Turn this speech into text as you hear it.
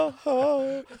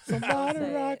Oh, somebody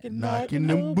rocking, knocking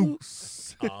them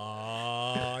boots.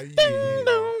 Oh, yeah.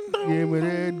 Give me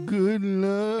that good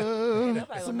love.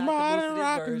 Somebody Somebody gonna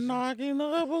knock rocking, knocking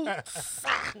the boots.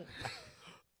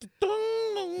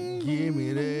 Give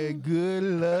me that good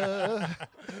love.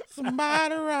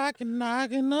 Somebody rocking,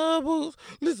 knocking the boots.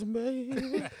 Listen,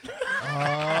 baby.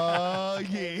 Oh,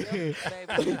 yeah.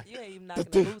 Baby, you ain't even knocking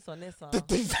the boots on this song.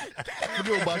 You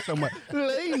know about somebody.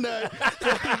 Late night.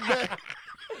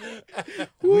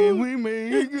 When we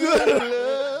made good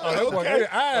love. Oh, that boy got his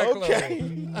eyes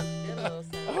Okay.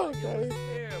 closed. Okay.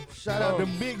 Shout out to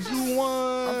Big Zoo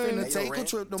One. I'm finna take a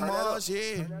trip to Mars,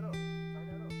 yeah.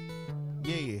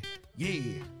 Yeah, yeah.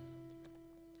 You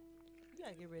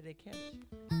gotta get rid of that cabbage.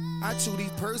 I chew these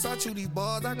purse, I chew these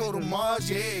bars, I go to Mars,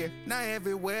 yeah. Now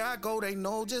everywhere I go, they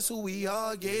know just who we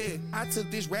are, yeah. I took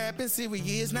this rapping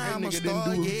serious, now That I'm a nigga didn't star,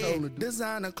 do what he yeah. told him to do.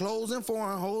 Designer clothes and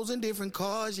foreign hoes in different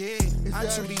cars, yeah. I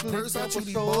chew these actually purse, I chew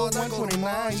these episode bars, I go to 129,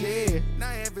 Mars, yeah. yeah.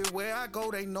 Now everywhere I go,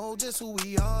 they know just who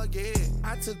we are, yeah.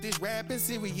 I took this rapping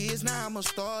serious, now I'm a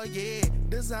star, yeah.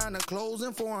 Designer clothes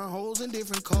and foreign hoes in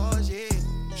different cars, yeah.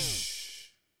 Shh.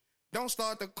 Don't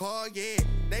start the car, yeah.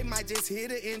 They might just hear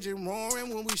the engine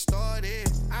roaring when we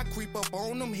started. I creep up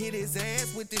on him, hit his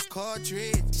ass with this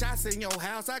cartridge. Shots in your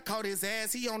house, I caught his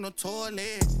ass, he on the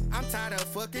toilet. I'm tired of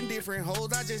fucking different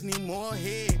hoes, I just need more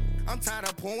head. I'm tired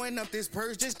of pouring up this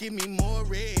purse, just give me more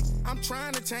red. I'm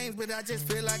trying to change, but I just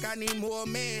feel like I need more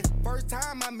men. First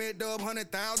time I met Dub,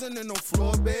 100,000 in no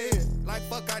floor bed. Like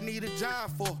fuck, I need a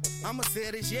job for. I'ma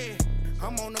sell this, yeah.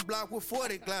 I'm on the block with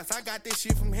 40 glass, I got this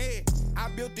shit from head. I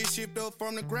built this shit up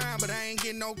from the ground, but I ain't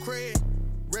getting no cred.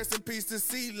 Rest in peace to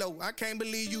CeeLo, I can't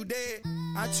believe you dead.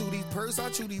 I chew these purse, I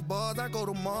chew these bars, I go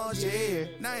to Mars, yeah.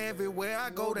 Now everywhere I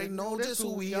go, they know just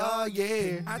who we are,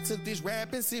 yeah. I took this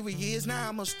rapping serious, now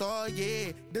I'm a star,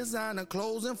 yeah. Designer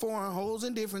clothes and foreign hoes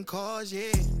in different cars,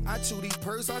 yeah. I chew these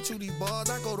purse, I chew these bars,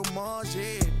 I go to Mars,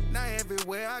 yeah. Now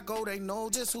everywhere I go, they know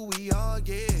just who we are,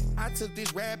 yeah. I took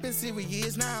this rapping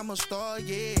serious, now I'm a star,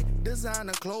 yeah.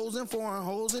 Designer clothes and foreign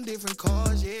hoes in different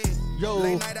cars, yeah. Yo,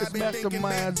 Late night, it's I've been thinking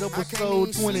back, Masterminds I can't episode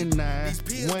even sleep. 29. These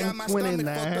pills got my stomach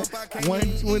 129. fucked up, I can't even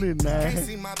eat. 129. Can't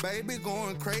see my baby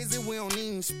going crazy, we don't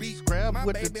even speak. Scrap My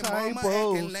with the baby mama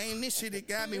typos. acting lame, this shit it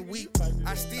got me weak.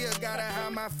 I still gotta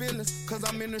hide my feelings, cause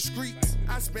I'm in the streets.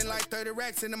 I spend like 30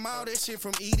 racks in the mall, that shit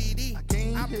from EDD.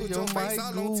 can't I hear put your your face mic all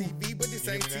on move. TV, but this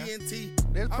ain't TNT.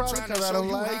 That's I'm probably trying to 'cause I show don't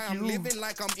you like how I'm you. living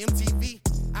like I'm MTV.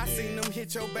 I seen them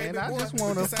hit your baby And I boy, just but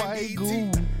wanna this ain't fight BET.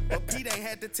 Goo. But Pete ain't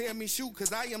had to tell me shoot,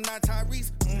 cause I am not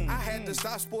Tyrese. I had to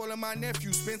stop spoiling my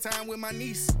nephew, spend time with my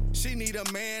niece. She need a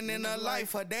man in her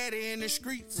life, her daddy in the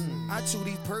streets. I chew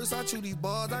these purse, I chew these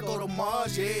bars, I go to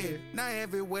Mars, yeah. Now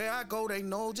everywhere I go, they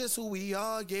know just who we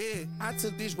are, yeah. I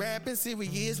took this rapping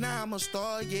serious, now I'm a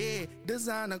star, yeah.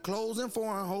 Designer clothes and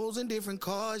foreign hoes in different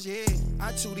cars, yeah.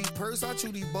 I chew these purse, I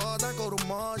chew these bars, I go to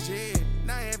Mars, yeah.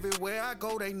 Now everywhere I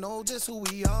go, they know just who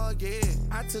we are, yeah.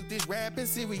 I took this rapping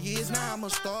serious, now I'm a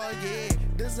star, yeah.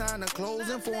 Designer clothes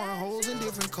and foreign hoes in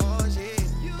different cars, yeah.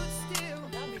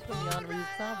 Y'all be putting me on the reason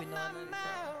I be knowing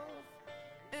that song.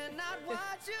 And I'd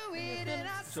watch you eat it,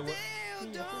 I still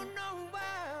don't know why.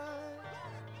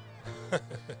 I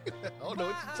don't know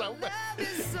what you're talking about. Love you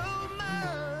so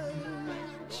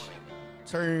much.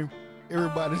 Turn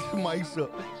everybody's mics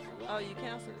up. Oh, you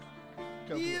canceled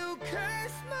it? You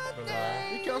curse my You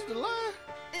name count the line?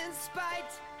 in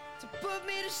spite to put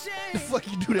me to The shame. fuck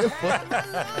you do that Have for? my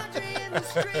laundry in the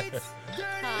streets,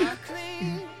 dirty or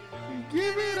clean.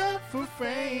 Give it up for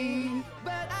fame.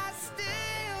 But I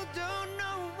still don't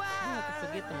know You have to why.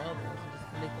 forget them other ones and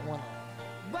just make the one.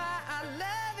 Why I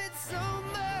love it so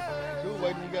much. Dude,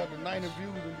 wait till you got the 90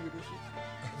 views and do this shit.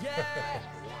 Yeah.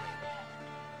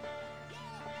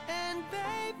 And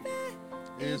baby,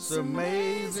 It's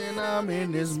amazing I'm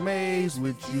in this maze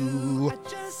with you. I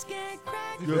just can't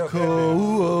crack. You're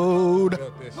cold.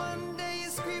 Felt that shit. One day you're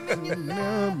screaming, you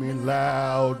Tell me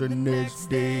loud. The next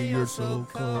day you're so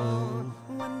cold.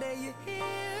 One day you're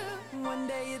here, one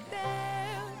day you're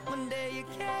there, one day you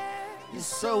care. It's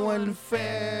so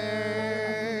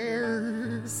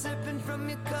unfair. Sipping from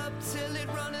your cup till it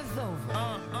runneth over.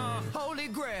 Holy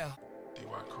grail.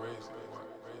 D-Y crazy.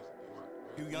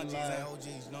 You young G's and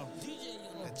OGs, no.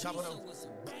 Chop it up.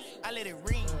 I let it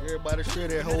ring. Everybody share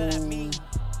that whole.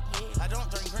 I don't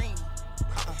drink green.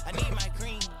 I need my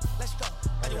green. Let's go.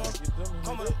 I just want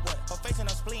come on, what? Her face and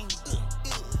her spleen.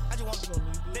 I just want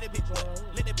let it be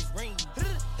let it be ring.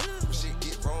 When shit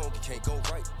get wrong, it can't go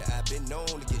right. That I've been known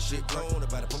to get shit blown.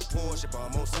 About to put Porsche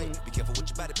bomb on sight. Be careful with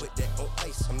your body, put that on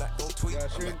ice. I'm not gon' tweet,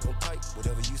 I'm not gon' type.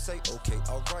 Whatever you say, okay,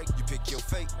 alright. You pick your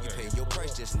fate, you pay your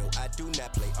price. Just know I do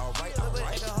not play. Alright,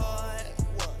 alright.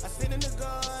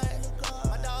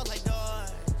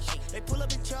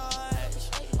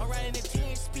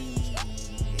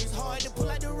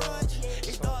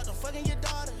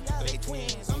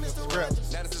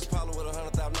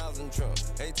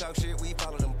 they talk shit, we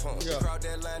follow them punks. Yeah. Crowd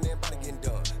that line, everybody getting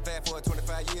done. Fast forward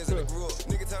 25 years and I grew up.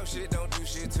 Nigga talk shit, don't do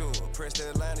shit to it. Press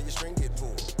that line and your string get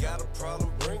pulled. Got a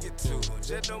problem, bring it to it.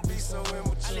 Just don't be so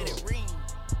immature. I let it ring.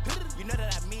 You know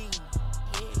that I mean.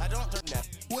 I don't turn that.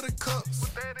 With a cups,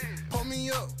 pull me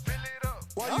up.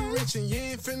 Why you reaching? You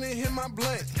ain't finna hit my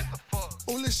blunt.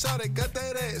 Ooh, shot it, got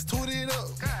that ass, toot it up.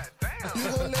 You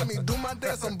gon' let me do my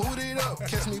dance, I'm booted up.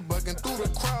 Catch me bucking through the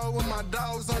crowd with my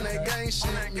dogs on that gang shit.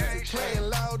 Music playing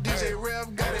loud, DJ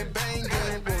Rev got it banging.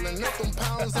 Rolling up them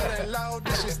pounds of that loud,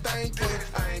 this shit stinking.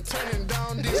 I ain't turning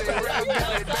down, DJ Rev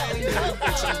got it banging.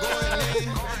 Bitch, I'm going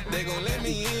in, they gon' let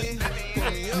me in.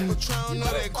 Put me up a Patron, know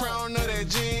that crown, know that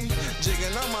jean.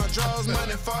 Jigging on my drawers,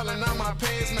 money falling out my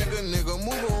pants. Make a nigga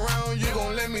move around, you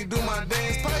gon' let me do my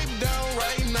dance. Pipe down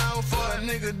right now for a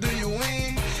nigga, do you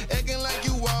win? Acting like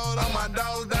you wild, all my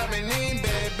dogs diving in.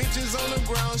 Bad bitches on the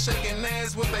ground, shaking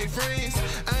ass with they friends.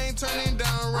 I ain't turning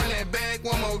down, run that back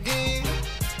one more game.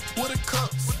 With a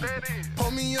cups,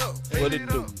 pull me up. What it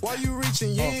do? Why you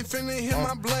reaching? You ain't finna hit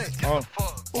my blunt.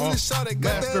 Ooh, shot it,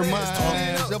 got that ass,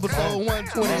 Mastermind, episode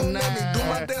 129. Let me do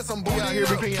my dance, I'm booted Y'all hear me?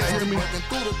 up. Can y'all hear me? Walking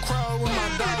through the crowd with my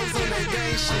dogs on that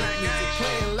gang shit. Music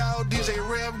playing loud, DJ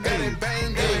Rev got it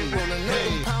banging. Rolling up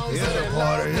them pounds It's of a that party,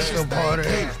 loud, it's this a shit party.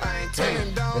 stinking. I ain't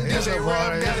turning down, It's DJ a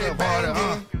party, Rev got it's a it party,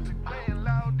 banging.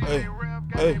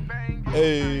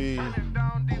 Hey.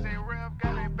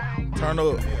 Turn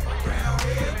up.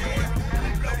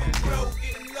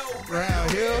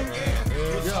 Round here.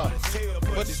 Yeah.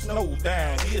 But it's snow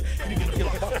down here. You can get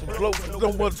a box of blow.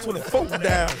 Don't want 24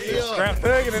 down here. Strap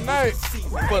thugging tonight.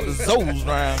 For the Zoes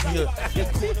round here.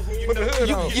 Put the hood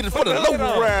You on. Oh. can get it for the low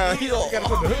round here. You gotta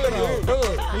put the hood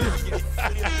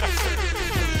on.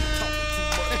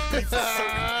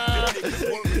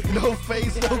 No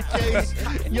face, no case.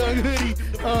 Young Hoodie.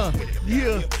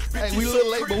 Yeah. Hey, we a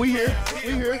little late, but we here.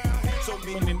 We here.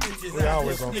 We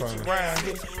always on time. Round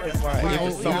here. That's right. We If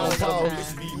it's on something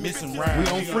pause. be missing round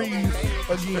We on here. freeze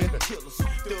again.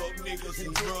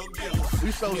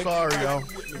 We so sorry, y'all.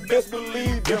 Best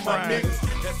believe them my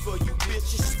niggas. That's for you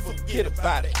bitches. Forget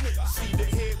about it. See, the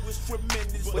head was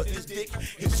tremendous, but this dick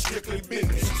is strictly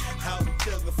business. I'm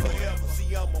thugging forever.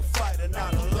 See, I'm a fighter,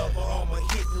 not a lover. I'm a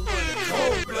hit and run a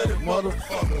cold-blooded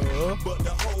Motherfucker. But the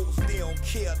hoes, they don't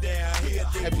care down here.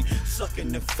 They be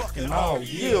sucking and fucking all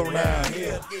year round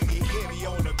here. They get heavy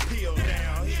on the pill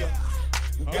down here.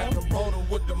 Got the motor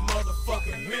with the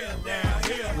motherfucking mill down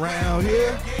here. Round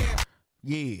here.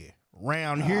 Yeah.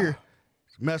 Round here.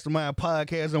 Mastermind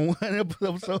Podcast on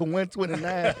episode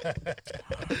 129.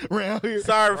 Round here.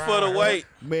 Sorry for the wait.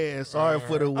 Man, sorry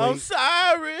for the I'm wait.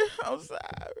 sorry.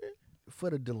 For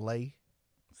the delay.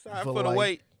 Sorry For for the life.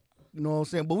 wait. You know what I'm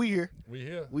saying? But we here. We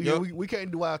here. We, Yep. we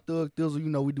can't do our thug thizzle. You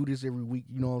know, we do this every week.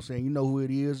 You know what I'm saying? You know who it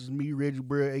is. It's me, Reggie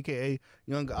Burr, a.k.a.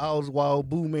 Young Oswald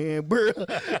Boo Man Burr.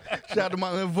 Shout out to my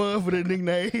Aunt Vaughn for the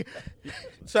nickname.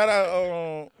 Shout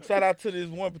out to this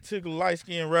one particular light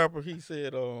skinned rapper. He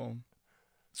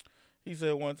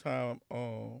said one time,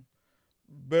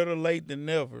 better late than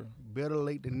never. Better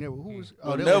late than never. Who was?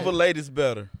 But that never was- late is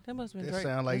better. That must have been That Drake.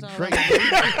 sound like That's all Drake.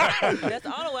 I- That's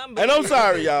all the way I'm And I'm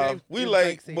sorry, y'all. We It's late,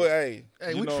 Drake season. but hey,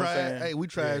 Hey, you we know what I'm tried. saying? Hey, we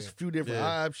tried a few different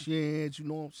options. You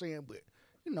know what I'm saying? But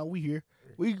you know, we here.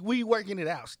 We working it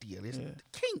out still. It's the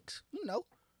kinks. You know.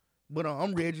 But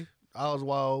I'm Reggie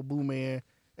Oswald Boo Man,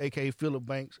 a.k.a. Phillip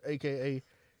Banks, a.k.a.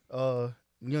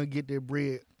 Young Get That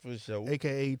Bread, For sure.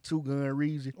 a.k.a. Two Gun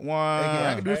Reezy. Wow. AKA,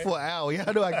 I can do this for an hour.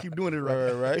 Y'all know I keep doing it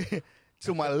right. Right.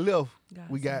 To my left, God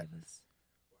we got save us.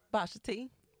 Basha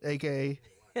T, a.k.a.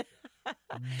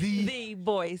 the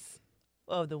voice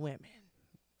of the women.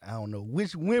 I don't know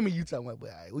which women you talking about, but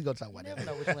all right, we gonna talk about Never that.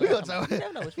 know which one We I'm gonna talking talk about.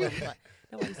 Never know which one I'm talking about.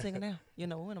 That's why you singing now. You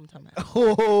know what I'm talking about.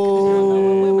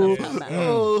 Oh, You know what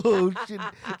oh shit!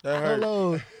 That hurt.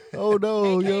 Hold on, hold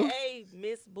on, yo. AKA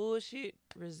Miss Bullshit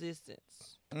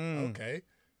Resistance. Okay.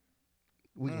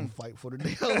 We gonna fight for the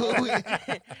day.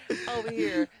 Over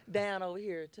here, down over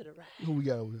here to the right. Who we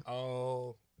got over here?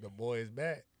 Oh, the boy is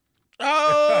back.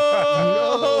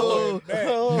 Oh, Back.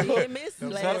 Me and Miss Them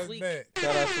last fellas week. back.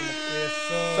 Yes,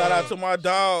 sir. Shout out to my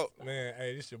dog. Man,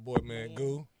 hey, this your boy, man,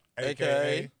 Goo, AKA.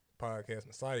 a.k.a. Podcast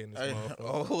Messiah in this Hey,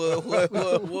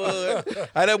 motherfucker. what?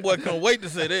 Hey, that boy couldn't wait to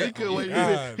say that. he couldn't wait.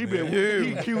 God, He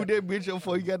man. queued that bitch up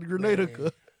before he got the grenade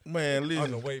cut. Man, On the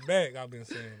listen. way back, I've been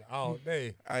saying it all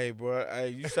day. Hey, bro. Hey,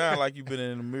 you sound like you been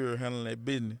in the mirror handling that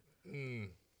business.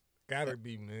 Gotta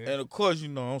be, man. And of course, you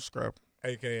know I'm scrapping.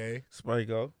 AKA,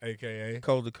 Sprago, AKA,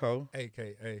 Coast to Coast,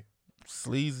 AKA.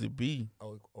 Sleazy B.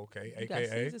 Oh, okay. You got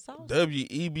AKA. Caesar sauce?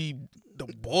 W.E.B. The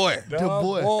boy. The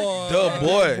boy. The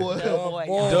boy.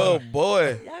 The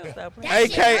boy. Y'all gotta stop playing.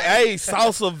 AKA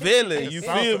Salsa Valley. You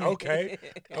feel me? Okay.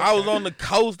 I was on the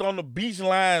coast on the beach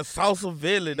line, Salsa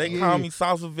Valley. They call me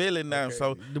Salsa Valley now. Okay.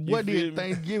 So The boy you feel did me?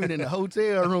 Thanksgiving in the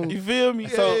hotel room. You feel me?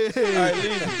 So Yeah. hey,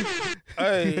 listen.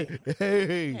 Hey,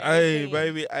 Hey. hey,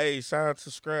 baby. Hey, shout out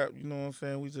to Scrap. You know what I'm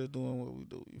saying? We just doing what we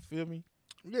do. You feel me?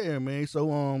 Yeah, man.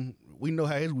 So we know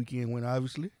how his weekend went.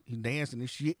 Obviously, he dancing and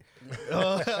shit.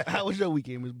 How was your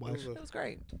weekend, Miss Bosch? It was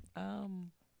great. Did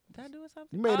I do something?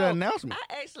 You made an announcement.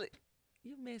 I actually,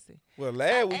 you messy. Well,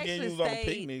 last weekend actually you was on a stayed-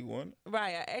 picnic one.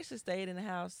 Right, I actually stayed in the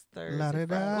house Thursday. La da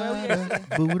Friday. Well, we da,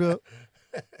 actually, booed up.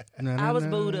 Na, na, I was na.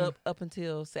 booed up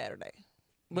until Saturday,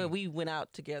 but we went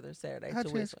out together Saturday I to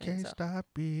West just Wing. can't So. stop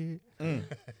it. Mm.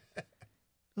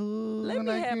 Ooh, Let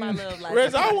me I have my can- love life. Reg,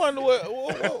 in I peace. wonder Let me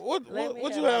what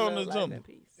have you my had on love the life agenda. in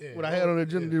peace. Yeah. What I had on the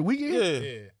agenda this weekend?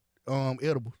 Yeah. Yeah.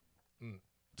 Edibles.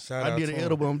 Shout I out did to an him.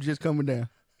 edible. I'm just coming down.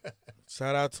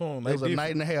 Shout out to him. That was a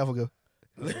night and a half ago.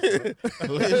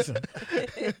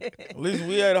 Listen,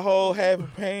 we had a whole half a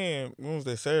pan. When was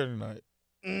that? Saturday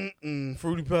night.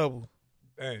 Fruity Pebble.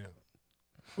 Damn.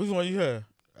 Which one you had?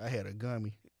 I had a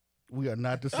gummy. We are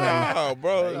not the same. Oh,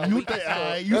 bro. You think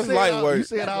you That's said light all- work. You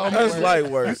said all That's man. light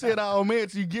work. You said all man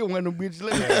till you get one of them bitches.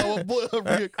 Let me call my boy up real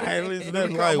quick. Hey, listen, Let that's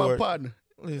me call light my work. partner.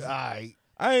 Listen, All right.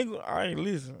 I ain't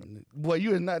listening. Boy,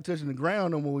 you is not touching the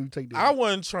ground no more when you take that. I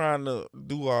wasn't trying to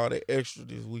do all the extra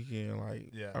this weekend. Like,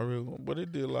 Yeah. I really, but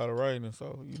it did a lot of raining,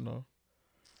 so you know,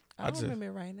 I don't remember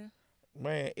it right now.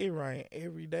 man, it rained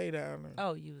every day down there.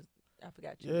 Oh, I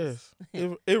forgot you. was-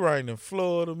 Yes, it rained in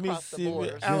Florida, Across the Mississippi,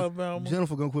 borders. Alabama.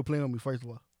 Jennifer gonna quit playing with me first of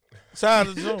all. Shout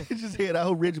out to June. He just said I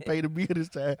hope Reggie paid the bill this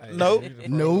time. Hey, Nope. we the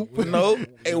Nope. first-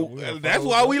 No, that's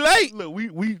why we late. Look,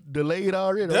 we delayed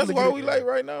already. That's why we late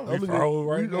right now. We froze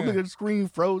right I'm now. looking at the screen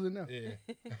frozen now. Yeah.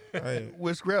 Hey,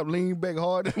 With Scrap leaned back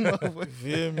hard. you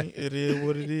feel me? It is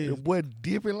what it The is. boy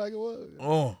dipping like it was.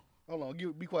 Oh, Hold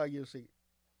on, be quiet, give a second.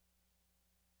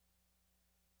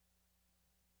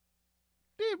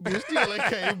 That bitch still ain't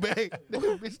came back. That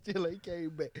bitch still ain't came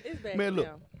back. It's back. Man, look.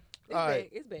 now. It's All back. right.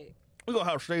 It's back. We're gonna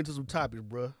hop straight into some topics,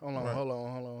 bro. Hold on, Right. hold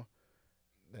on.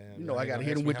 Damn, You know man, I gotta don't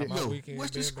hit ask him me with how that. my Yo, weekend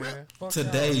what's been, this crap? man. Fuck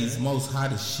Today's y'all, man. most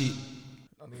hottest shit.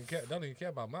 Don't even care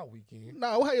about my weekend.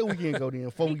 Nah, how your weekend go then?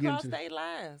 Before He we get crossed into state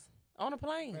lines on a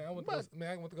plane. Man, I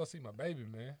went to go see my baby,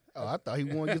 man. Oh, I thought he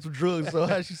wanted to get some drugs, so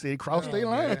how she said cross state No,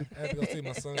 line. man, I had to go see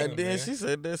my son. and then man. she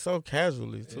said that so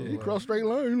casually too. He like, crossed straight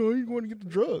line, you know, he going to get the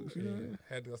drugs. You Yeah, know?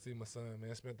 had to go see my son,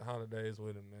 man. Spent the holidays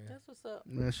with him, man. That's what's up.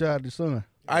 Man, shout out to son.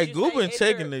 I Did you Google been stay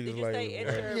at checking your- niggas did you like stay at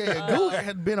that. your- Yeah, Google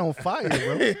had been on fire,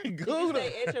 bro. Did you Google.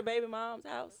 stay at your baby mom's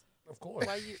house? Of course.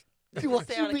 While you She did you want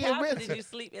stay you on the being couch or messy. did you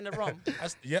sleep in the room?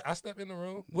 I stepped in the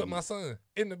room with my son,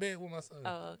 in the bed with my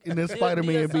son. In that Do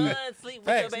Spider-Man your bed. son sleep with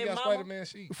Facts, your he baby got mama? Spider-Man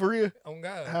sheet. For real? On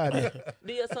God. How did?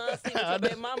 Do your son sleep with your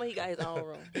baby mama? He got his own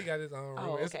room. He got his own room.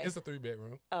 Oh, okay. It's a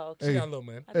 3-bedroom. Oh, okay. She Hey. got a little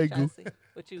man. I Hey, just trying Goo. to see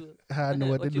what you How I know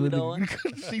what they you doing? doing.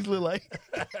 She's look like.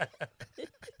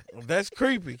 That's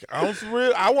creepy. On some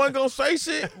real, I wasn't gonna say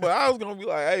shit, but I was gonna be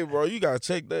like, "Hey, bro, you gotta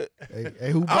check that."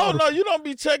 Hey, who I bought don't her? know. You don't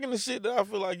be checking the shit that I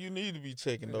feel like you need to be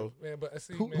checking though. Man, but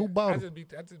see, Who- man, who bought I him?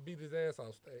 just beat his ass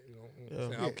off stage, you know.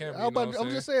 Yeah. Off camera, I'm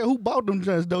just saying, who bought them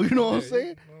joints though? You know what I'm saying?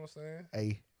 You know what I'm saying?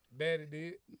 Hey, Daddy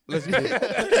did. Let's get it.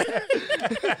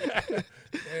 Daddy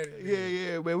yeah, did.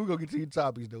 yeah, man. We're gonna get to your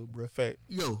topics though, bro. Fact.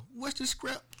 Yo, what's this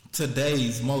scrap?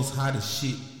 Today's most hottest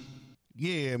shit.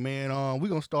 Yeah, man. We're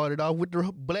gonna start it off with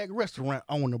the black restaurant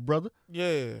owner, brother.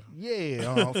 Yeah.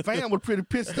 Yeah, fam was pretty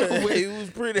pissed off with It was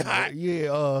pretty hot.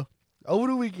 Yeah, over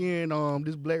the weekend,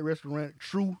 this black restaurant,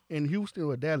 True, in Houston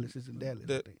or Dallas. It's in Dallas, I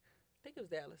That- think. I think it was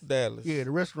Dallas. Dallas. Yeah,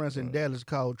 the restaurant's in Dallas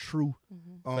called True.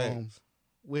 Facts.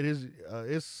 With his,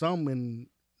 it's some in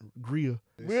grill.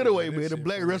 But shit- anyway, this man, the shit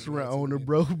black funny, restaurant man. owner,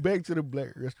 bro. Back to the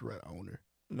black restaurant owner.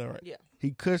 All right. Yeah.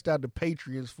 He cussed out the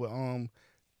patrons for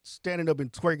standing up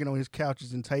and twerking on his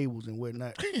couches and tables and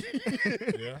whatnot.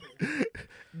 Yeah.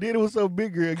 Then it was some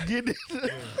big girl getting it.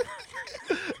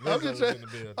 I'm Lizzo just was trying. in the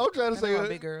building. I'm trying to Nothing say, wrong with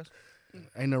big girls.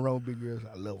 ain't no wrong with big girls.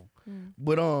 I love them.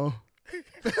 But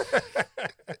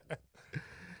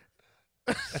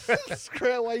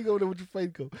Scrap, why you go there with your face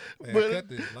coat? Man, But cut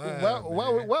this line,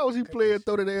 why man. was he playing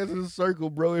throw that ass in a circle,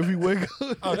 bro? If he wasn't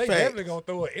going, Oh, they Facts. definitely gonna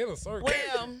throw it in a circle.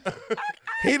 Well,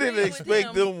 He didn't agree with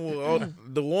expect them. them on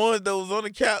the ones that was on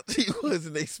the couch. He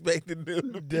wasn't expecting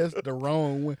them. to be- that's the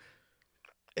wrong one.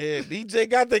 And DJ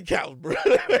got the couch, bro.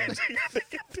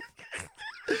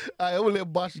 right, I'm gonna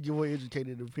let Bosh give her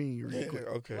educated opinion real quick.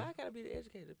 Okay. Why gotta be the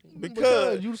educated opinion?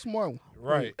 Because you the smart one.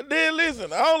 Right. Then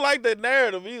listen, I don't like that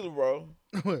narrative either, bro.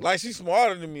 Like she's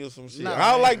smarter than me or some shit. Nah,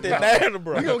 I don't like that man. narrative,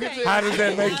 bro. We gonna get to How does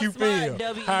that make Outsmart you feel?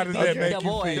 W.E.B. How does that make the you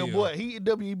boy. feel? the boy. He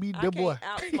WB I the boy.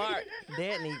 can't outsmart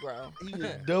that Negro. He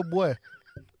is the boy.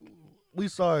 We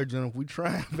sorry, Jennifer. We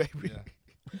trying, baby.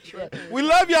 We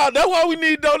love y'all. That's why we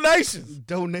need donations.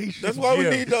 Donations. That's why we Yeah.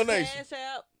 need donations. Cash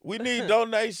out. We need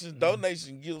donations.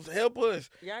 Donation gifts. Help us.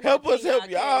 Y'all know Help us King help got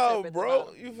y'all, cash up at the bro.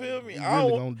 bottom. You feel me? We I really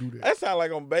don't. gonna do that. That sound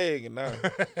like I'm begging now.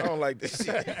 I don't like this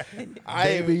shit.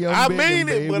 Baby, I I'm mean begging,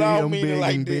 it, but I baby, don't I'm mean it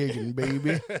like begging, that. begging,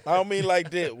 baby. I don't mean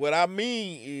like that. What I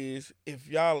mean is, if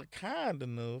y'all are kind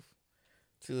enough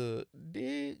to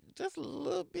dig just a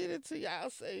little bit into y'all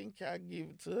saving account, give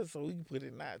it to us so we can put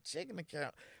it in our checking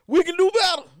account, we can do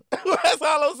better. That's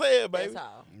all I'm saying, baby. That's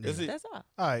all. That's it. That's all.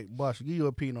 All right, Bosh, give your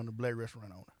opinion on the black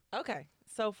restaurant owner. Okay.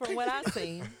 So from what I've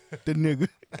seen, The nigga.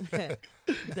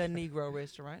 the Negro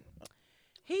restaurant,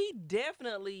 he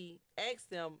definitely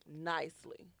asked them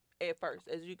nicely at first,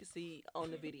 as you can see on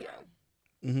the video.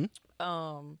 Mm-hmm.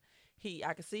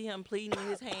 I could see him pleading in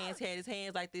his hands, had his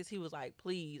hands like this. He was like,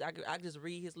 please. I could just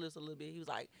read his lips a little bit. He was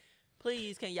like,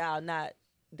 please, can y'all not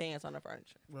dance on the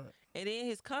furniture? Right. And then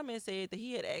his comment said that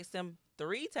he had asked them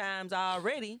 3 times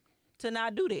already to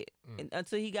not do that and,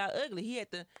 until he got ugly.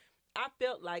 I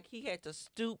felt like he had to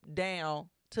stoop down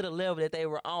to the level that they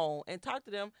were on and talk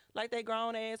to them like they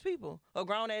grown-ass people or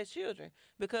grown-ass children.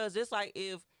 Because it's like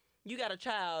if you got a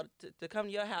child to come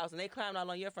to your house and they climb out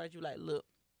on your furniture, you like, look,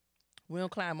 we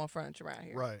don't climb on furniture around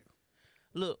here. Right.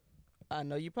 Look, I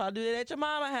know you probably do that at your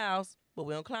mama's house, but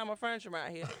we don't climb on furniture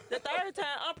around here. The third time,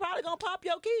 I'm probably going to pop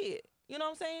your kid. You know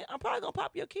what I'm saying? I'm probably going to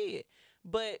pop your kid.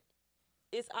 But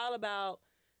it's all about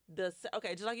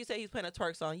okay, just like you said, he's playing a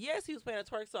twerk song. Yes, he was playing a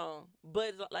twerk song,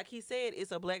 but like he said,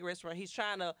 it's a black restaurant. He's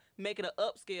trying to make it an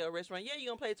upscale restaurant. Yeah,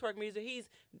 you're going to play twerk music. He's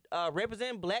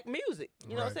representing black music.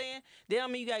 You know what I'm saying? That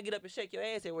don't mean you got to get up and shake your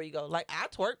ass everywhere you go. Like, I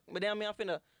twerk, but that don't mean I'm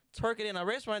finna twerk it in a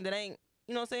restaurant that ain't,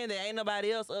 you know what I'm saying? There ain't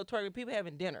nobody else twerking. People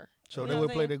having dinner. So You they know would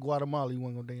what I'm play saying? the Guatemala, you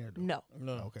wasn't gonna dance? No.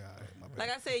 No. Okay, all right, my bad. Like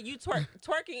I said, you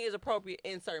twerking is appropriate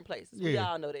in certain places. We Yeah.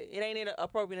 all know that. It ain't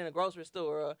appropriate in a grocery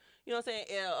store or, you know what I'm saying,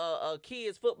 a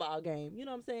kid's football game. You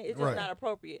know what I'm saying? It's just Right. not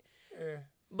appropriate. Yeah.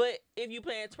 But if you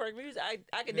playing twerk music,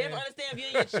 I can definitely understand if you're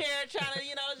in your chair trying to,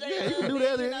 you know, Yeah, you can do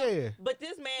that, yeah. But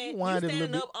this man, you wind it a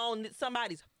standing little up on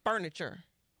somebody's furniture.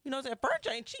 You know what I'm saying?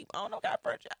 Furniture ain't cheap. I don't know got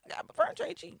furniture. Furniture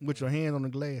ain't cheap. With your hand on the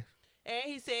glass. And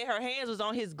he said her hands was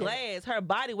on his glass. Her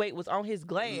body weight was on his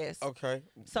glass. Okay.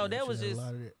 So that was She had just, a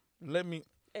lot of that. Let me.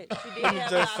 she did have a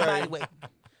just lot of body say- weight.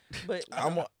 But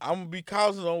I'm gonna be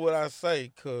cautious on what I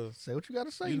say, cause Say what you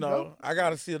gotta say, you know bro. I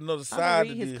gotta see another I'm gonna side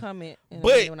read of his this. comment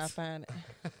But- when I find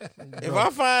it. If I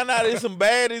find out there's some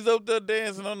baddies up there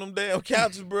dancing on them damn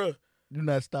couches, bro, You're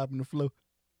not stopping the flow.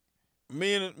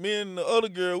 me and the other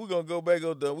girl, we gonna go back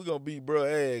up there. We gonna beat bro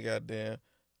ass, goddamn.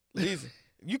 Listen,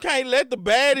 you can't let the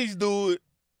baddies do it,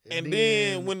 and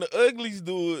then when the uglies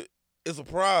do it, it's a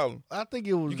problem. I think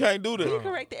it was. You can't do He that.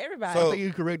 corrected everybody. I So- think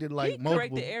he corrected like He multiple.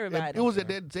 corrected everybody. It was at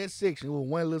that section. It was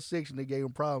one little section that gave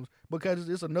him problems because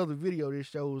it's another video that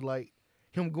shows like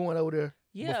him going over there.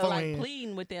 Yeah, beforehand. like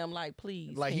pleading with them, like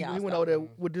please. Like can he y'all went stop? over there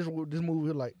with this movie. He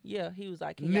was like, Yeah, he was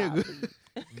like, can y'all Nigga.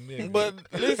 please? But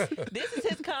listen, This is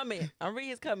his comment. I'm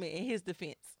reading his comment in his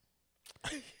defense.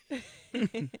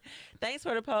 Thanks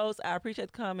for the post. I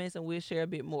appreciate the comments and we'll share a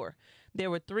bit more. There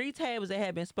were 3 tables that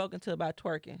had been spoken to about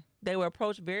twerking. They were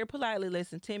approached very politely less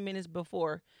than 10 minutes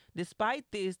before. Despite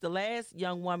this, the last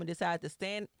young woman decided to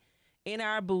stand in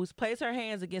our booth, place her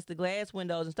hands against the glass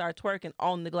windows and start twerking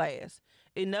on the glass.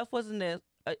 Enough was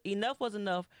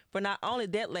enough for not only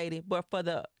that lady, but for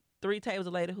the 3 tables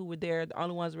later who were there, the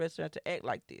only ones in the restaurant to act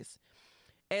like this.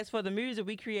 As for the music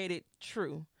we created,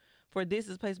 true. For this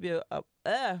is place to be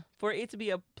for it to be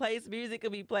a place music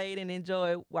could be played and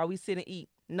enjoyed while we sit and eat.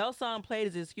 No song played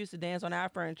as an excuse to dance on our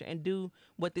furniture and do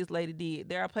what this lady did.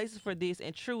 There are places for this,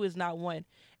 and true is not one.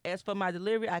 As for my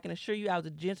delivery, I can assure you I was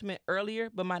a gentleman earlier,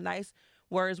 but my nice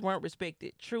words weren't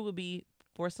respected. True would be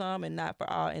for some and not for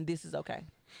all, and this is okay.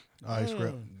 all right,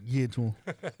 Scrap, give it to him.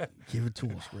 Give it to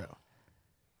him, Scrap.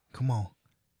 Come on,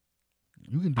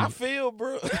 you can do I it. feel,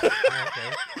 bro. I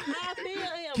feel him.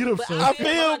 Get him, but son. I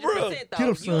feel, bro. 100% though. Get him,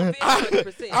 You son. don't feel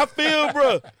 100%. I feel,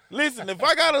 bro. Listen, if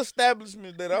I got an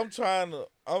establishment that I'm trying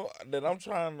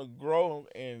to grow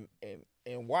and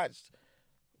watch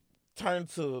turn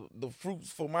to the fruits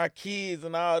for my kids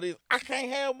and all this, I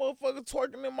can't have motherfuckers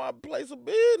twerking in my place of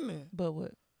business. But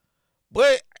what?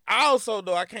 But also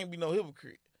though, I can't be no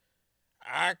hypocrite.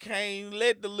 I can't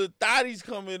let the little thotties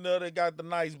come in there that got the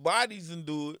nice bodies and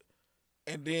do it.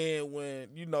 And then when,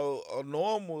 you know, a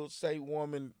normal, say,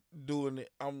 woman doing it,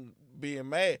 I'm being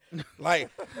mad. Like,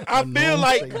 I feel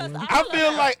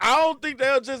like I don't think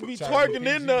they'll just be twerking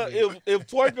in there if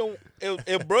twerking,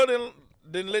 if brother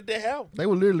didn't let that happen. They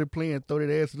were literally playing throw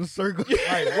that ass in a circle.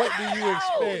 Right, what do you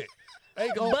expect? They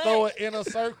gonna throw it in a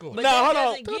circle. But Now, hold that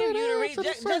on. doesn't give you the reason.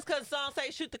 Just because the song say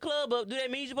shoot the club up, do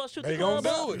that mean you're supposed to shoot They the club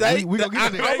gonna up? do it. We gonna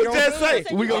get to that. I was just saying.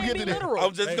 We gonna get to that.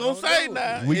 I'm just They gonna gonna say do it.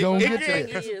 now. We gonna get My to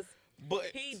thing that. is, But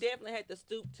he definitely had to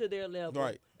stoop to their level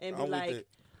Right. and be I'm with like, that.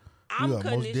 I'm We are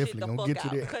cutting most this shit definitely the gonna fuck get to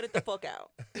out. that. Cut it the fuck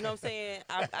out. You know what I'm saying?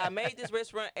 I made this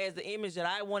restaurant as the image that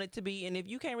I want it to be, and if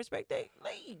you can't respect that,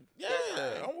 leave. yeah,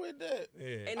 I'm with that. Yeah.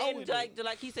 And I'm then, with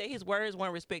like he said, his words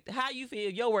weren't respected. How you feel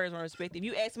your words weren't respected? If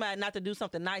you ask somebody not to do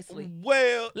something nicely,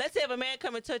 Well, let's say if a man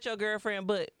come and touch your girlfriend,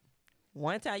 but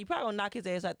one time you probably gonna knock his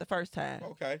ass out the first time.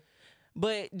 okay.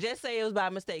 But just say it was by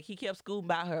mistake. He kept scooting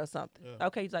by her or something. Yeah.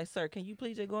 Okay, he's like, sir, can you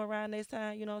please just go around next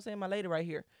time? You know what I'm saying? My lady right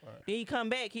here. Then he come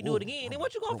back, he do it again. Then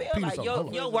what you gonna feel penis like? on, Your, hold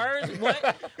on. your words weren't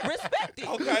respected.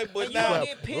 Okay, but and you now, gonna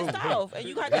get pissed off, and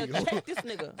you got to check this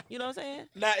nigga. You know what I'm saying?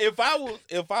 now if I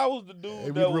was the dude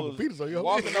Hey, we that rip a was penis on your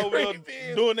walking over there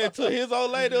doing that to his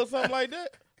old lady or something like that,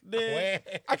 then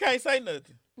I can't say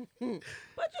nothing. But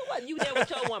you what? You there with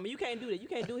your woman? You can't do that. You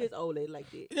can't do his old lady like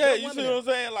that. Yeah, Your you woman see there. what I'm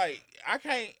saying? Like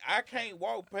I can't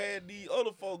walk past these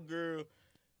other folk girl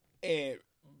and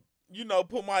you know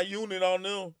put my unit on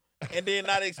them and then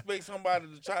not expect somebody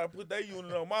to try to put their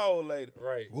unit on my old lady.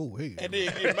 Right. Oh, hey. And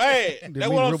then get mad. Then That's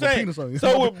we what I'm rip a saying. penis on you.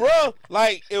 So with bruh,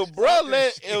 like if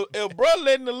bruh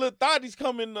letting the little thotties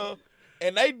come in there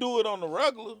and they do it on the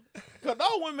regular, cause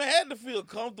those women had to feel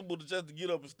comfortable to just to get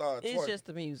up and start It's twerking. just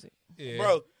the music. Yeah.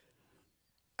 Bro,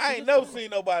 I ain't never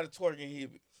seen nobody twerking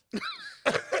hibbies.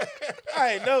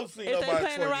 I ain't never seen If they nobody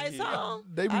playing the twerking right hibbies. song,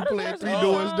 They be I done playing heard Three some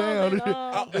Doors songs Down.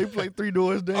 and, They play Three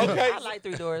Doors Down. Okay. I like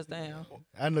Three Doors Down.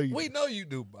 I know you. We know you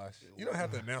do, boss. You don't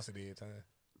have to announce it every time.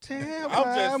 Tell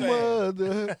I'm just my saying.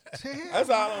 mother. That's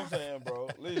all I'm saying, bro.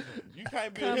 Listen, you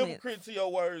can't be a Comments. hypocrite to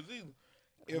your words either.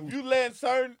 If you let a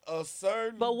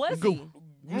certain But was Goo. he? You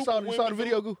group saw of the women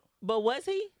video, do- Goo? But was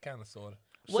he? Kind of, sort of.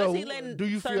 Was So, he letting do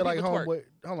you certain feel like people twerk? homeboy?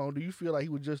 Hold on. Do you feel like he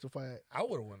was justified? I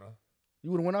would have went off. You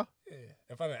would have went off? Yeah.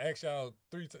 If I done asked y'all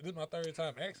 3 times, this is my third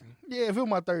time asking. Yeah, if it was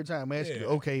my third time asking, Yeah.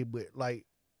 okay, but like,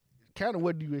 kind of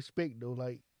what do you expect though?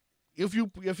 Like, if you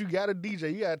got a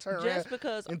DJ, you gotta turn around Just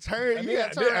because and turn. And You then-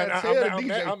 gotta turn around and I'm tell the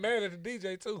mad- DJ, I'm mad at the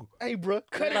DJ too. "Hey, bro,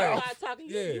 cut it I'm Like, off." not talking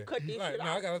to Yeah. you. You cut this Like, shit no,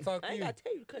 off. I gotta talk to I ain't you. gotta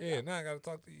tell you to cut it Yeah, off. now I gotta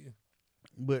talk to you.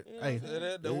 But You know hey, what I'm saying?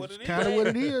 That's what it it's is. kind of what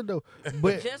it is though.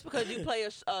 But Just because you play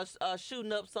a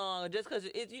shooting up song, or just because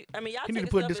I mean, y'all he need to taking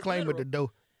put a stuff as disclaimer at the literal.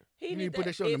 door. He you need need to put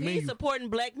that shit on if the he's menu. supporting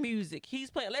black music, he's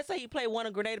playing. Let's say he played one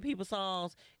of Grenada People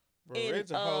songs. Bro, in,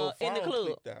 it's a whole in the phone club.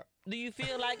 clicked out. Do you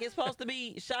feel like it's supposed to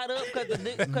be shot up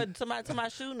because somebody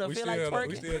shooting or We feel still, like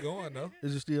we twerking? still going though.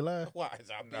 Is it still live? Why is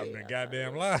I I'm mean, the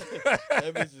goddamn lie.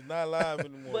 that bitch is not live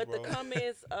anymore, But bro. the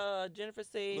comments, Jennifer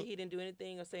said he didn't do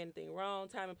anything or say anything wrong.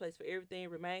 Time and place for everything.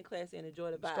 Remain classy and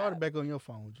enjoy the vibe. Start it back on your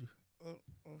phone, with you.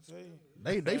 I'm telling you.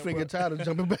 They finna get tired of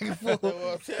jumping back and forth. That's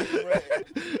what I'm telling you, bro.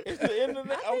 It's the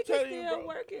internet. I I'm think telling it's you, still bro.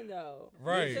 working though.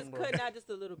 Right. It's just cutting out just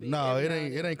a little bit. No, every it now ain't.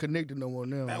 and It then. ain't connected no more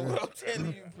now. That's man. what I'm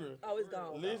telling you, bro. Oh, it's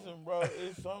gone. Listen, bro,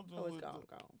 it's something Oh, it's with gone.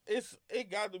 the- Gone. it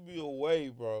got to be a way,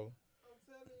 bro,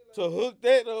 to hook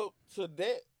that up to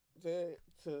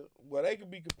to where they can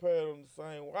be compared on the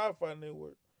same Wi-Fi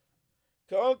network.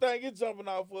 Cause only thing it's jumping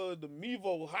off of the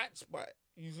Mevo hotspot.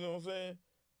 You see what I'm saying?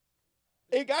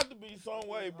 It got to be some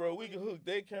way, bro. We can hook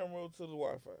that camera up to the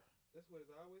Wi-Fi. That's what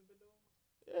it's always been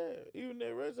doing. Yeah, even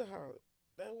that Reggie House.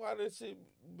 That's why that shit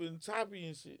been choppy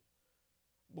and shit.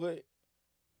 But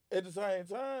at the same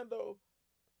time, though,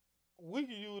 we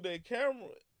can use that camera.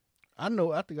 I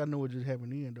know. I think I know what just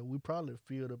happened then though. We probably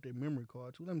filled up that memory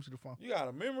card too. Let me see the phone. You got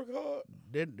a memory card?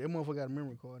 That motherfucker got a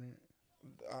memory card in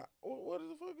it. What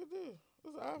the fuck is this?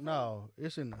 It's an iPhone. No,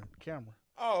 it's in the camera.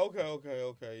 Oh,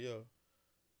 okay, yeah.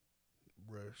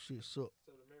 Bruh, shit suck.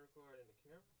 So the memory card and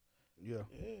the camera.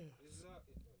 Yeah. Yeah. This is all,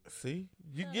 See?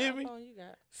 You What get me? iPhone you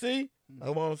got? See?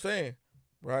 That's what I'm saying.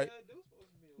 Right? yeah, dude supposed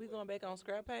to be. We going back on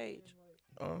scrap page.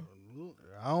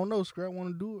 I don't know. Scrap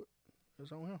want to do it.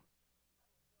 It's on him.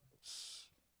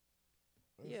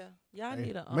 Yeah, y'all Hey,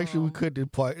 need a make sure we cut this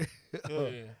part. Yeah.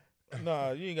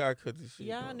 Nah, you ain't gotta cut this shit.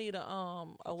 Y'all bro. need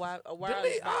a wireless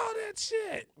Delete all that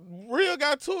shit. Real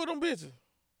got two of them bitches.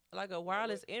 like a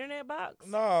wireless internet box.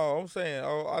 No, I'm saying.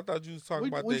 Oh, I thought you was talking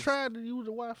about we that. tried to use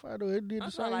the Wi-Fi though. It did I'm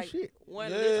the talking same like shit. one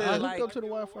Yeah. this I is hooked like up to the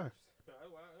Wi-Fi.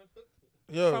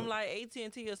 Yeah. from like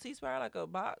AT&T or C-Spire, like a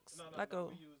box, like a.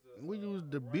 We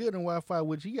used the building Wi-Fi,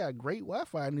 which he got great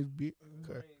Wi-Fi in this bit.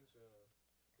 Okay.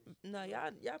 No,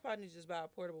 y'all probably need to just buy a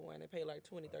portable one and pay like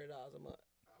 $20-$30 a month.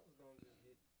 I was gonna just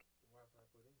get Wi-Fi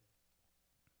put in.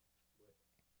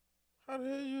 How the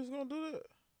hell you was gonna do that?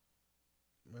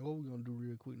 Man, what we gonna do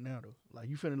real quick now though? Like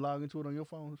you finna log into it on your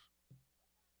phones?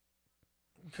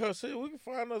 Because shit, we can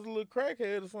find us a little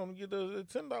crackhead or something to get us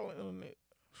 $10 internet.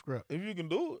 Scrap. If you can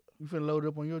do it. You finna load it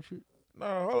up on your shit?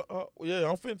 Nah, yeah,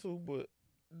 I'm finna to, but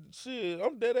shit,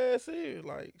 I'm dead ass here.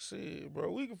 Like, shit,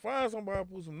 bro, we can find somebody to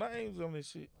put some names on this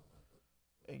shit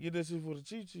and get that shit for the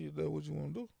cheat sheet if that's what you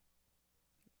want to do.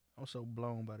 I'm so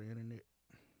blown by the internet.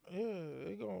 Yeah,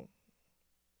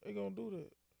 they gonna do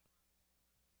that.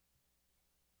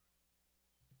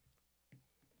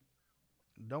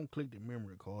 Don't click the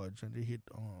memory cards and they hit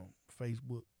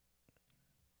Facebook.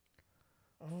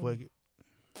 Oh. Fuck it.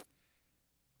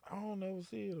 I don't never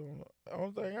see it on. The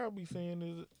only thing I'll be seeing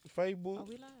is Facebook. Are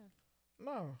we live?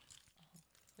 No.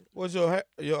 What's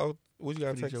what you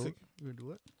gotta take? You gonna do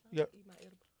what? Yep. Eat my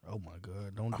edible. Oh my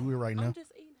God! Don't do it right now. I'm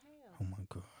just eating ham. Oh my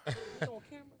God! You on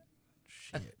camera?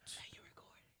 Shit. Hey, you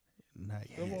recording? Not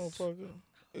That yet. motherfucker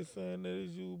is saying that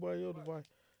it's used by your device.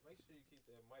 Make sure you keep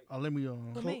that mic Oh, let me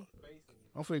For me? facing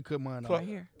you. I'm finna cut mine Clo- off. Right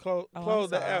here. Close Oh,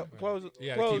 the I'm sorry. app. Close You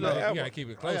gotta close keep the it. app. You gotta keep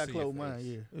it I close gotta to close your mine. face.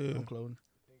 Yeah. Yeah. I'm closing.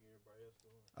 I think everybody else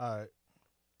doing. All right.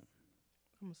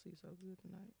 I'm gonna see so good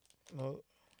tonight. No,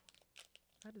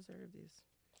 I deserve this.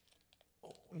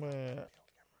 man.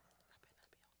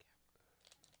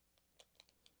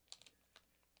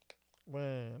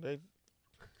 Man, they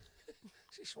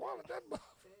She swallowed that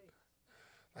motherfucker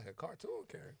like a cartoon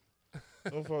character.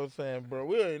 them folks saying, bro,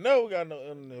 we already know we got no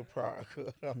internet product.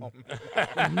 Oh,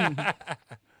 man.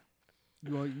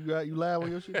 You live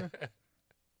on your shit now?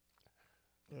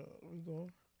 Yeah, we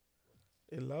going.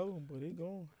 It low, but it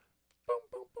going. Boom,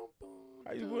 boom, boom, boom.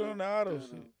 How you put it on the auto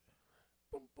shit?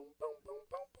 Boom, boom, boom, boom,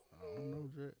 boom, I don't know,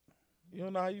 Jack. You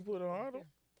don't know how you put it on auto?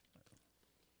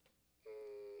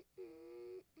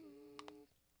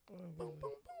 boom, boom, boom, boom,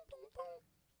 boom.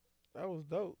 That was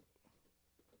dope.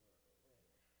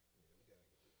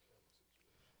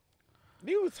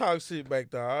 You would talk shit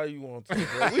back there all you want to,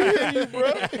 bro. We hear you,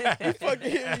 bro. We fucking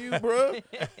hear you, bro.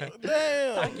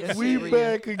 Damn. Talk your We shit,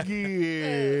 back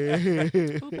again.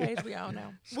 Who page we on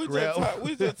now?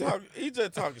 We just talk. He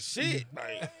just talking shit.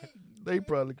 Like, They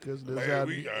probably cussing us Man, out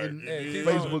we got- in Hey, keep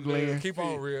Facebook on, land. Keep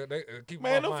on real. They, keep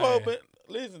man, on them mine. folk been,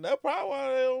 listen, that's probably why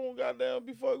they don't goddamn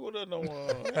be fucking with us no more.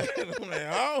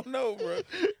 Man, I don't know, bro.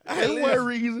 Hey, Ain't one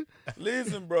reason.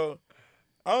 listen, bro.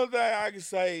 Only thing I can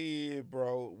say is,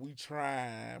 bro, we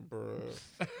trying, bro.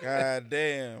 God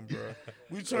damn, bro.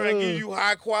 We trying to give you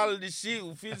high quality shit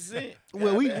with 50 cents.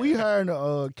 Well, we hired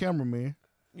a cameraman.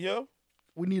 Yeah.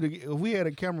 If we had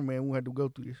a cameraman, we had to go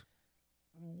through this.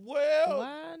 Well,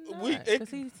 Why not? we 'Cause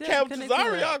he still Cam connected to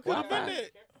Tazari, the y'all could have been Wi-Fi. there.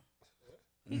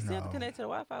 He still No. connected to the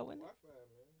Wi-Fi, wouldn't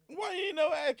he? Why you ain't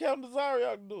never ask Cam Tazari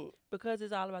y'all to do it? Because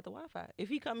it's all about the Wi-Fi. If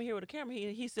he come in here with a camera,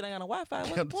 he still ain't on the Wi-Fi.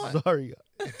 What's the I'm point? sorry.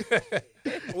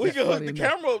 We can hook funny the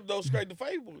enough. camera up though straight to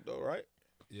Facebook though, right?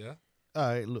 Yeah. All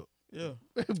right, look. Yeah.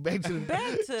 Back to the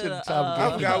Back to the the, topic.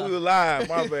 I forgot we were live.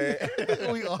 My bad.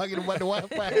 we arguing about the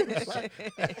Wi-Fi.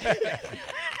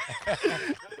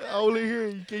 Only here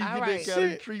you can All get right. that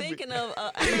kind of treatment. Thinking of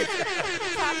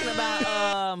talking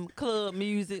about club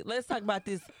music, let's talk about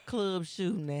this club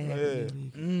shooting that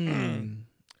happened.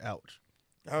 Ouch.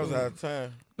 I was out of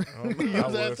time. I don't You know.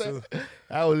 was I out was of too. time?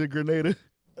 I was a Grenada.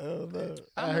 I don't know.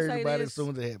 I I'ma heard say about it as this. soon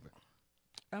as it happened.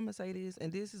 I'm gonna say this,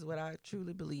 and this is what I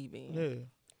truly believe in. Yeah.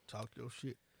 Talk your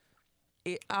shit.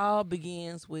 It all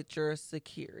begins with your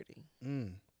security.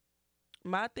 Mm.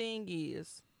 My thing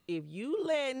is, if you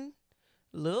letting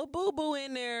Lil Boo Boo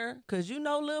in there, cause you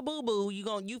know Lil Boo Boo,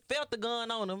 you felt the gun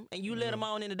on him, and you let him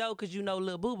on in the door, cause you know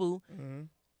Lil Boo Boo. Mm-hmm.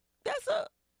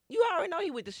 You already know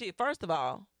he with the shit. First of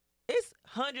all, it's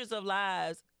hundreds of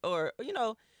lives, or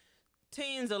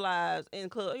tens of lives in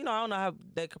club. I don't know how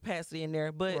that capacity in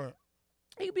there, but Right.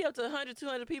 it could be up to 100,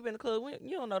 200 people in the club.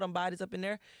 You don't know them bodies up in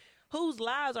there. Whose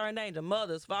lives are in danger?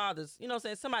 Mothers, fathers, you know what I'm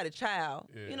saying? Somebody's child.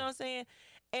 Yeah. You know what I'm saying?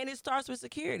 And it starts with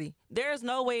security. There's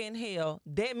no way in hell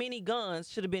that many guns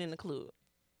should have been in the club.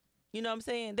 You know what I'm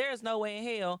saying? There's no way in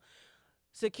hell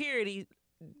security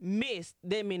missed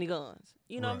that many guns.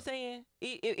 You know what I'm Right.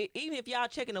 saying? Even if y'all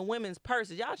checking the women's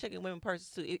purses, y'all checking women's purses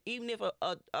too. Even if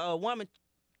a woman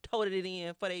toted it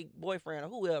in for their boyfriend or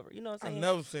whoever. You know what I'm I've saying?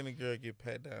 never seen a girl get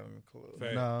pat down in the club.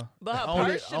 Fact. Nah. But her only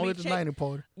purse should only be the checked. 90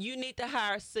 party. You need to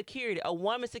hire security. A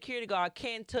woman security guard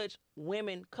can't touch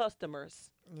women customers.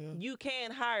 You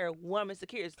can hire woman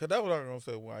security. Cause that's what I'm gonna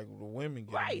say. Like the women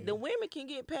get Right, in. the women can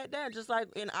get pat down just like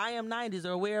in I Am 90s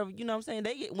or wherever. You know what I'm saying?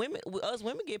 They get women. Us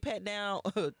women get pat down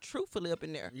truthfully up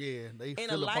in there. Yeah, they In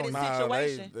a fill up lighted on you.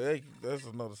 situation. That's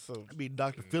another subject. Be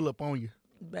Dr. Phillip on you.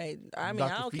 Babe, I mean,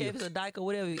 Dr. I don't care if Phil. it's a dyke or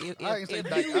whatever. I ain't say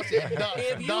dyke, I said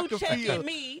if you Dr. checking Phil.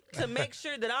 me to make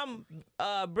sure that I'm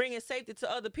bringing safety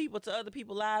to other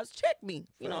people's lives, check me.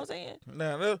 You know what I'm saying?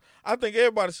 Now, I think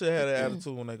everybody should have that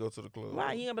attitude when they go to the club.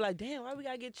 Right, you gonna be like, damn, why we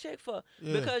gotta get checked for?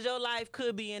 Yeah. Because your life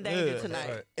could be in danger Yeah. tonight.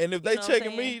 Right. And if they You know what I'm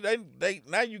checking me, they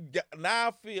now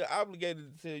I feel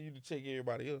obligated to tell you to check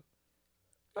everybody else.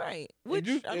 Right. Which,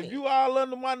 If you all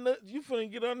under my nuts, you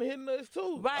finna get under his nuts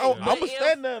too. Right, I'm but gonna if-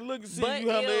 stand there and look and see but you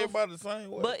handle if- everybody the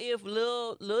same way. But if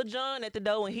Lil John at the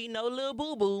door and he know Lil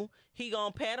Boo Boo, he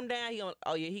gonna pat him down. He gonna,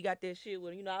 oh yeah, he got that shit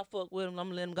with him. You know, I fuck with him. I'm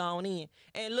gonna let him go on in.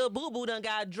 And Lil Boo Boo done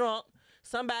got drunk.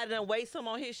 Somebody done waste him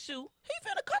on his shoe. He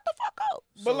finna cut the fuck up.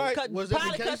 But like, was that the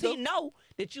probably case, because he though? know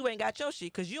that you ain't got your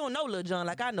shit. Because you don't know Lil John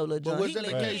like I know Lil John. But was He that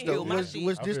the let me case heal though? my Was shit.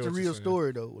 this I the feel what real you're saying.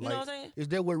 story though? You know what I'm saying? Is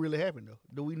that what really happened though?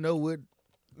 Do we know what?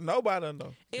 nobody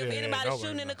know. If Yeah, anybody nobody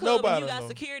shooting in the know. club and Nobody you got know.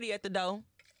 security at the door,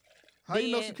 How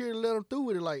you know Then- security let them through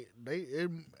with it? Like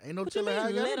it ain't no what you telling how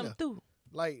mean it got let in him there. through?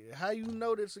 Like how you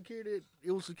know that security?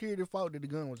 It was security fault that the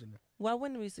gun was in there. Why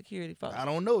wouldn't it be security folks? I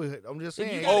don't know. I'm just If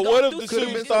you saying. gotta Or go what if through the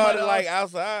security, shooting get started somebody like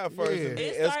outside first Yeah. and then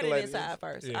It started escalated? inside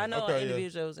first. Yeah. I know Okay, yeah.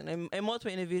 individuals and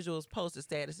multiple individuals posted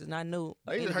statuses, and I knew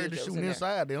They just heard the individuals shooting in there.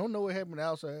 inside. They don't know what happened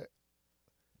outside.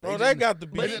 Bro, They that just- got to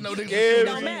be they didn't know they was scary. shooting It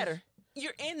don't Every- matter.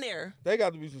 You're in there, They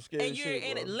got to be some scary and you're shit,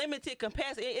 in a bro. limited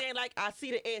capacity. It ain't like I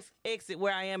see the exit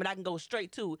where I am, and I can go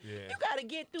straight to it. Yeah. You got to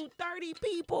get through 30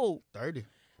 people. 30.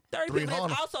 30 people 300.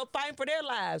 that's also fighting for their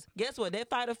lives. Guess what? That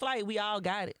fight or flight, we all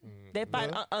got it. That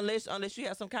fight, unless you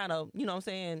have some kind of, you know what I'm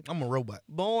saying, I'm a robot.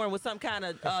 born with some kind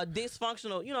of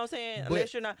dysfunctional, you know what I'm saying? But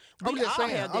Unless you're not. I'm we just all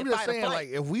saying. have that I'm just fight or saying. flight. Like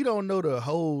if we don't know the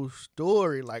whole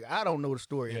story, like I don't know the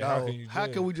story Yeah, at how all. can you How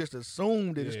judge? can we just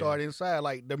assume that it Yeah. started inside?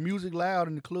 Like the music loud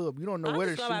in the club. You don't know I'm where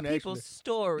just the going shooting about people's actually.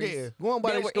 stories. Yeah, going by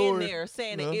that their were story. in there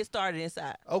saying that it started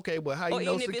inside. Okay, but how you Or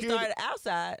know even if it security? started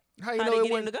outside, How you how know they it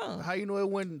get in the wasn't? gun? How you know it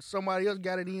wasn't somebody else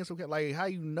got it in? So like how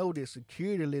you know that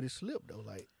security let it slip though?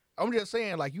 Like I'm just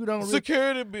saying, like you don't. Really,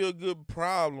 Security be a good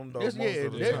problem though. that's, most yeah,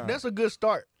 of the time. that's a good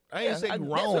start. I ain't saying you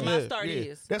That's wrong. what my Yeah, start yeah.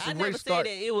 is. That's a I great never start.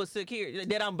 said that it was security,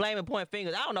 that I'm blaming point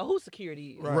fingers. I don't know who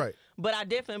security is. Right. But I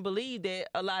definitely believe that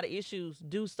a lot of issues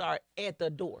do start at the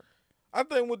door. I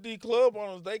think with these club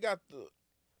owners, they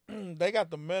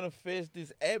got to manifest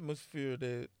this atmosphere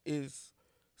that is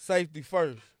safety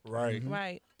first. Right.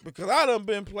 Right. Because I done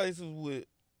been places with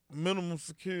minimum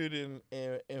security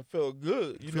and felt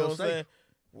good. You Feel know what I'm safe. saying?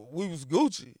 We was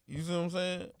Gucci. You see what I'm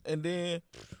saying? And then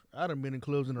I done been in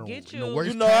clubs in the, Get in the you-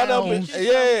 worst you know I done been towns.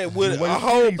 yeah with The a worst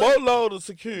whole cities. boatload of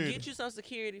security. Get you some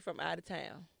security from out of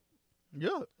town. Yeah,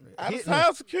 Out of hitting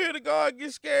town security guard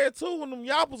get scared too when them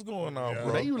yappers going off, Yeah.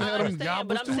 bro. They even I had them understand,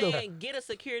 but jobbers I'm too though. saying get a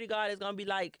security guard that's gonna be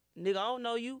like, nigga, I don't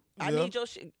know you. I Yeah. need your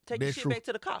shit. Take your That's shit true. back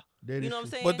to the car. That You is know what I'm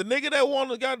true. saying? But the nigga that want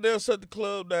to goddamn shut the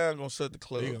club down gonna shut the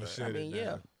club They down. gonna shut I it mean, down.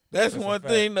 yeah. That's That's a one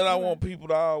fact. thing that I want people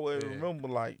to always Yeah. remember.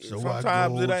 Like So sometimes I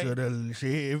it go ain't. to the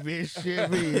Chevy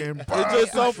and It's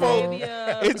just some folks.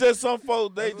 Octavia, It's just some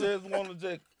folks. They just want to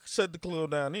just shut the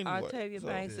club down anyway. Octavia So,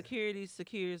 Banks, security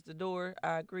secures the door.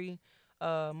 I agree.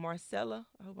 Marcella,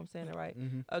 I hope I'm saying it right.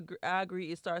 I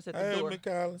agree. It starts at the Hey, door. Mick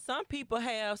Collins. Some people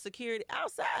have security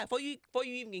outside before you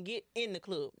even can get in the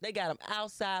club. They got them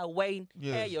outside waiting.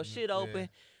 Yes. Have your shit open.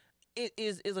 It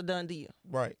is a done deal.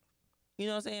 Right. You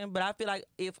know what I'm saying? But I feel like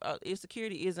if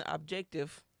security isn't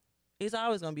objective, it's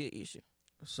always gonna be an issue.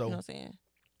 So You know what I'm saying?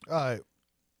 all right,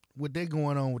 with that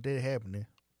going on, with that happening,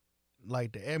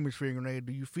 like the atmosphere grenade,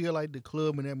 do you feel like the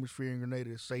club and atmosphere in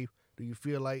Grenada is safe? Do you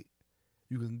feel like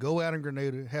you can go out in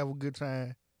Grenada, have a good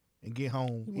time, and get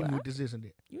home, even Well, with this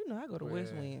incident? You know, I go to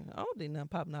West Wing. I don't think nothing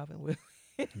popping off in West.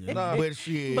 Nah. But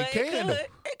shit, But it can it though.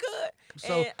 could.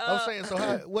 So And, I'm saying, so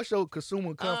how, what's your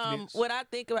consumer confidence what I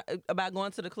think about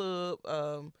going to the club,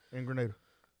 in Grenada?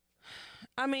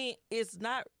 I mean, it's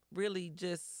not really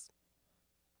just.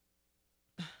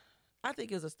 I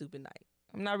think it's a stupid night.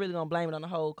 I'm not really gonna blame it on the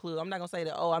whole club. I'm not gonna say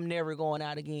that. Oh, I'm never going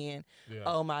out again. Yeah.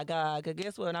 Oh my God! Cause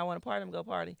guess what? When I want to party, I'm gonna go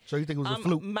party. So you think it was a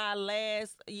fluke? My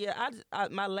last,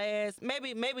 my last.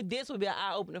 Maybe this would be an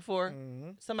eye opener for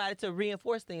somebody to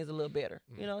reinforce things a little better.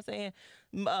 You know what I'm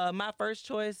saying? My first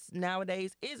choice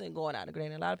nowadays isn't going out to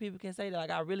Grenada. A lot of people can say that.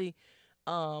 Like I really.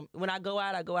 When I go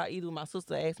out either with my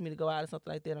sister, asks me to go out or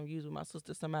something like that. I'm usually with my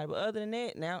sister, somebody. But other than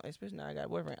that, now, especially now I got a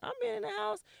boyfriend, I'm in the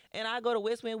house and I go to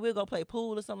West Wind. We'll go play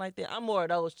pool or something like that. I'm more of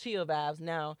those chill vibes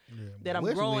now that I'm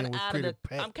West growing Wind was out of pretty the.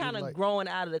 packed. I'm kind It of was like- growing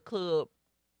out of the club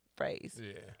phrase.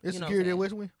 Yeah. It's You know what security I'm at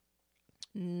West Wing.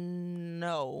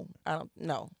 No, I don't.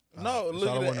 No, No, That's look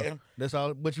all I at wanna that. know. That's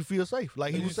all. But you feel safe,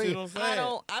 like he You was see saying. what I'm saying? I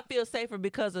don't. I feel safer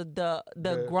because of the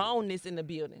grownness in the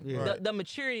building, Yeah. the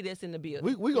maturity that's in the building.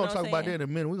 We You gonna know what talk I'm about that saying? in a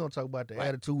minute. We gonna talk about the Right.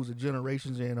 attitudes of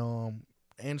generations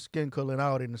and skin color and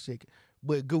all that in a second.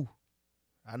 But Goo,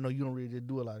 I know you don't really just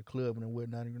do a lot of clubbing and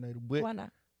whatnot in Grenada, but Why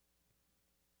not?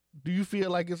 do you feel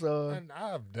like it's And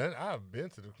I've been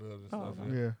to the club and stuff. Oh,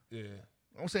 man. yeah? Yeah.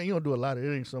 I'm saying you don't do a lot of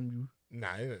it. Ain't something you.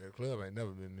 Nah, the club ain't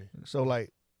never been me. So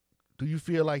like, do you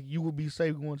feel like you would be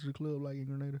safe going to the club like in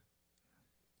Grenada?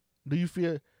 Do you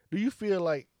feel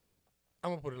like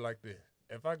I'm gonna put it like this: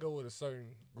 if I go with a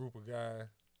certain group of guys,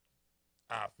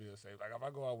 I feel safe. Like if I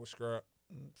go out with Scrap,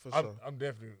 For I'm, sure. I'm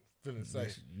definitely feeling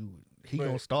safe. he But-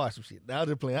 gonna start some shit? I was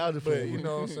just playing. I was just But playing. you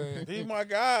know what I'm saying? These my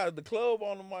guys. The club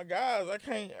owner, my guys. I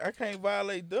can't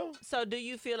violate them. So, do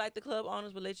you feel like the club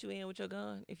owners would let you in with your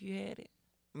gun if you had it?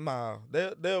 Nah,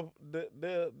 they'll tell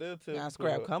me. Now,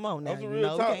 Scrap, come on now. That's You some real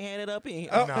know, we talk. can't hand it up in here.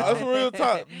 That's some real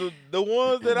talk. The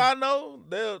ones that I know,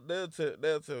 they'll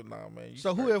tell. Nah, man. you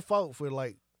So who straight. at fault for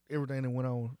like everything that went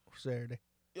on Saturday?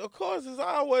 Of course, it's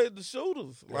always the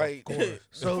shooters. Like,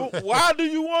 So- why do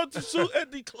you want to shoot at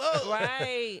the club?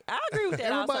 Right. I agree with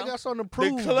that. Everybody also. got something to The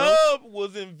prove. bro. club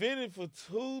was invented for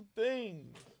two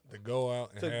things: To go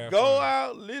out and to have go fun.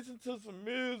 out, listen to some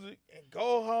music, and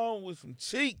go home with some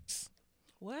cheeks.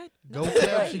 What? Go No,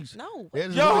 clap wait, cheeks. No.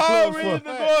 That's Your what the whole club's reason for.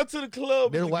 to go to the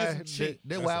club That's is to why. get some cheeks. That's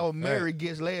That's why a our fact. Mary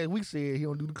gets last week said he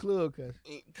don't do the club because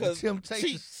the Because temptation.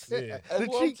 cheeks. Yeah. That's The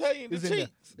what I'm cheeks telling you. The is in there.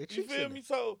 cheeks. The You cheeks feel in me?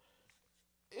 So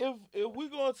if we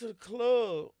going to the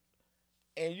club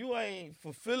and you ain't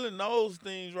fulfilling those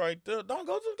things right there, don't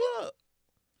go to the club.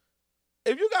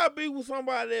 If you gotta be with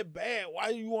somebody that bad, why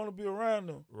you want to be around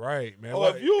them? Right, man. Or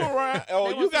if you around, or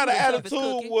They you want got to an see who the toughest attitude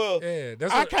cookie. where yeah,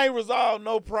 that's I what, can't resolve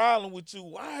no problem with you.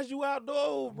 Why is you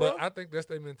outdoors, bro? but I think that's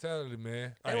their mentality,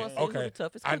 man. They Like, want to see who the okay,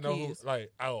 toughest I cookie know who, is.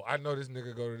 like, I know this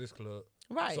nigga go to this club,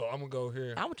 Right. so I'm gonna go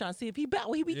here. I'm trying to see if he about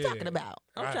what he be Yeah. talking about.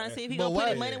 I'm Right. trying to see if he But gonna put why-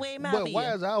 his money where his mouth But is.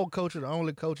 why is our culture the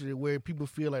only culture that where people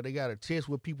feel like they got to test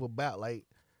what people about? Like,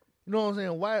 you know what I'm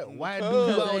saying? Why do you Because always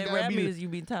Because that gotta rap be? music you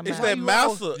be talking It's about. that you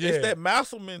mouser. Yeah. It's that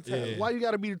mouser mentality. Yeah. Why you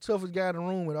got to be the toughest guy in the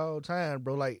room at all times,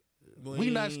 bro? Like, we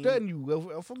not When- studying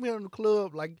you. If I'm here in the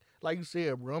club, like you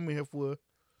said, bro, I'm in here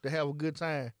to have a good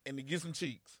time. and to get some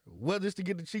cheeks. Whether it's to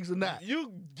get the cheeks or not,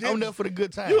 You get I'm there for the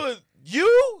good time.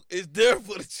 you is there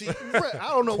for the cheeks. Bruh, I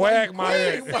don't know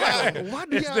Quagmire. why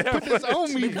do It's y'all there put this for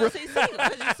on me, bro? Because he's single.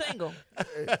 Because you single.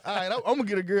 All right, I'm gonna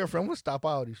get a girlfriend. I'm gonna stop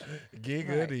all this shit.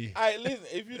 Giggity. All right, listen.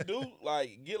 If you do,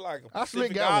 like, get like a I slick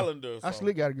Pacific got one. Islander or I something.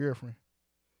 slick got a girlfriend.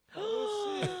 Hey, Tell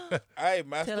us who it is.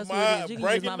 mastermind, You can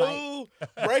breaking use my news,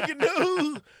 breaking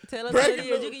news. Tell us what it Breaking is.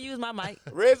 news. You can use my mic.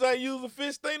 Reds ain't using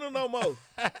fish steamer no more.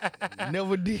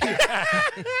 Never did.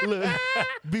 Look,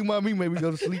 Big Mommy made me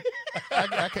go to sleep.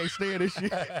 I can't stand this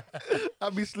shit. I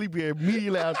be sleepy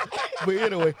immediately. But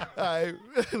anyway, all right.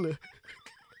 Look.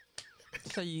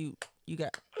 So you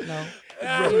got no.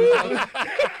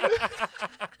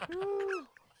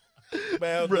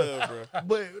 Man, Bruh. bro.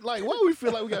 But like, why we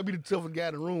feel like we gotta be the toughest guy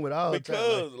in the room at all times?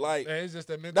 Because, like, Man, it's just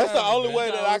that that's mentality. the only man.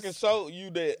 way that I can Egos. show you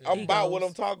that I'm about what Egos.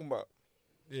 I'm talking about.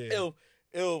 Yeah.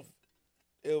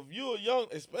 If you're young,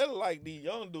 especially like these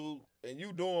young dudes, and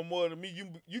you doing more than me,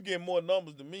 you get more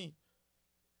numbers than me,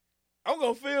 I'm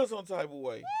gonna feel some type of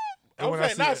way. And I'm when I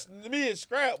saying see not me as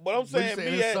Scrap, but I'm But you saying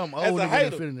saying me it's as, something as old a nigga that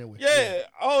hater. feeling that way. Yeah,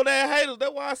 old ass haters.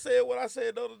 That's why I said what I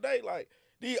said the other day. Like,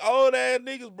 these old ass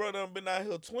niggas, bro, done been out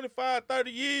here 25,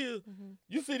 30 years.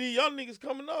 You see these young niggas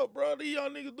coming up, bro. These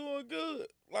young niggas doing good.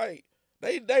 Like,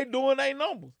 they doing their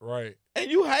numbers. Right. And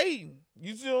you hating.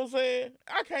 You see what I'm saying?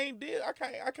 I can't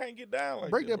get down like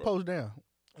Break that bro. post down.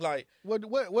 Like,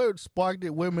 What sparked it?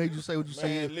 What made you say what you man,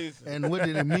 said? listen. And what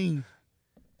did it mean?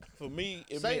 For me,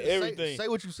 it say, meant everything. Say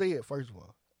what you said first of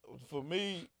all. For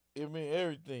me, it meant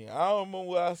everything. I don't remember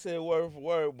what I said word for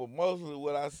word, but mostly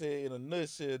what I said in a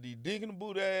nutshell, these dick in the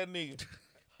boot ass niggas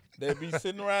that be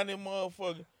sitting around them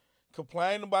motherfuckers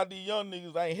complaining about these young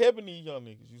niggas. They ain't helping these young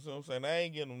niggas. You see what I'm saying? They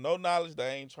ain't getting them no knowledge. They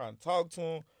ain't trying to talk to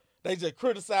them. They just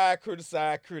criticize.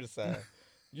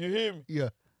 You hear me? Yeah.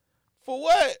 For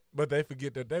what? But they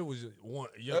forget that they was one.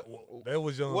 Young, they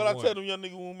was young. What I one. tell them young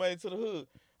niggas when we made it to the hood,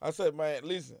 I said, man,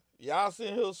 listen, y'all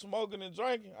sitting here smoking and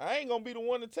drinking. I ain't gonna be the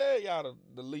one to tell y'all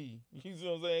to leave. You see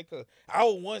what I'm saying? Cause I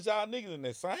would want y'all niggas in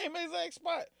that same exact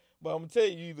spot. But I'm gonna tell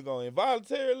you, you either gonna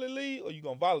involuntarily leave or you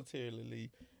gonna voluntarily leave.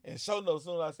 And sure enough, as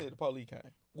soon as I said the police came.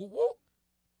 Whoop, whoop.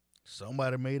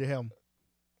 Somebody made it happen.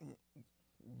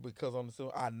 because on the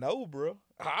film, I know, bro.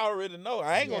 I already know.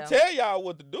 I ain't gonna Yeah. tell y'all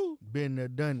what to do. Been there,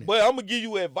 done it. But I'm gonna give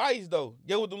you advice though.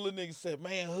 Get what them little niggas said,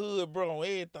 man, hood, bro, on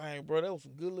everything, bro. That was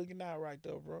some good looking out right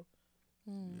there, bro.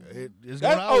 It's That's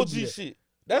gonna always OG be that. shit.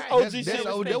 That's Right. OG That's shit.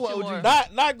 OG. That's what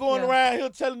OG. Not going Yeah. around here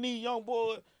telling these young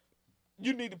boys,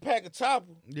 you need to pack a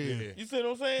chopper. Yeah. You see what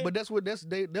I'm saying? But that's what they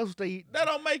that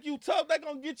don't make you tough. They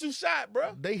gonna get you shot,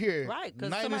 bro. they hear. Right,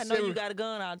 because somebody know 97 you got a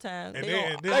gun all the time. And They then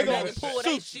gonna they automatically gotta pull that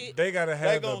shoot shit. They gotta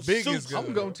have the gonna biggest shoot. gun.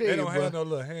 I'm gonna tell they you, don't bro. have no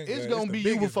little handgun. It's gonna the be you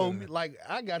biggest before gun. me. Like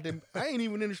I got them. I ain't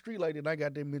even in the street like that. I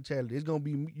got that mentality. It's gonna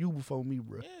be you before me,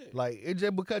 bro. Yeah. Like it's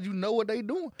just because you know what they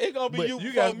doing. It gonna be But you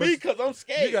you before got- me because I'm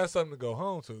scared. You got something to go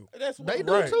home to. That's what They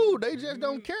do Right. too. They just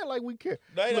don't care like we care.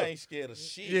 They Look, ain't scared of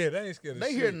shit. Yeah, they ain't scared of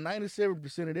They shit. hear 97%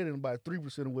 of that and about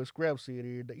 3% of what Scrap said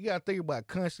every day. You gotta think about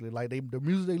constantly, like the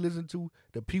music they listen to,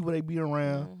 the people they be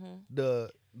around,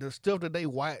 the stuff that they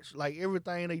watch, like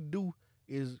everything they do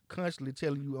is constantly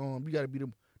telling you, you gotta be the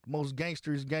most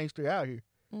gangster out here.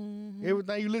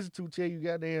 Everything you listen to tell you,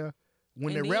 goddamn,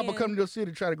 when And the rapper then- come to your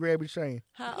city, try to grab his chain.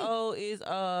 How old is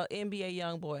NBA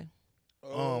young boy?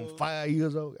 5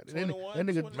 years old. 21, that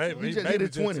nigga, 22. he just hit his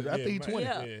 20s. I think he's 20.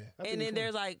 Yeah. I think And he's then 20.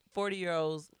 there's like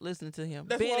 40-years listening to him,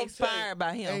 That's being what I'm saying. inspired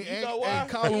by him. And, You know and, why? and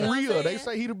call You know him what I'm real. They saying?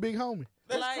 say he the big homie.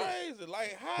 That's Like- crazy.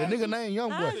 Like how The is nigga you- named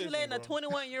Young How is Boy. you letting a bro.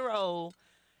 21-year-old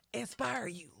inspire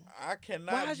you? I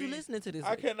cannot. Why is be, you listening to this?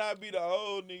 I cannot be the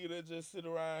old nigga that just sit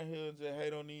around here and just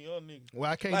hate on these young niggas.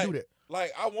 Well, I can't like, do that.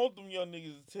 Like I want them young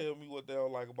niggas to tell me what they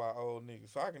don't like about old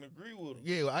niggas, so I can agree with them.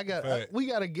 Yeah, Fact. we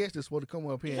got a guest that's supposed to come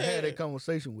up here and have Yeah. that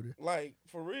conversation with her. Like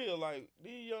for real, like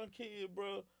these young kids,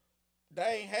 bro,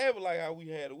 they ain't have it like how we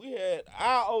had it. We had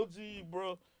our OG,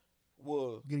 bro,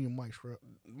 was Get in your mic, Scrap.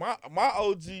 my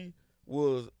OG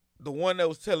was the one that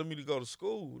was telling me to go to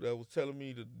school, that was telling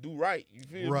me to do right. You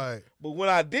feel me? Right. But when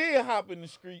I did hop in the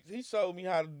streets, he showed me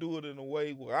how to do it in a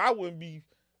way where I wouldn't be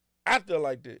out there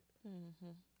like that.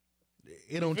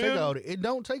 It don't feel take me? all that. It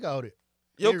don't take all that.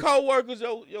 Your Here- coworkers,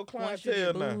 your Once you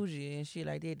clientele get now. bougie and shit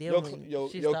like that, they Your- when your-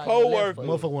 shit your start going left coworker- for you.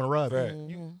 Motherfucker want to rob Fact.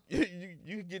 you.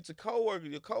 You get your coworkers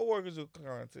your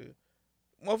clientele.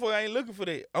 Motherfucker ain't looking for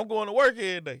that. I'm going to work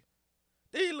every day.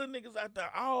 These little niggas out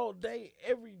there all day,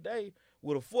 every day,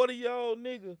 with a 40-year-old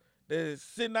nigga that's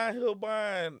sitting out here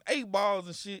buying 8 balls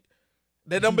and shit.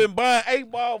 That done been buying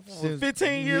 8 balls for Since-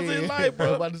 15 years in life, I was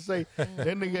bro. about to say, that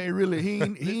nigga ain't really, he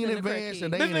ain't Listen to advanced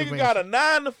and crackhead. they This ain't nigga advanced. got a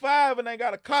 9 to 5 and ain't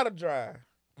got a car to drive.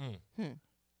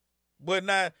 But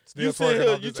now Still you sit twerking here,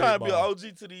 off you this trying to be an 8 ball.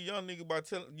 OG to these young niggas by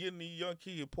getting these young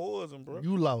kids poison, bro.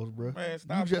 You lost, bro. Man, You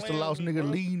stop just a playing lost with me, nigga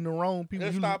bro. leading the wrong people.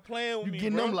 Just You, stop playing with you me,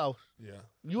 getting bro. them lost. Yeah.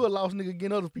 You a lost nigga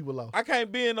getting other people lost. I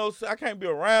can't be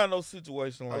around no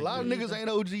situation like A lot of that. niggas ain't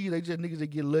OG. They just niggas that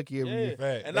get lucky every Yeah. year.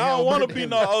 Fact. And They I don't all want to been be there.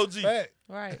 no OG. Fact.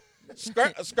 Right.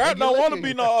 Scrap They don't get want to lucky.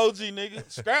 be no OG,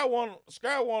 nigga. Scrap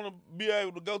want to be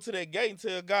able to go to that gate and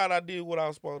tell God I did what I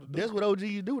was supposed to do. That's what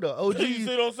OGs do, though. you see OGs,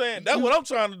 what I'm saying? That's you- what I'm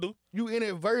trying to do. you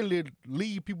inadvertently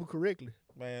lead people correctly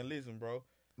Man, listen, bro.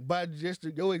 by just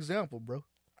your example, bro.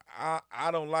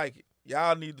 I don't like it.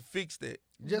 Y'all need to fix that.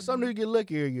 Just some niggas get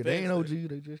lucky every year. They Fix ain't that. OG.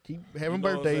 They just keep You having know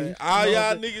what I'm birthdays. saying? All You know y'all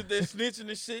what I'm niggas that snitching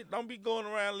and shit, don't be going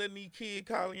around letting these kids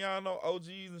calling y'all no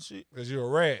OGs and shit. Because you're a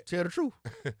rat. Tell the truth.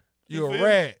 You feel a me?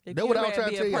 rat. That's what I was Be trying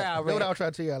to a tell y'all. proud That's what I rat. was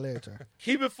trying to tell y'all last time.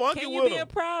 Keep it funky Can you with be a them.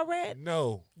 proud rat?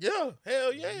 No. Yeah,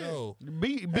 hell yeah. No.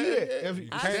 Be Hey, it. hey, If you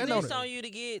I stand on snitched it. on you to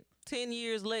get 10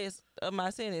 years less of my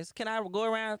sentence. Can I go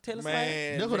around telling somebody?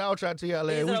 Man, That's what I was trying to tell y'all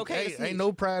last Is it week. okay to snitch? Ain't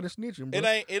no pride in snitching, bro.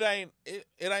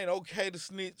 it ain't okay to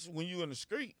snitch when you in the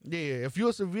street, Yeah, if you're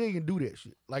a civilian, do that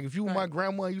shit. Like if you were my Right.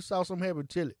 grandma and you saw something happen,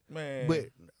 tell it. man. But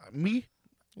me,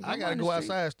 I Grandma gotta in the go street.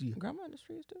 outside still. Grandma in the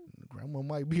streets too. Grandma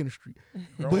might be in the street.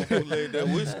 Grandma put that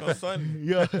whisk on Sunday.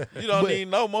 Yeah. You don't But- need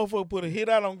no motherfucker put a hit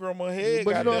out on grandma's head.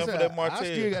 But you know what I'm goddamn, for saying? that Martell. I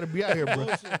still gotta be out here, bro.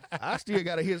 I still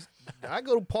gotta hit. I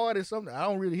go to parties something. I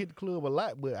don't really hit the club a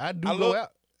lot, but I do I go look-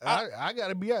 out. I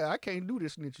gotta be out. I can't do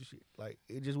this snitching shit. Like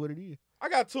it's just what it is. I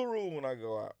got 2 rules when I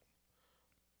go out.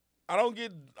 I don't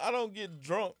get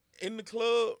drunk in the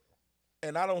club,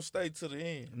 and I don't stay to the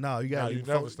end. No, you gotta No, leave you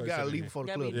before, never stay you gotta to the leave end. before You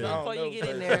the gotta be club. Yeah. drunk before I you get don't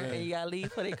in know, there, man. and you gotta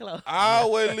leave for they close. I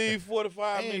always leave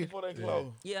 45 minutes before they Yeah.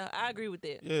 close. Yeah, I agree with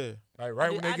that. Yeah. Like right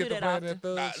I when do- I they get do to that playing often. that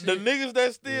thug The shit. niggas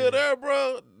that's still Yeah. there,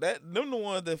 bro, them the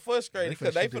ones that frustrated They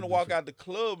because they finna shoot finna that walk bitch. out the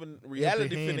club and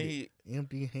reality finna Empty-handed. hit.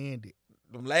 Empty-handed.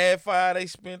 Them last 5 they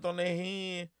spent on their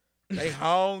hand, They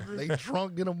hungry. They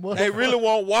drunk in a motherfucker. They really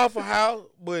want Waffle House,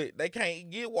 but they can't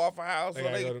get Waffle House. They so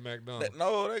gotta go to McDonald's.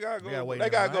 No, they gotta They gotta go. wait They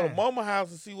in gotta go to line. Mama House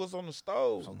and see what's on the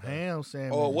stove, Some ham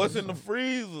sandwich. or what's in the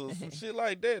freezer, some shit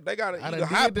like that. They gotta I eat done a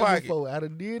hot did that pocket. before. I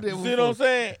done did that You before. see what I'm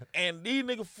saying? And these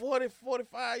niggas 40,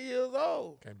 45 years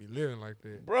old. Can't be living like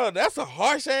that. Bro, that's a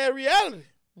harsh ass reality.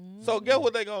 So guess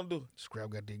what they gonna do? Scrap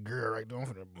got that girl right there. I'm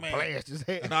finna Man. blast his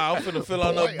head. Nah, I'm finna fill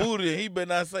on her Boy. booty and he better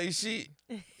not say shit.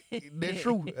 That's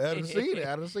true. I done seen it.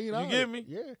 I done seen it. You get me?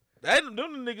 Yeah. Them the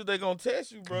niggas they gonna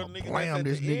test you, bro. I'ma Niggas blam that's at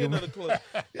this the nigga, end man. of the club.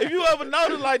 If you ever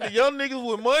notice, like the young niggas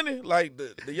with money, like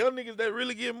the young niggas that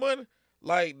really get money,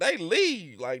 like they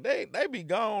leave, like they be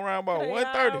gone around about They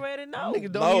 1:30. already know.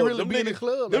 Niggas don't even really them be in the niggas-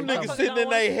 club. Them like niggas that. sitting in Don't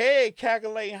their want- head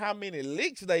calculating how many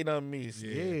licks they done missed.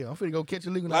 Yeah, I'm finna go catch a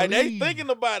lick when I Like they leave. thinking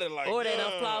about it, like Or they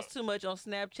done "Nah." floss too much on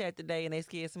Snapchat today and they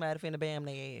scared somebody finna bam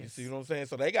their You ass. see what I'm saying?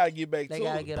 So they gotta get back They to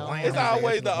gotta it. get on. Blam It's his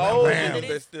always ass the with old blam. niggas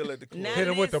that's still at the club. Now Hit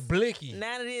him with the this- blicky.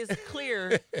 Now that it's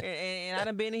clear, and I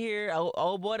done been here,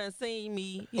 old boy done seen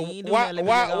me. He ain't do Why nothing,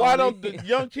 let me go why on don't leave. the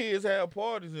young kids have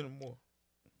parties anymore?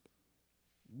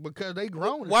 Because they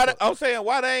grown. Why I'm saying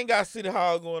why they ain't got city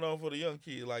hall going on for the young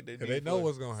kids like they Cause did they know for-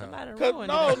 what's gonna happen. Somebody Cause ruined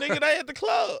no, it. nigga, they at the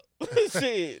club.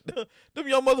 Shit, them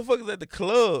young motherfuckers at the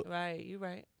club. Right, you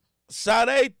right.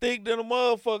 Sade think that a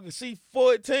motherfucker. She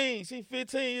 14, she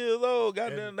 15 years old.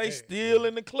 Goddamn, And- they and- still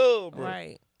in the club, bro.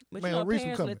 Right. But Man, you know, Reese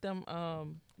parents coming. let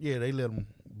them, Yeah, they let them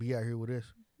be out here with us.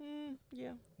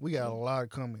 yeah. We got a lot of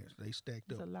comments. They stacked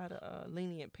There's up. a lot of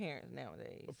lenient parents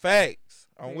nowadays. Facts.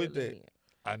 I'm Very with that. lenient.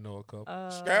 I know a couple.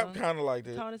 Scrap kind of like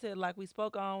that. Tony said, like we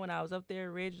spoke on when I was up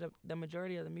there, Reg, the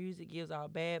majority of the music gives all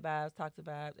bad vibes, toxic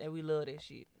vibes, and we love that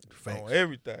shit. Facts. On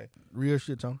everything. Real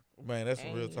shit, Tony. Man, that's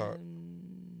some real talk.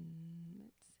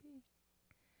 Let's see.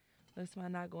 Looks like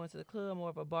I'm not going to the club, more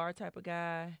of a bar type of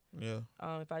guy. Yeah.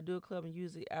 If I do a club and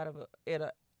usually I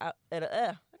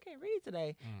can't read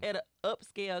today, at an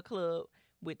upscale club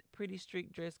with pretty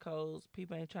strict dress codes.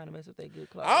 People ain't trying to mess with their good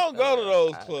clothes. I don't go to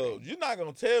those I clubs. agree. You're not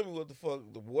gonna tell me what the fuck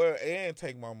to wear and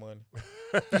take my money.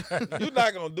 You're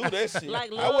not gonna do that shit.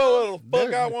 Like I wear what the fuck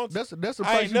That- I want. That's the I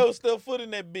price. ain't never stepped foot in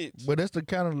that bitch. But that's the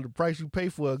kind of the price you pay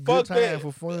for a good Fuck time that.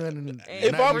 for fun. And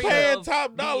If not I'm get paying of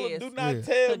top dollar, BS. do not Yeah.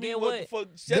 tell So me get what the what?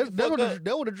 fuck. Shut That's the fuck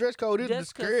up. what the dress code is to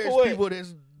Just 'cause- discourage What? people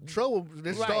that's trouble that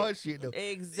Right. start shit though.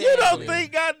 Exactly. You don't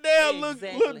think goddamn look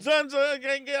Exactly. John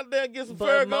can't goddamn get some But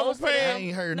Ferragamo most of I them- pants?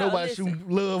 ain't heard No, nobody listen. shoot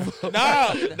love. Nah,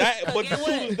 that, but the Get shoot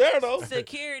what? is there though.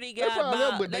 Security That's got all right,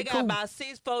 about, but they they got cool. about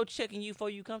 6-4 checking you before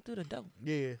you come through the door.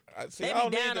 Yeah, See, They I be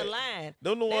don't need down the that. line.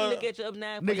 Them the They ones. look at you up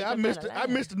now. before nigga, you I come missed down I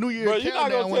line. missed the New Year's Bro, you not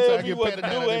countdown gonna one tell time. me Get what to patted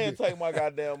do down. that and bitch. take my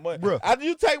goddamn money. Bruh. After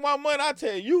you take my money, I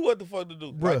tell you what the fuck to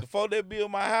do. Bruh. Like before they build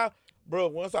my house, bro.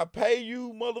 Once I pay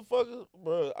you, motherfuckers,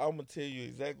 bro, I'm gonna tell you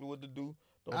exactly what to do.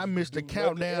 Don't I missed the do nothing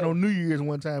countdown else. on New Year's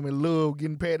one time in love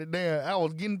getting patted down. I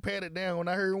was getting patted down when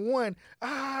I heard one.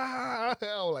 I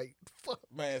was like, fuck.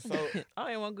 Man, so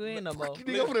I ain't want to go in no more. Fuck, you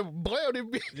nigga over there blam this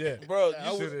bitch. Yeah. bro, You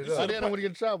you should have So done. then I went to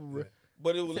get trouble, bro.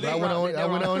 but it was But I lit. went on. I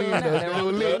went on in though. It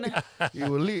was lit. It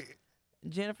was lit.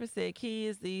 Jennifer said,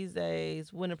 kids these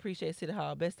days wouldn't appreciate City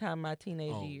Hall. Best time of my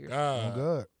teenage Oh, years. Oh God.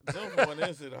 God. Jennifer went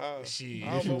into the house. Shit. I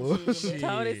don't know She what was. she was in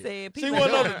Tony Shit. said, She people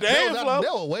wasn't on ain't the trying- dance floor.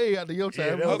 That was way after your time.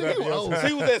 Yeah, that was Nigga, after you your old. time.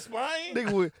 She was at Spain.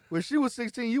 Nigga, when she was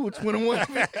 16, you were 21.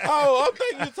 Oh, I'm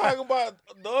thinking you talking about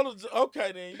the other.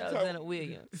 Okay, then you talking. Alexander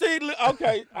Williams. See,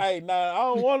 okay, hey, nah, I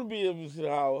don't want to be able to sit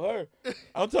out with her.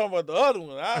 I'm talking about the other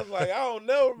one. I was like, I don't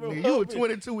never remember. Nigga, you her were being-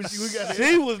 22 when she got that.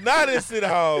 She was not in City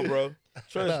Hall, bro.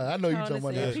 Trust me. Nah, I know you Tony talking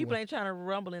about said, that. people one. ain't trying to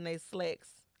rumble in their slacks.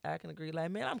 I can agree. Like,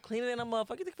 man, I'm cleaning in a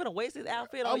motherfucker. You think finna waste this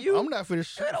outfit on you? I'm not finna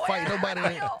fight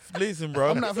nobody. Listen,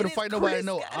 bro. I'm not It finna is fight nobody in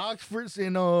no Chris. Oxfords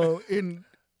and in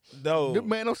No.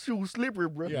 man, those shoes slippery,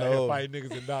 bro. Yeah, No. no. Fight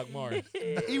niggas in Doc Martens.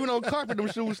 Even on carpet, them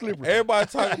shoes slippery. Everybody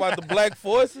talking about the Black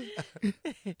Forces. Them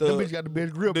bitch The, got the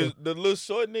best grip. the little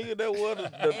short nigga that wore the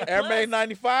And Air plus, Max It's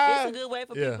 95. a good way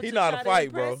for Yeah. people He to know how try to fight,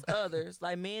 impress bro. others.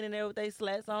 Like men in there with their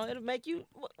slats on. It'll make you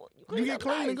You get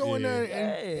clean and go in there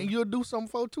Yeah. and you'll do something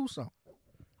for two something.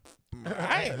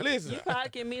 I ain't listen. You probably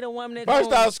can meet a woman that First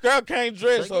goes, off, Scrap can't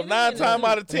dress, So so get 9 in times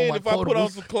there. out of 10, my if I put on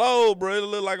foldables. some clothes, bro, it'll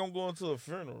look like I'm going to a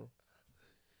funeral.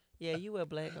 yeah, you wear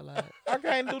black a lot. I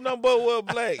can't do nothing but wear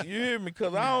black. You hear me?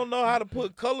 Because I don't know how to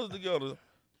put colors together.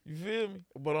 You feel me?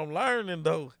 But I'm learning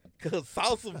though, cause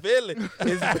Salsa Valley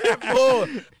is big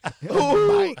boy.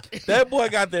 Ooh, that boy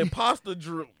got that pasta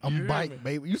drip. I'm bike,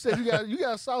 baby. You said you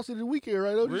got saucy this weekend,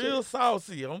 right? Don't you Real say?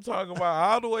 saucy. I'm talking about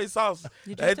all the way saucy.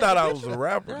 You They just thought take a I was a picture?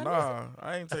 rapper. Did I Nah,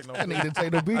 I ain't take no I need picture. to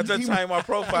take the beat. I just changed my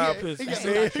profile He picture. got She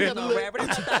was the no rapper. I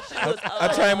thought she was, I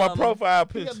changed my profile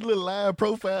He got picture. the little live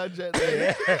profile chat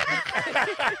there.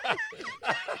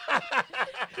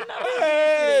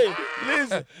 Hey,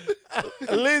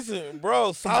 listen,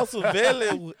 bro. Salsa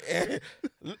Valley.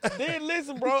 Then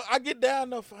listen, bro. I get down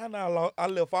there, find out I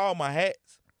left all my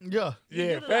hats. Yeah.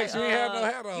 Yeah, facts. You ain't have no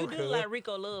hat on. You do cuz. like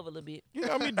Rico Love a little bit. You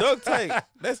got me duct tape.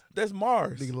 That's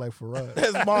Mars. Nigga like Farad.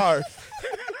 That's Mars.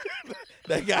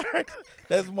 That guy.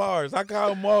 That's Mars. I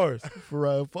call him Mars.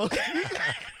 Farad fuck.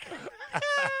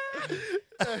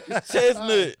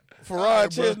 Chestnut. Farad All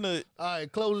right, bro. Chestnut. All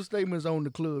right, closing statements on the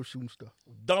club shooting stuff.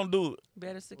 Don't do it.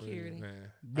 Better security.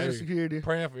 Man. Better security.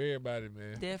 Praying for everybody,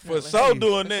 man. Definitely. For sure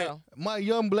doing For that. sure. My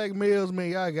young black males, man,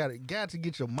 y'all got to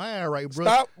get your mind right, bro.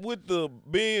 Stop with the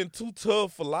being too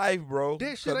tough for life, bro.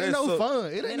 That shit 'Cause ain't that's no a- fun.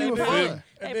 It ain't And even they fun.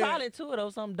 probably, they probably two of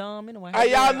those something dumb anyway.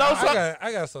 Hey, y'all know something?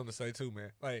 I got something to say too,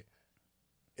 man. Like,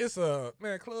 it's a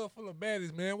club full of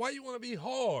baddies, man. Why you want to be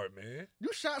hard, man? You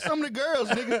shot some of the girls,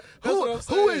 nigga. That's what I'm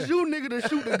who is saying. you, nigga, to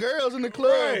shoot the girls in the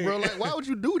club, Right. bro? Like, why would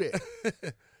you do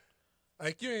that?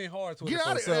 Like, you ain't hard to Get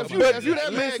out of here. here. If you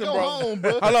that mad, Listen, go bro. home,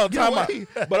 bro. Hold on, Get time out. away.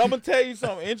 But I'm gonna tell you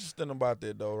something interesting about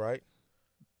that, though, right?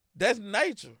 That's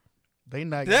nature. They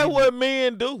not. That's getting- what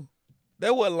men do.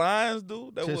 That's what lions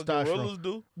do. That's what Testosterone. gorillas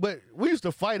do. But we used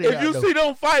to fight it If out, you though. see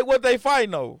them fight, what they fight,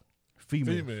 though.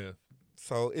 Female. Female.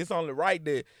 So it's only right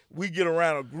that we get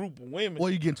around a group of women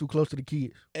Or you getting too close to the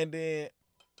kids. and then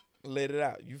let it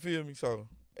out. You feel me? So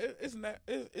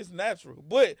it's natural.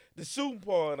 But the shooting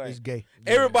part It's ain't. gay.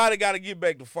 Everybody got to get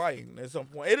back to fighting at some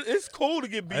point. It's cool to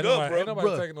get beat Ain't up, nobody, ain't bro. nobody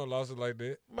Bruh. taking no losses like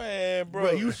that. Man, bro.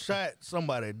 Bro, you shot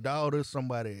somebody's daughter,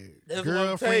 somebody's That's what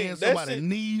I'm saying. girlfriend, That somebody's shit-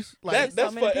 niece. Like, that's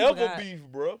so many people forever got- beef,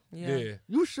 bro. Yeah.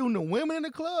 you shooting the women in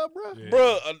the club, bro? Yeah.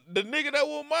 Bro, the nigga that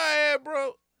was my ass,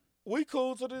 bro, we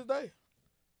cool to this day.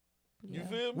 You Yeah.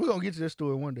 feel me? We're going to get to that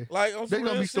story one day. Like, on There's some going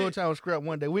to real be story shit. time with scrap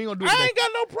one day. We ain't going to do it I today. ain't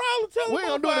got no problem telling We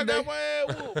ain't gonna do it motherfucker I got today. my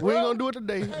ass whooped, We bro. ain't going to do it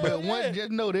today. Hell But yeah.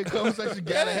 just know that conversation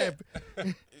got to Yeah.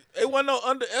 happen. It wasn't no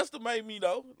underestimate me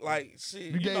though. Like shit,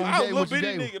 You you, gave- know, you I was a gave little what you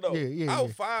bitty gave. nigga though. Yeah, I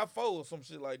was yeah. 5'4" or some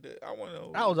shit like that. I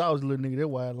wasn't. I was always a little nigga. That's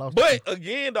why I lost. But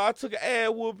again, though, I took an ass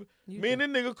whooping. You Me and this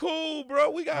nigga cool, bro.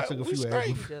 We got took a we few ass straight.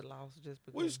 You just lost just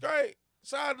because. We straight.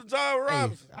 Shout out to Jarvis Hey,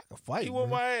 Robinson. I can fight, He whooped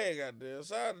bro. my ass, goddamn.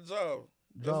 Shout out to Jarvis.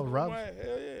 Jarvis Robinson?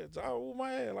 Hell yeah, Jarvis whooped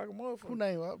my ass like a Who motherfucker.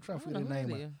 name? I'm trying to figure his name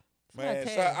out. Man, Somebody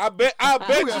shout- tag. I bet Who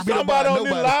got you beat up somebody by on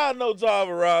this nobody? line know Jarvis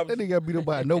That Robinson. nigga got beat up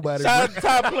by nobody. Shout out bro. to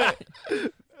Top Plant.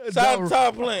 Shout out to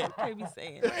Top Plant. Can't be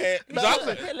saying. Man, No, Jarvis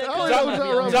I don't know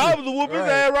Jarvis. Jarvis will whoop his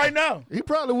ass right now. He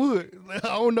probably would. I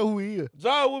don't know who he is.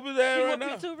 Jarvis whoop his ass You right want me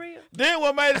now. too real? Then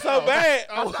what made it so bad?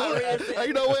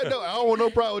 You know what? No, I don't want no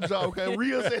problem with John. Okay,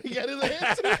 Real said he got his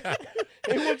ass.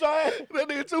 He whooped your ass. That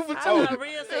nigga 2 for 2. I thought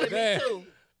Real said Damn. me too.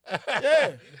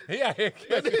 Yeah. He out here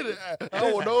That nigga, I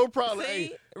don't want no problem. See,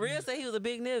 Hey, Real said he was a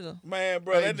big nigga. Man,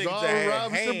 bro, that nigga John had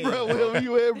Robinson, hands, bro, bro. wherever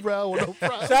you at, bro, I don't want no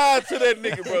problem. Shout out to that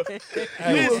nigga,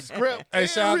 bro. You a scrap. Hey,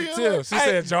 shout out to Real. Tim. She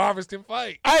said Jarvis can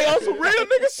fight. Hey, on some real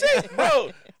nigga shit,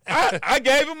 bro. I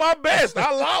gave him my best.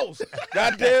 I lost.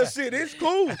 Goddamn shit, it's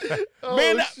cool. Oh,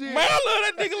 man, shit. man, I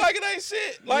love that nigga like it ain't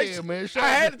shit. Like, Yeah, man, I shout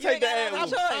had out to to- take that You ass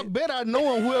ain't whooping. got no I bet I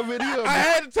know him, whoever it is. I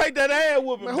had to take that ass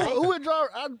whooping, Man, bro. who is John?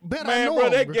 I bet I Man, know bro,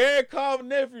 him. that bro. Gary Carver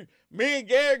nephew, me and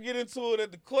Gary get into it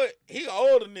at the court. He an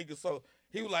older nigga, so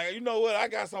he was like, you know what? I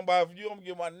got somebody for you. I'm gonna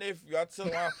get my nephew. I tell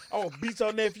him I'm gonna beat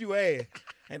your nephew ass.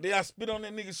 And then I spit on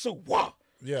that nigga's shoe. Wow.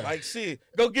 Yeah. Like shit.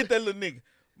 Go get that little nigga.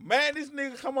 Man, this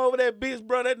nigga come over that bitch,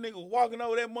 bro. That nigga walking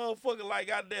over that motherfucker like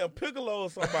goddamn Piccolo or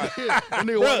somebody. That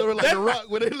nigga walked over like that- the rock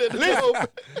when they let the door Listen, open.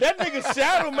 that nigga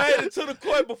Shadow made it to the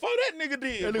court before that nigga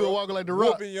did. That bro. nigga walking like the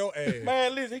rock. Whooping your ass.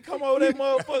 Man, listen, he come over that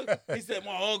motherfucker. He said,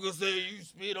 my uncle said you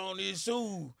spit on his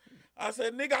shoe. I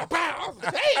said, nigga, I pow. I was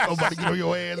like, damn. Nobody get on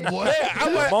your ass, boy. Yeah,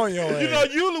 I went, On your you ass.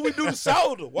 know, usually we do the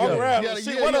shoulder, walk around. You and gotta,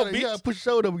 shit. you What gotta, up, you gotta bitch? push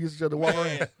your shoulder up against each other, walk Man,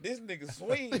 around. this nigga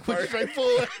swing. Push first. straight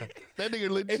forward. That nigga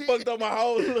It legit. fucked up my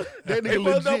whole look. That nigga It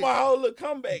fucked up legit. my whole little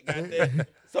comeback, goddamn.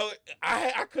 So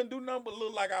I couldn't do nothing but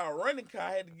look like I was running car.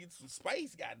 I had to get some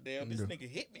space, goddamn. This nigga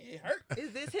hit me. It hurt.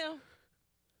 Is this him?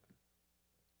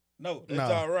 No, that's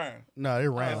Nah. all right. Nah, they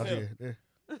round That's here. him.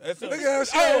 That's Look at how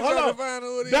she trying to find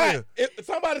who it Dot. is.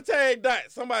 Somebody tag Dot.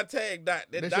 Somebody tag Dot.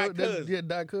 That That's Dot your, cousin. yeah,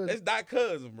 Dot cousin. That's Dot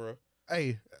cousin, bro.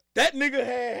 Hey, That nigga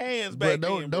had hands bro, back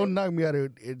then. don't knock me out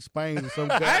of in Spain or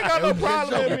something. I ain't got no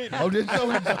problem with it. I'm just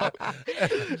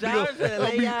joking. John finna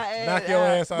lay y'all ass Knock your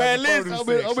out. ass out. Man, the listen,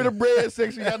 produce I'm in the bread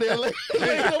section. Y'all there late.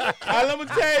 Let me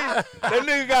tell you, that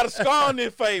nigga got a scar on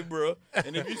his face, bro.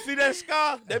 And if you see that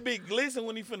scar, that bitch glisten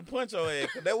when he finna punch your ass.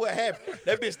 Cause that what happened.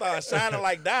 That bitch started shining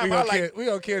like We diamond.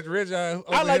 gonna catch Reggie over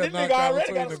I like here this nigga knocked out already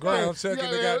between got the a ground scar.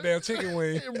 chucking the Yeah. goddamn chicken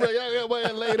wing. Bro, y'all got my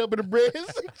ass laid up in the bread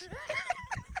section.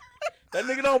 That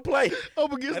nigga don't play.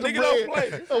 Up against That the nigga bread. don't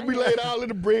play. I'll be laid all in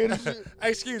the bread and shit.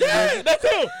 Hey, excuse me. Yeah, Reggie. that's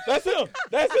him. That's him.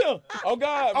 That's him. Oh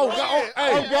God. Oh, bro. God. Oh,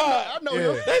 Oh hey. God. I know Yeah.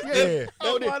 him. Yeah.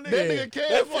 Oh, That's my that nigga. nigga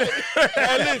can't fight.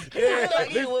 Hey, listen.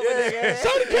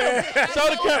 Show the camera. Show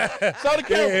the camera. Show the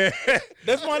camera.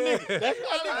 That's my nigga. That's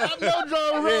my nigga. I know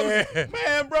John Robinson.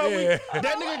 Man, bro. Yeah.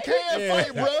 That nigga can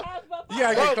fight, bro. You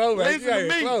gotta get Bro, close, man. You listen gotta to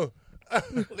get me. close.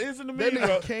 Listen to me, That bro.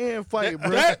 nigga can fight,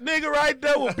 bro. That nigga right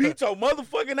there will beat your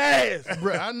motherfucking ass.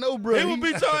 Bro, I know, bro. He will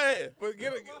beat your ass. But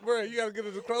bro, you gotta get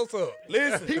it a close up.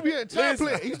 Listen. He be at time Listen.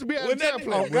 play. He used to be at When time that-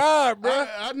 play. Oh God, bro.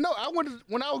 I know. I went to,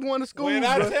 when I was going to school, When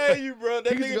bro. I tell you, bro,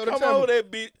 that He used to nigga go to come Tampa. over that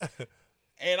bitch.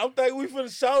 And I'm thinking we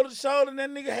finna shoulder to shoulder, and that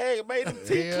nigga had made him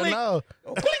teeth Hell click. no.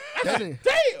 Oh, click. I That said,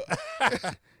 nigga-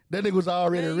 damn. That nigga was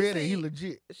already Man, you ready. see- He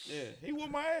legit. Yeah, he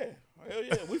whooped my ass. Hell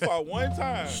yeah. We fought one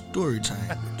time. Story time.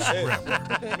 Yeah.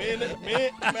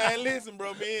 Man, listen,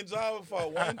 bro. Me and Java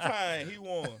fought one time. He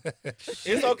won.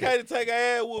 It's okay to take an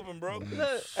ass whooping, bro.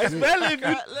 Look, Especially if you.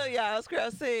 look, y'all.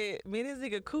 Scrap said, "Me and this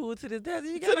nigga cool to this day.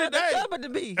 You To got the to day. come at the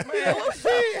beat." Man,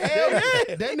 shit, hell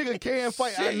yeah. That nigga can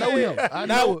fight. I Shit, know him. I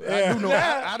know. I do know.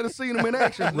 Now- I done seen him in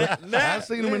action, bro. Now- I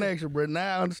seen him in action, bro.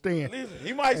 Now I understand. Listen,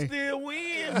 he might still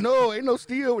win. No, ain't no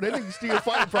steal. That nigga still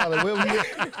fighting probably. Wherever he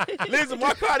at. Listen,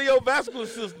 my cardiovascular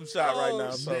system shot right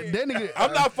now. So That nigga.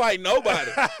 I'm not fighting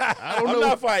nobody. I don't I'm know.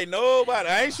 not fighting nobody.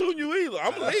 I ain't shooting you either.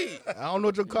 I'm a lead. I don't know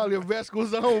what your cardiovascular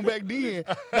was on back then.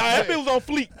 Nah, that bitch was on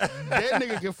fleek. That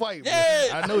nigga can fight, bro.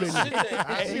 Yeah. I know that nigga.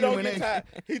 I And seen he him don't in get action. tired.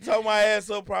 He tore my ass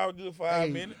up probably good 5 Hey,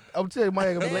 minutes. I'm telling you, my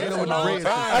ass gonna be laid That's over a in the long bread.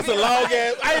 time. That's a long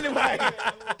ass. I ain't even like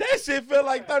that shit felt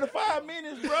like 35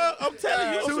 minutes, bro. I'm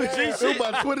telling you, It some was G shit.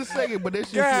 about 20 seconds, but that shit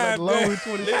feel God like long damn. as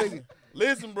 20 seconds.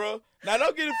 Listen, bro. Now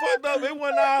don't get it fucked up. It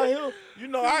wasn't out here. You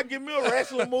know, I give me a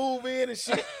wrestling move in and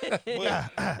shit.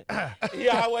 But he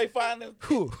always find a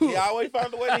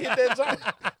way to hit that jump.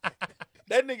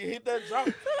 That nigga hit that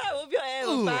jump. Somebody whoop your ass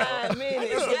in 5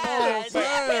 minutes. That's a long God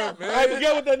time, damn. I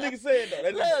forget what that nigga said though.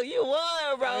 That nigga, Look, you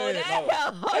won, bro. Yeah, That no.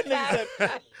 That nigga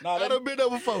said, nah, I that done been there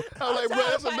before. I was like, bro,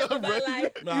 that's trying to enough, fight bro. for my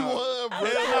life. You Nah. won, I'm bro.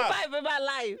 Hell trying nah. to fight for my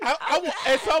life.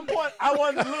 at some point, I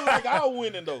wanted to look like I was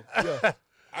winning though.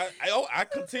 I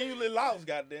continually lost,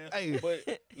 goddamn. Hey, But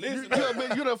listen,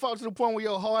 You done fought to the point where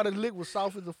your heart and lick was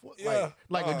soft as a foot. Yeah.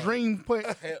 Like a dream point.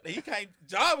 hell, he can't.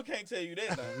 Java can't tell you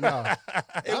that. Now. Nah.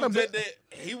 It I was done just been-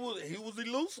 that he was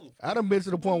elusive. I done been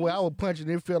to the point where I was punching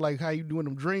and it felt like how you doing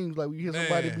them dreams, like when you hear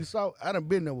somebody Man. be soft. I done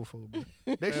been there before, bro.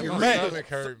 That shit My real. stomach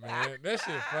hurt, man. That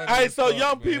shit funny. All right, as so fuck,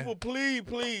 young man. people,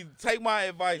 please take my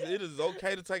advice. It is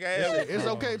okay to take an ass. It's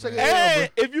okay to take it And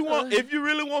out, bro. if you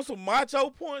really want some macho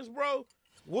points, bro,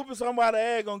 whooping somebody's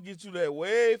ass gonna get you that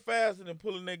way faster than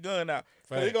pulling that gun out.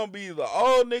 Cause Fact. it's gonna be the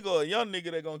old nigga or a young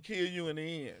nigga that gonna kill you in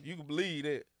the end. You can believe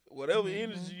that. Whatever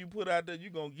energy you put out there, you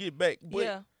gonna get back. But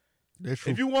Yeah. That's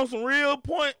true. if you want some real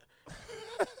point,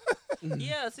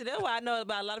 Yeah, see, that's why I know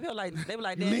about a lot of people. Like they be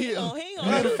like, "Damn, he Liam, ain't we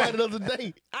gonna had to shoot fight you." another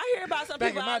day. I hear about some Back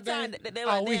people in all my the time day, that they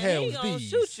all like, we "Damn, had he was ain't gonna these."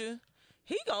 shoot you.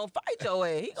 He gonna fight your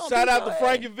ass. He gonna shout beat out your to ass."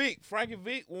 Frankie Vic. Frankie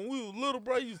Vic, when we was little,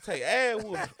 bro, used to take ass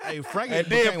whooping. Hey, Frankie And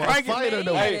then became Frankie- a fighter, Man,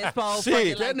 though. he Hey, ain't exposed shit.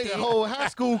 Frankie That like nigga whole high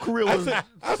school career was.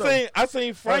 I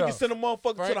seen Frankie Hold on. send a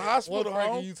motherfucker to the hospital What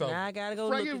Frankie home. you talking? Now I gotta go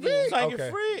Frankie look Vic. again. Frankie Okay.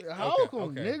 Frick. How Okay, come,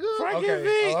 okay. nigga? Frankie Okay.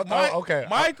 Vic. Oh, I thought- okay.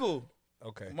 Michael.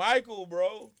 Okay. Michael,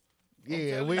 bro.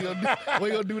 Yeah, we ain't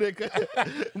gonna do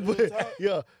that. But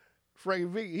yeah, Frankie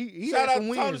Vic, he Shout had out some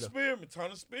to Tony wins. though. Spearman.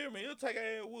 Tony Spearman, he'll take a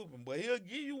ass whooping, but he'll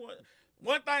give you one.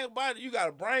 One thing about it, you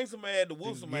gotta bring some ass to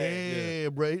whoop some ass. Yeah,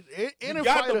 bro. Any You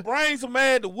got to fighter, bring some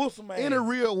ass to whoop some ass. any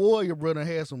real warrior, brother,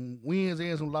 has some wins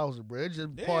and some losses, bro. It's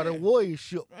just part of Yeah.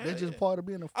 warriorship. Man, That's just yeah. part of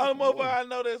being a All the fucking motherfucker warrior. I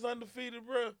know that's undefeated,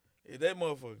 bro, is that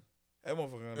motherfucker. That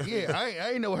motherfucker undefeated. Yeah, I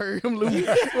ain't never heard him lose.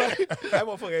 Like, That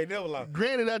motherfucker ain't never lost.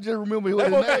 granted, I just remember what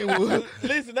That his name was. motherfucker,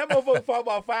 listen, that motherfucker fought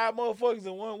about 5 motherfuckers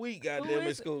in 1 week, goddamn, Who in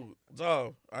is it? school.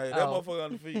 Job. All right, that Oh. motherfucker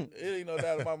undefeated. It ain't no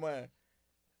doubt in my mind.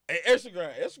 Hey,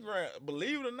 Instagram,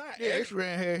 believe it or not, Yeah, X-Ray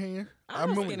had hands. I I'm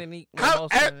remember. skinny Nick.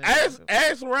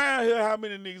 ask around here how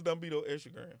many niggas done beat on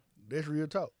Instagram. That's real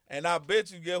talk. And I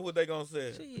bet you guess what they gonna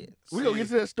say. Shit. We gonna get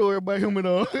to that story about him and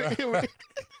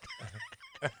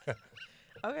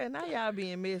Okay, now y'all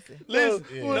being messy. Listen,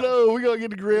 Well, we gonna get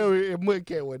the grill and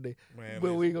Mudcat one day, Man,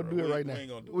 but we ain't listen, gonna bro, do it right we now. ain't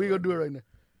gonna do We it gonna right do it right now.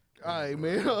 All right,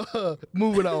 man.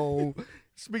 Moving on.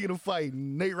 Speaking of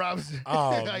fighting, Nate Robinson.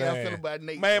 Oh, How y'all man. feel about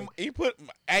Nate? Man,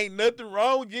 ain't nothing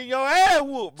wrong with getting your ass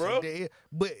whooped, bro.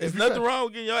 But There's if you nothing try, wrong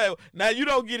with getting your ass whooped. Now, you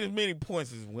don't get as many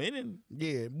points as winning.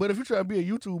 Yeah, but if you try to be a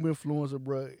YouTube influencer,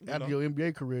 bro, after know. your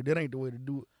NBA career, that ain't the way to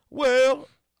do it. Well,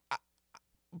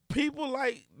 people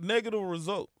like negative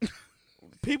results.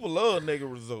 People love negative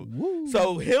results. Woo.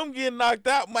 So him getting knocked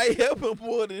out might help him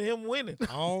more than him winning. I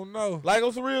don't know. Like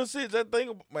on some real shit, just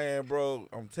think, man, bro.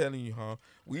 I'm telling you, huh?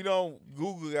 We don't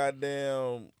Google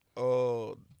goddamn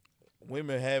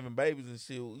women having babies and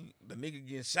shit. The nigga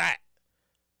getting shot.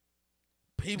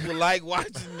 People like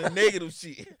watching the negative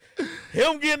shit.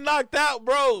 Him getting knocked out,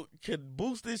 bro, could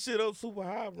boost this shit up super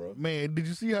high, bro. Man, did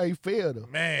you see how he failed though?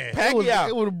 Man. Pacquiao.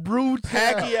 It was a brutal.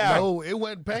 Pacquiao. No, it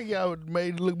wasn't Pacquiao.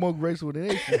 Made it look more graceful than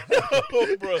that shit.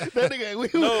 No, bro. That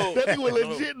nigga, No. that nigga was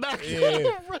legit knocked Yeah.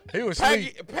 out, bro. He was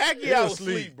asleep. Pacquiao was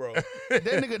asleep, bro. That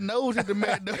nigga nose hit the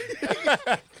mat.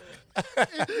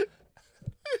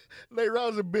 Nate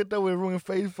Robinson bent over and ruined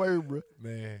face first, bro.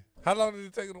 Man. How long did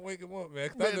it take him to wake him up, man?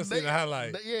 'Cause I just seen the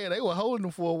highlight. Yeah, they were holding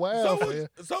him for a while.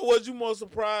 So was you more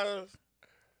surprised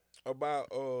about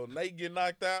Nate getting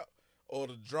knocked out or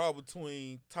the draw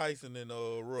between Tyson and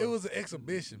Roy? It was an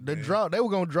exhibition. The man. draw, they were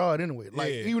gonna draw it anyway.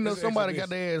 Like Yeah, even though it's an somebody got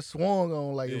exhibition. their ass swung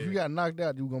on, like if Yeah. you got knocked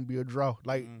out, you were gonna be a draw.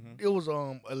 Like it was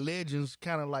a legends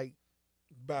kind of like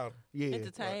battle. Yeah,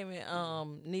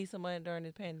 Entertainment need some money during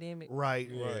this pandemic. right.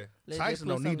 Right. Let's Tyson just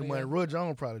don't put need the something money. in. Roy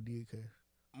Jones probably did. Cause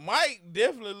Mike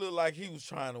definitely looked like he was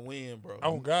trying to win, bro.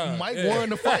 Oh, God. Mike yeah. won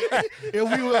the fight. If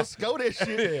we was score that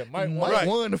shit, Yeah, Mike won. Mike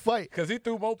won the fight. Because he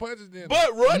threw more punches than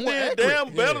But Roy More did accurate.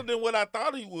 damn better Yeah. than what I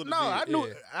thought he would have. No, I knew.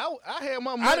 Yeah. I had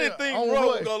my money. I didn't think on Roy Roy.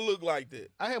 was gonna look like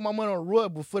that. I had my money on Roy,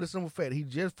 but for the simple fact he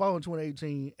just fought in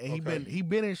 2018, and Okay. he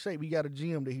been in shape. He got a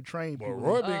gym that he trained But people.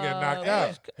 Roy in. been getting knocked Uh,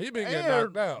 out. He been getting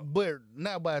knocked out. But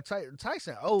not by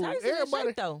Tyson. Oh, Tyson in everybody.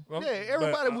 shape, though. Well, Yeah, but,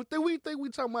 everybody. we think we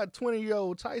talking about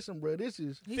 20-year-old Tyson, bro. This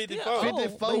is He's 54. still old,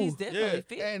 54. but he's definitely Yeah.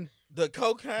 fit. and The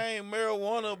cocaine,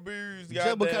 marijuana abuse,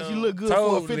 just because you look good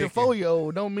toe for a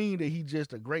 54-year-old, don't mean that he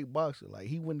just a great boxer. Like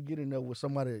he wouldn't get in there with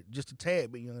somebody just a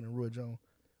tad bit younger than Roy Jones.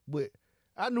 But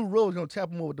I knew Roy was gonna tap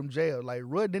him over with them jabs. Like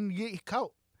Roy didn't get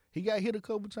caught. He got hit a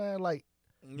couple times, like,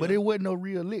 but it wasn't no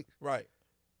real lick. right,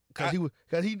 Cause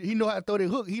he know how to throw that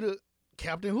hook. He the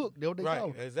Captain Hook. That's what they call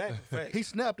right, him. exactly. Fact. He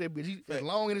snapped that bitch. He as Fact.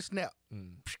 long as it snapped.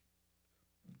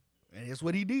 And that's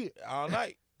what he did. all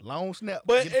night. Long snap.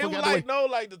 But Get the it fuck was out the way. like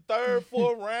like the third,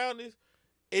 fourth round is.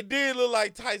 It did look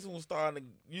like Tyson was starting to,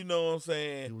 you know what I'm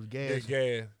saying? It was That gas.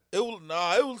 gas. It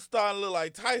was starting to look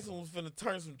like Tyson was finna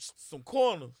turn some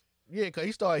corners. Yeah, cause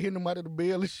he started hitting him out of the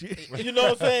bell and shit. You know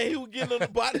what I'm saying? He was getting on the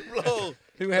body blows.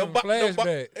 He was having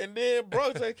flashback. And then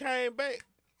bro just came back.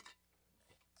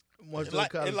 Much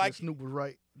Like- like, it like- Snoop was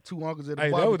right. Two uncles at the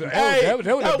Hey, that was the, barbecue. Hey, that was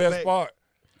the that best was- part.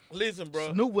 Listen,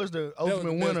 bro. Snoop was the was ultimate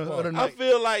the best winner of part. the I night.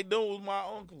 feel like them was my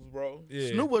uncles, bro. Yeah.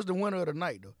 Snoop was the winner of the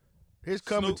night though. His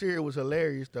commentary was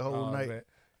hilarious the whole Oh, night. man.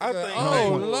 I He's think like, Nate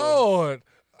oh, was- Lord.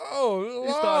 Oh, He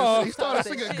Lord. started That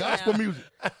singing shit gospel down. music.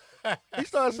 He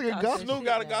started singing Started gospel. Snoop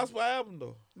got a gospel album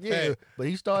though. Yeah, but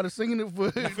he started singing it for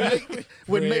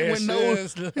when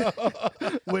Precious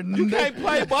You can't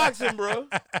play boxing, bro.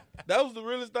 That was the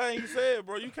realest thing he said,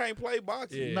 bro. You can't play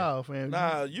boxing. Yeah. Nah, fam.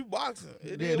 Nah, you boxing.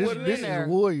 It Yeah, is this what it this is. is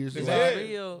Warriors. Did Like, y'all, Yeah.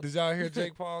 Real. did y'all hear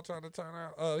Jake Paul trying to turn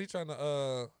out? He trying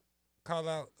to call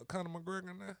out Conor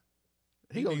McGregor now.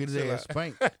 he gonna need get to his chill ass out.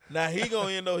 spanked. Now he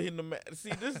gonna end up hitting the man.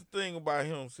 See, this is the thing about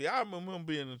him. See, I remember him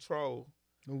being a troll.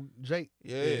 Jake.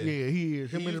 Yeah. Yeah, he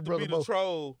is. He Him and his used to brother be the both.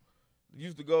 troll.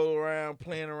 Used to go around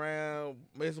playing around,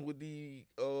 messing with the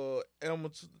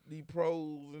amateur, the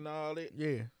pros and all that.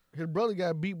 Yeah. His brother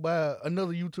got beat by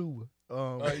another YouTuber.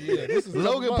 Yeah, this is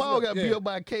Logan something Paul else. got yeah. beat up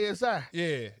by KSI.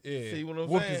 Yeah, yeah. See what I'm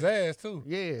Whooped saying? his ass too.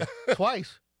 Yeah,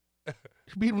 twice. He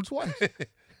beat him twice.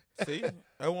 See,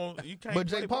 you can't. But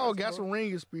play Jake Paul boxing, got bro. some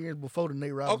ring experience before the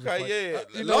Nate Robinson Okay, fight.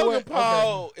 yeah. You know Logan what?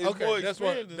 Paul is Okay, more that's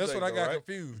experienced what than I Jake, got right?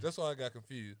 confused. That's why I got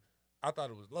confused. I thought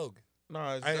it was Logan. No,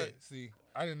 it's I Jake.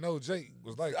 I didn't know Jake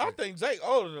was like I that. think Jake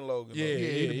older than Logan. Yeah, though.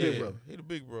 he the big brother. He the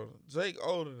big brother. Jake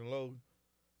older than Logan.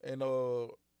 And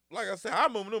like I said, I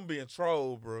remember them being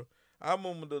trolled, bro. I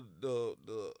remember the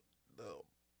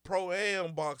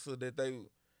pro-am boxer that they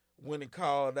went and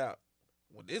called out.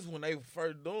 Well, this when they were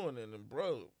first doing it, and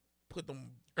bro, put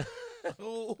them Put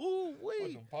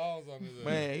wait. them paws on his ass.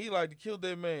 Man, he like to kill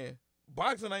that man.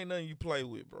 Boxing ain't nothing you play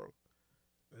with, bro.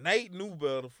 Nate knew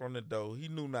better from the door. He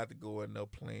knew not to go in there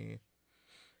playing.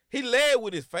 He led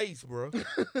with his face, bro.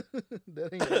 That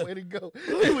ain't the way to go.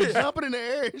 He was jumping in the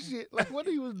air and shit. Like, what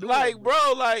he was doing? Like,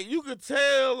 bro, like, you could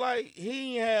tell, like,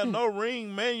 he ain't had no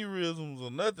ring mannerisms or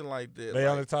nothing like that. They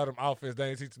like, only taught him offense. They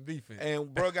ain't teach him defense.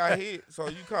 and bro got hit, so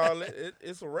you call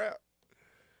it's a wrap.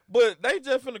 But they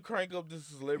just finna crank up this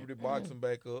celebrity boxing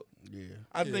back up. Yeah.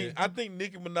 I think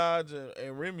Nicki Minaj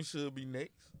and Remy should be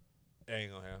next. They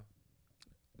ain't gonna have.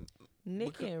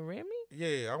 Nicki and Remy?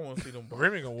 Yeah, I want to see them both.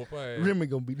 Remy gonna whoop her ass. Remy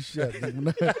gonna be the shot.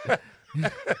 Let's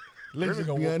Remy just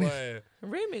gonna be whoop honest. her ass.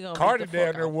 Remy gonna Cardi beat the down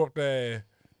fuck there out. whooped her ass.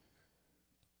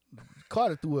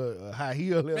 Carter threw a high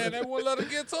heel. Man, they wouldn't let her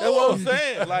get to That's what I'm her.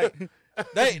 saying. Like,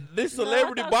 this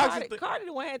celebrity No, I thought boxing thing. Cardi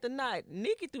the one had the night.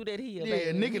 Nicki threw that heel. Yeah,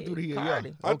 baby. Nicki threw the heel, yeah.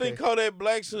 Cardi. I think Kodak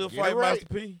Black should Get fight it right. Master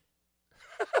P.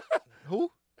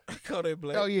 Who? Kodak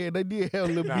Black. Oh yeah, they did have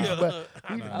a little beef, but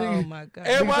Oh my God.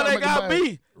 Everybody talking got about-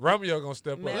 beef. Romeo gonna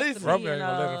step up. Master Romeo P ain't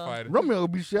gonna let and, him fight it. Romeo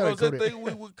be shot I at was just Kodak.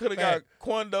 thinking we could have got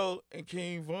Quando and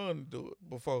King Von to do it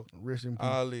before Rest in peace.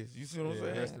 all this. You see what I'm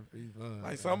saying? rest in peace, man.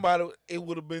 Like somebody, it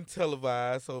would have been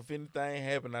televised. So if anything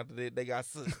happened after that, they got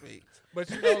suspects. But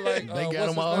you know, like They got what's them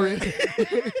his already.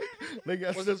 name? They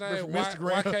got What's his suspects name? from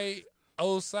Instagram. YK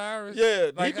Osiris.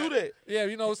 Yeah, Like, he do that. Yeah,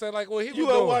 you know what I'm saying? Like, well, he You was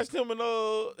ever doing. watched him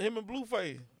and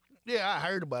Blueface? Yeah, I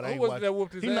heard about it. I Who ain't was watched it that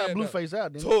whooped his He ass? knocked though? Blueface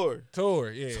out, didn't he? Tor.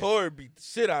 Tor, yeah. Tor beat the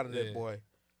shit out of that Yeah. boy. I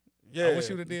Yeah. wish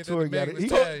you would have did that. Tor to got Megan it. He Thee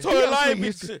got- Stallion. Tory got Lane some beat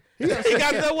history. the shit. He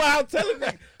got that what I'm telling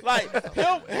you. Like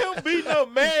him beating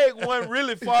up Meg wasn't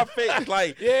really far fetched.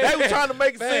 Like Yeah. they were trying to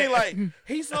make it Man. seem like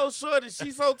he's so short and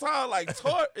she's so tall. Like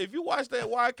Tor, if you watch that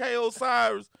YK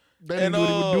Osiris, That nigga what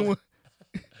he was doing.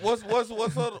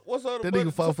 what's other That buddy?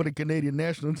 nigga fought for the Canadian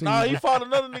national team. Nah, he bro. fought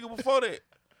another nigga before that.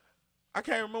 I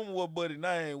can't remember what buddy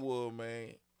name was,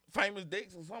 man. Famous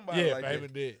Dex or somebody Yeah, like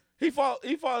Famous that. did. He fought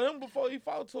him before he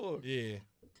fought Tor. Yeah.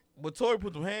 But Tori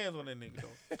put them hands on that nigga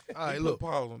though. All right, He look. put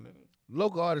paws on that nigga.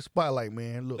 Local artist spotlight,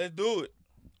 man. Look, Let's do it.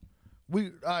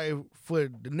 for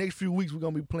the next few weeks we're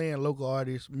gonna be playing local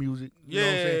artists music. You know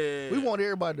what I'm saying? Yeah. We want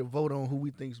everybody to vote on who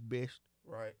we think's best.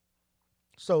 Right.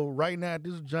 So right now at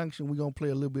this junction, we're gonna play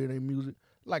a little bit of their music,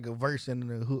 like a verse and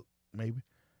a hook, maybe.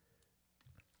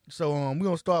 So we're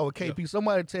gonna start with KP.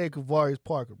 Somebody tag Kavarius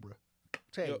Parker, bro.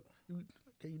 Tag. Yep.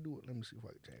 Can you do it? Let me see if I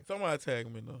can tag. Somebody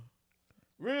tag me though.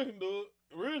 Real can do it.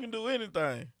 Real can do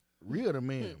anything. Real the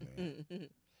man, man.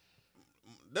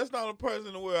 That's not a person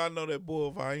in the world I know that boy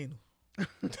Vaina.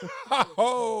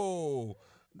 Oh,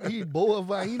 He boy of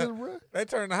Vienna, bro. they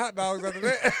turned the hot dogs after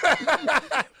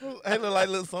that. They look like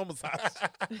little summer sauce.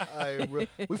 All right, bro.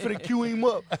 We finna cue him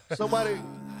up. Somebody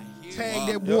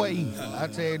tag that boy. I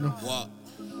tagged him.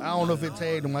 I don't know if it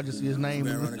tagged him. I just see his name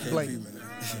in the plate.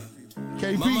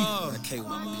 KP. Mama,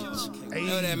 hey.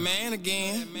 Know that man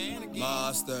again.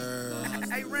 Monster.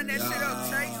 Hey, run that shit up,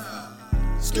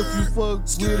 Chase. If you fuck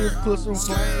with it, put some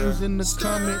flames in the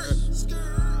comments.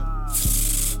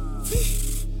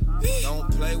 Don't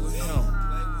play with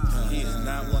him. He is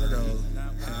not one of those.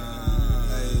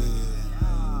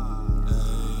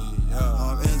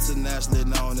 I'm internationally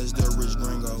known as the rich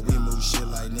gringo. We move shit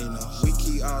like Nino. We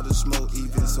keep all the smoke,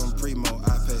 even some primo.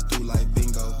 I pass through like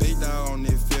bingo. Big dog on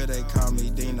this field, they call me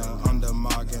Dino. I'm the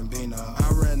Gambino. I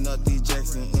ran up D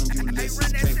Jackson and Ulysses.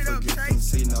 Can't forget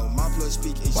Casino. My blood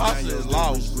speak Spanish.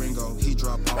 The rich gringo. He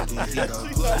drop off then he go.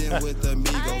 Put in with the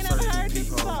Migo. First the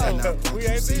people. They not We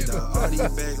from ain't Cito. All these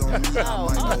bags on me. I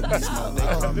might go be smoke. They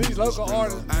call me These local Gringo.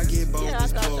 artists. I get both Yeah, I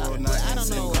this thought plural, y'all- not I don't know a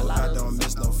single. lot I of- don't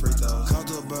miss no free throws. Caught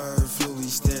the bird flu, we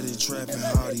steady trapping.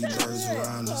 All these birds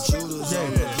around us. Shooters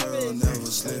on the pearl, never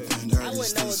slipping. Dirty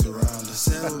sticks around us.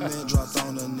 Settlement dropped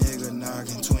on a nigga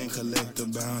knocking. Twin collect the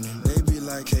bounty. They be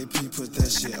like KP, put that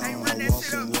shit on. I walk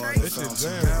in water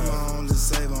fountain. Grandma on the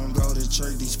save on, go to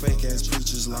church. These fake ass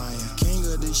preachers lying. King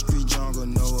of this street jungle,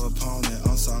 no opponent.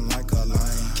 I'm sound like a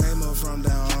lion. Came up from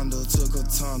down under, took a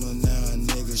tunnel. Now a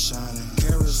nigga shining.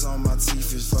 Carrots on my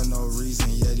teeth is for no reason.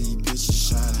 Yeah, these bitches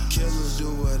shining. Killers do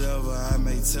whatever I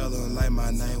may tell them, like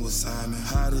my name was Simon.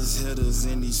 Hottest hitters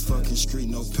in these fucking street,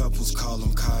 no peppers, call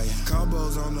them Kaya.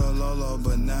 Combos on the Lolo,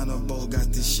 banana boat, got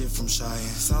this shit from Cheyenne.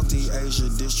 Southeast Asia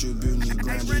distributing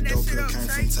grande dope here came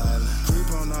from Thailand.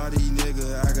 Creep on all these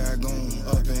niggas, I got goon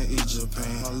up in East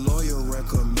Japan. My lawyer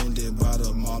recommended by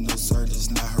the mom, no sir, it's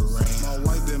not her reign. My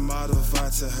wife been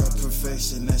modified to her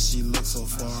perfection, that she looks so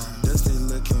foreign. Dusty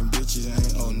looking bitches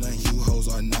ain't oh nothing, you hoes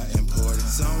are not important.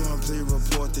 Someone please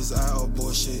report this, I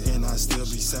abort shit and I still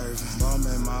be serving. Bum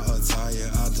in my attire,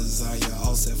 I desire,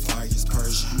 all set fires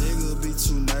Persian. Nigga be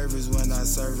too nervous when I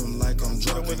serve him like I'm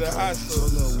dropping with the hot curtains.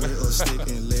 Pull up with a stick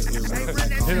and let it rip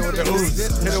like I'm Hit it with the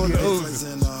Uzi. Hit it with the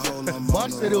Uzi.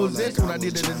 Boss said it was this when I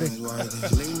did that today.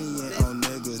 Lenient on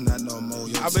niggas, not no more.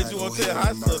 Yo, I bet you won't tell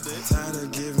hot stuff then. Tired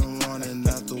of giving one and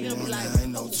not the one. I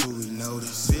ain't no two, we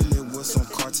notice. Billy with some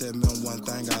cartel man, one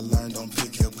thing I learned, don't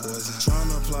pick your poison.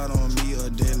 Tryna plot on me a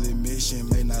deadly mission,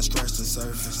 may not scratch the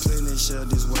surface. Plenty shell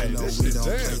this way, no, we don't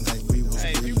play like we was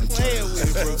breathing. Playing with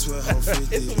it, bro.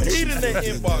 It's some heat in that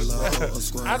inbox,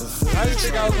 bro. I didn't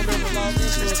think I was gonna be able to log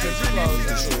into it because you logged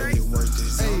in.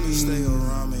 Stay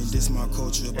around me, this my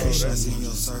culture, bitch, that's in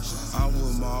your circle. I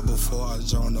was mob before I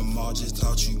joined the mall, just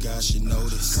thought you guys should know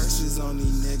this. Curses on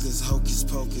these niggas, hocus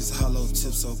pocus, hollow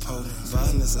tips so potent.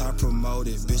 Violence I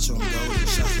promoted, bitch, I'm goaded.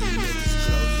 Shots of niggas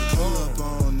gloated. Pull up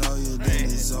on, know you, then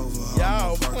it's over.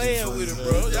 Y'all playing with it,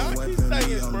 bro. Y'all keep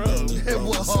saying, bro. That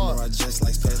boy hard. I just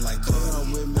like space like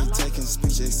come with me, taking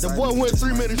speech. The boy went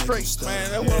 3 minutes straight.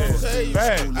 Man, that's what I'm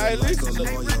saying. Hey, listen.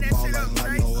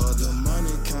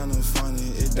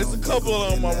 There's a couple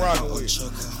of them I'm rocking with.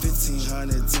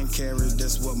 1500, 10 carat,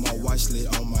 that's what my watch lit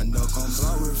on my knuckle. I'm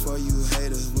sorry for you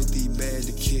haters with the bad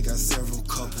to kick, got several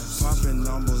couples. Popping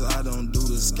numbers, I don't do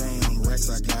the scam. Racks,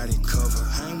 I got it covered.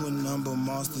 Hang with number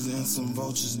monsters and some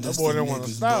vultures. That boy didn't want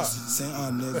to stop. Send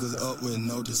our niggas up with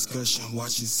no discussion.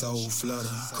 Watch his soul flutter.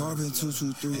 Carbon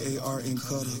 223 AR in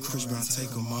cutter. Chris Brown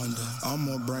take him under. I'm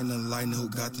on Brandon Lightning who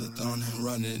got the thunder.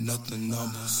 Running nothing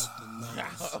numbers.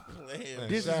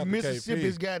 This is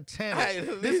Mississippi's Got Talent. Hey,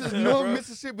 This is North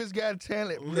Mississippi's Got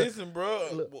Talent. Listen,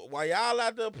 bro. While y'all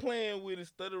out there playing with it,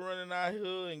 instead of running out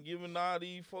here and giving all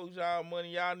these folks y'all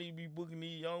money, y'all need to be booking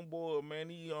these young boys, man.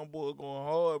 These young boys going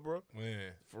hard, bro.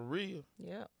 Man. For real.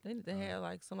 Yeah, they need to have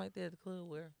like something like that at the club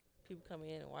where people come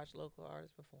in and watch local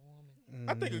artists perform.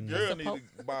 I think a girl need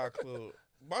to buy a club.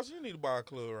 Boss, you need to buy a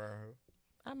club around here.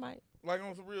 I might. Like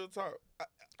on some real talk.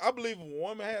 I believe if a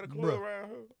woman had a club around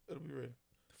her, it'll be ready.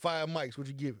 5 mics, what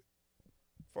you give it?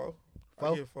 4. 4?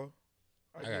 I give 4.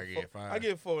 I gotta get 5. I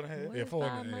give 4.5. Yeah,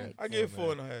 4.5. I give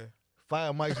 4.5.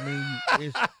 5 mics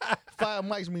means 5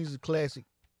 mics means it's classic.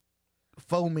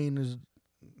 4 means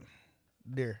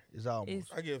there is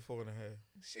almost. I give 4.5.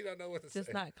 She don't know what to say.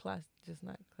 Just not classic.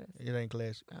 It ain't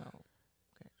classic. Oh, gotcha.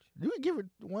 You would give it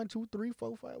 1, 2, 3,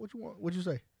 4, 5. What you want? What you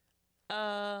say?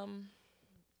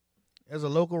 As a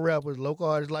local rapper, local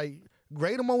artist, like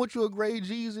grade them on what you a grade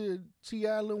Jeezy,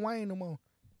 T.I., Lil Wayne them on.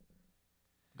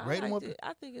 Grade them up.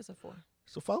 I think it's a 4.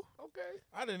 It's a 4? Okay.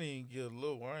 I didn't even give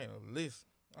Lil Wayne a list.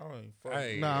 I don't even fuck.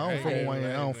 I don't fuck with Wayne.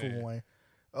 I don't fuck with Wayne.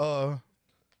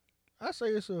 I say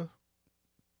it's a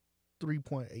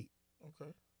 3.8. Okay.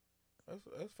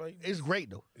 That's fake. It's great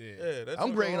though. Yeah, that's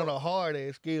I'm grading on a hard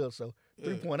ass scale, so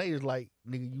 3.8 is like,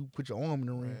 nigga, you put your arm in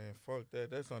the ring. Man, fuck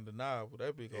that. That's undeniable.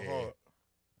 That big hard.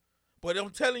 But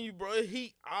I'm telling you, bro,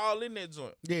 he all in that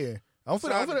joint. Yeah. Shout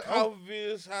out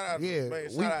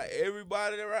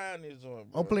everybody around this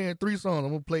joint, bro. I'm playing 3 songs.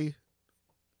 I'm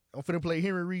finna play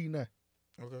Henry Reid now.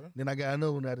 Okay. Then I got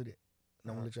another one after that. And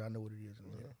I'm gonna let y'all know what it is.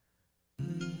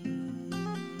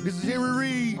 This is Henry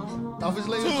Reid off his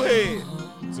latest Two Head.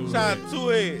 Shout out Two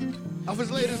Head. Off his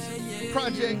latest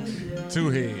project. 2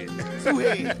 Head. 2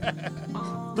 Head.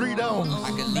 3 Domes.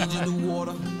 I can lead you to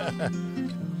water.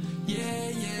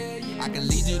 I can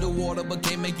lead you to water, but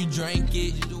can't make you drink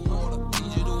it.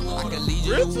 I can lead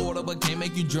you to water, but can't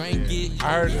make you drink it. I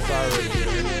heard this already.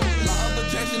 Law of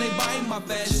attraction, they buying my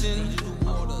fashion.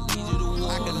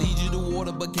 I can lead you to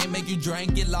water, but can't make you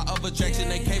drink it. Law of attraction,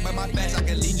 they can't buy my fashion. I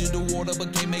can lead you to water,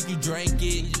 but can't make you drink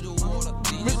it. I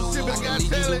can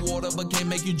lead you to water, but can't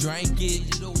make you drink it.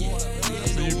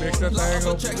 You mix that thing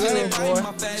up good, boy.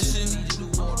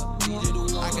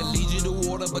 I can lead you to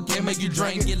water, but can't make you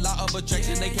drink it. Law of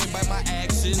attraction, they can't buy my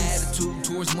actions. Attitude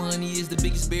towards money is the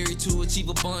biggest barrier to achieve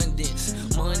abundance.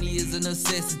 Money is a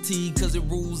necessity, cause it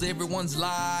rules everyone's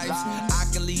lives. I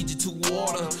can lead you to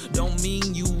water, don't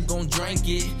mean you gon' drink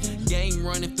it. Game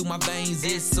running through my veins,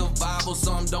 it's survival,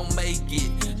 some don't make it.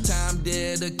 Time,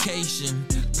 dedication,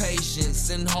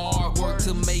 patience, and hard work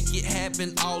to make it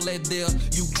happen. All that there,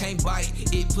 you can't bite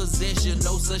it. Possession,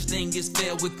 no such thing as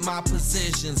fair with my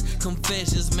possessions.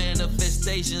 Confessions,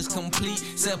 manifestations, complete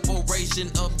separation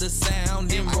of the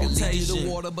sound in rotation. I can lead you to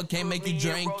water, but can't make you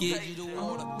drink it. I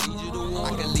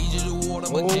can lead you to water,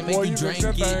 but can't make you drink it.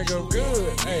 That thing go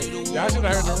good. Hey, y'all should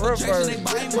have heard the rough version.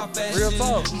 Real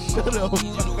talk. Shut up.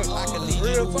 I can lead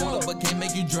you to water, but can't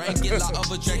make you drink it. Law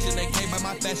of attraction, they came by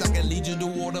my fast. I can lead you to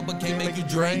water, but can't make you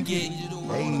drink it.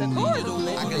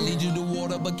 I can lead you to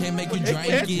water, but can't make you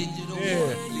drink it.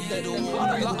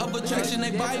 Law of attraction,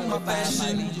 they bite my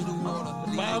fashion.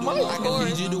 I can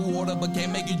lead you to water, but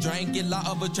can't make you drink it. Law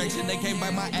of attraction, they can't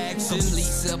buy my actions. Complete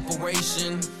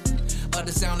separation of of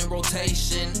the sound in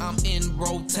rotation. I'm in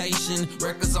rotation.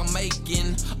 Records I'm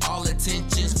making, all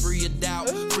attentions, free of doubt.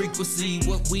 Frequency,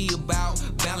 what we about.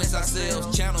 Balance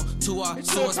ourselves, channel to our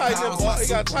source powers. My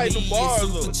super me is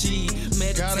super cheap.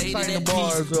 Meditated at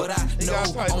peace, but I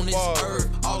know on this earth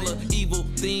all the evil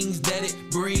things that it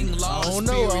bring. Law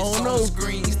spirits on the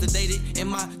screens, sedated in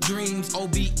my dreams.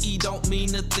 OBE don't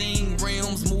mean a thing.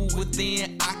 Realms move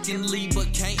within. I can leave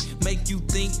but can't make you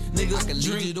think. Niggas I can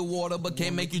lead you to water but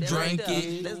can't make you drink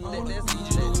it.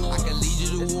 I can lead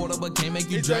you to water but can't make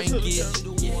you drink it.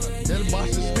 That's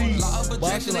Boston Steve. Law of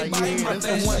attraction ain't my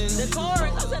profession. The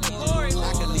chorus, I said the chorus.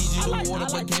 I can lead you to water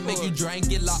but can't make you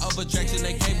drink it. Law of attraction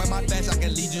they can't buy my fast. I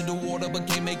can lead you to water but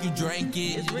can't make you drink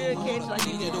it. It's real catchy like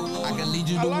you do. I can lead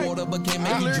you to water but can't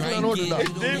make you drink it.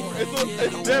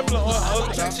 It's definitely Law of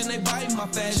attraction they bite my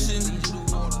fashion.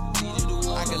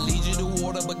 I can lead you to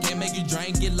water but can't make you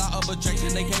drink it. Law of attraction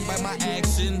they can't buy my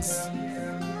actions.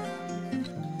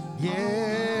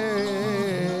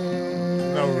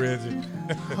 Yeah. No, Reggie.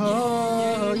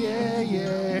 Oh,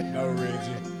 yeah. No,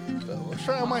 Reggie. I'm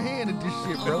trying my hand at this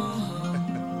shit, bro.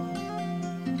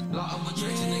 Law of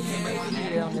attraction they can't buy my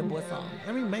Yeah, on that boy song.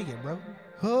 Let me make it, bro.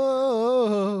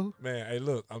 Oh. Man, hey,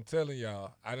 look, I'm telling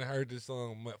y'all, I done heard this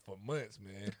song for months,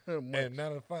 man. And now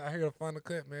that I hear the final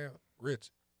cut, man, Rich.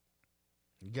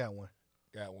 You got one.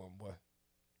 Got one, boy.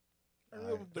 I give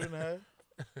him 3.5.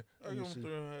 I give him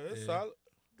 3.5. It's Yeah. solid.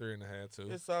 3.5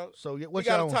 too. It's solid. So We what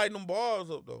gotta y'all? tighten them bars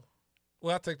up though.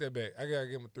 Well, I take that back. I gotta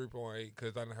give him a 3.8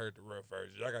 because I done heard the rough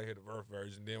version. Y'all gotta hear the rough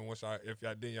version. Then once y'all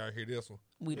hear this one,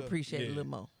 We'd appreciate it a little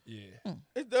more. yeah.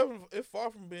 It's definitely it's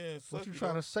far from being sucky. What you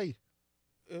trying to say?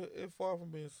 It's far from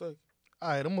being sucky. All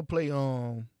right, I'm gonna play.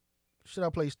 Should I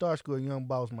play Starsky or Young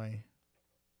Boss Man?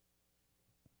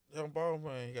 Young Ball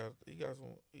man, he got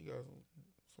some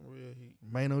real heat.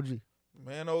 Man OG.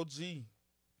 Man OG.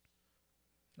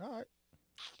 All right.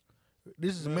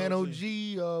 This is Man Man OG.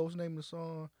 OG. What's the name of the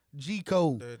song? G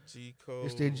Code. That G code.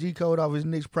 It's that G Code off his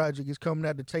next project. It's coming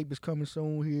out. The tape is coming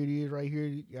soon. Here it is, right here.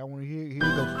 Y'all want to hear it? Here you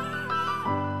go.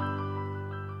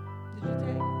 Did you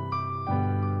take?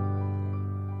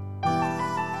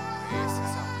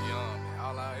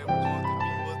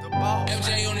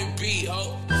 MJ on the beat,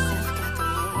 ho.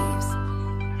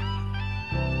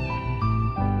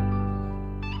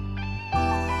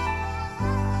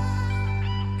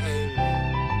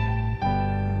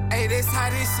 Hey, this how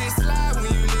this shit slide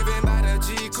when you living by the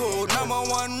G code. Number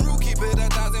one rule, keep it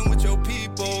 1,000 with your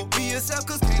people. Be yourself,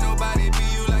 cause can't nobody be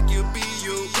you like you be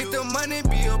you. Get the money,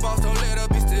 be a boss, don't let a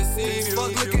bitch deceive you.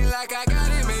 Fuck looking like I got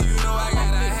it, man, you know I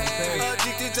gotta have it.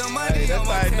 Addicted to money, Hey, on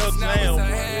my that's text, how I now know it's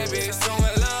a habit.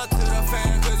 Showing love to the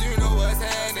fans, cause you know what's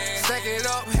happening. Stack it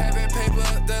up, having paper,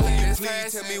 the latest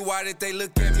fashion. Tell me why did they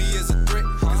look at me as a threat?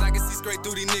 Cause I can see straight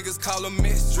through these niggas, call them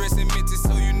mess. Dressing minted,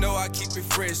 so you know I keep it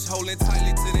fresh. Holding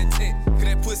tightly to the tent. Cause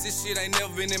that pussy shit ain't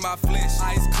never been in my flesh.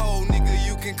 Ice cold, nigga,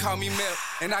 you can call me Mel.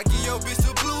 And I give your bitch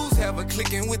the blues, have her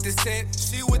clicking with the set.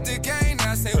 She with the game,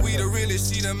 now say we the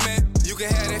realest she done met. You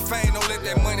can have that fame, don't let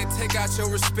that money take out your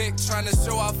respect. Tryna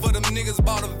show off for them niggas,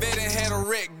 bought a vet and had a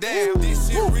wreck. Damn, this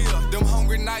shit real. Them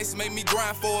hungry nights make me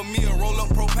grind for a meal. Roll up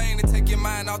propane and take your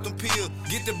mind off them pills.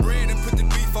 Get the bread and put the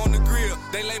beef on the grill.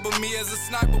 They label me as a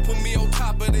sniper, put me on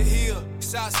top of the hill.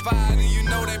 Shots fired and you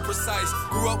know they precise.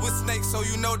 Grew up with snakes, so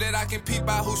you know that I can peep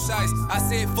out who shites. I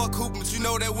said fuck hoop, but you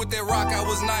know that with that rock I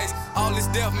was nice. All this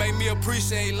death made me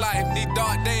appreciate life. Need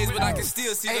dark days, but I can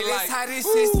still see the light. That's how this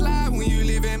shit slide when you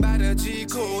living by the G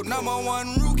code. Number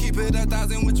one rule, keep it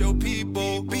 1,000 with your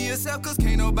people. Be yourself, cause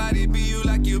can't nobody be you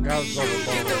like you be you.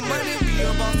 Get the money, be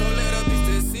a boss, don't let a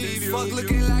bitch deceive you. Fuck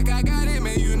looking like I got it,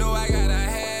 man, you know I gotta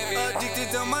have it.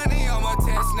 Addicted to money, I'm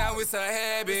attached, now it's a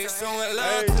habit. Showing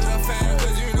love to the fans,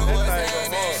 cause you know what's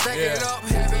happening. Stack it up,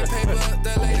 having paper,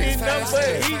 the latest He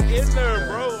fashion. he in there,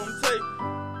 bro. I'm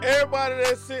telling you, everybody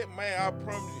that sent, man, I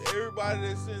promise you, everybody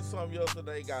that sent something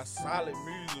yesterday got solid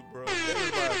music, bro.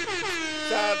 Everybody.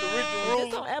 Shout out to Richard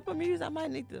It's Ruler. on Apple Music. I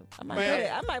might need to. I might Man, play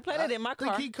that. I might play that in my I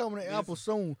think car. he coming to Apple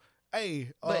soon.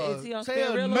 Hey, But is he on tell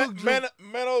Spin Real? Nuke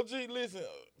Man OG, listen,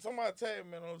 somebody tag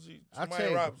Man OG. I Jermaine tagged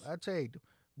him. Robinson. I tagged him.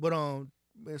 But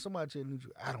man, somebody tell Nuke,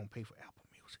 I don't pay for Apple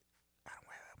Music. I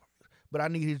don't have Apple Music. But I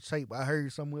need his tape. I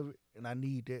heard some of it, and I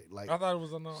need that. Like, I thought it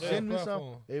was on send me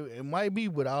platform. something. It might be,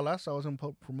 but all I saw was him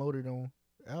promoted on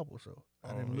Apple, so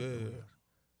I didn't look for it.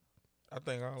 I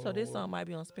think I So this song might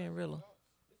be on Spin Rilla.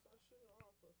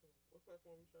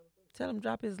 Tell him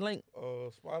drop his link.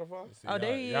 Spotify. Oh,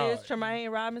 there he is, Tremaine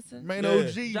Robinson. Man,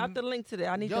 OG. Drop the link to that.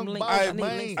 I need Young them links. Boss, I need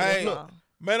man. links to Hey, that song.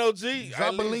 Man OG. Drop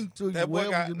a listen, link to you. That boy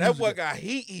wherever got your that music boy at. got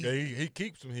heat. Yeah, he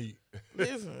keeps some heat.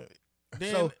 Listen,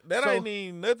 Then that ain't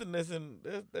even nothing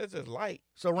that's just light.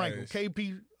 So rank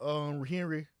KP,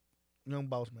 Henry, Young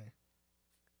Boss Man.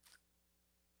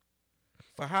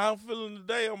 For how I'm feeling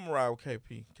today, I'm gonna ride with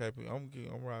KP.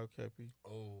 I'm ride with KP.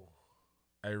 Oh,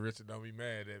 hey Richard, don't be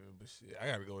mad at me, but shit, I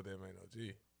gotta go with that man.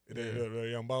 OG. The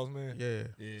Young Boss Man.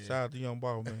 Yeah. Shout out to Young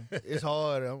Boss Man. It's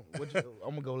hard. I'm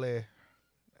gonna go last.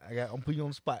 I'm putting you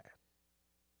on the spot.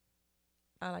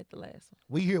 I like the last one.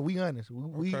 We here. We honest.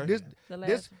 We Okay.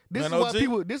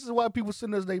 this is why people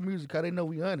send us their music, because they know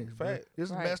we honest. Fact. This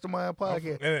is Mastermind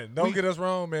Podcast. And don't get us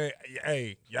wrong, man.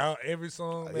 Hey, y'all, every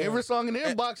song in the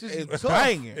inbox is tough.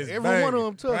 banging. Every one of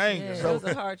them tough. Banging. Yeah, So- it was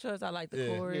a hard choice. I like the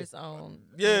chorus on.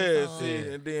 Yeah, song. see,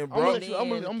 and then I'm bro, gonna give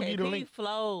you the KP link.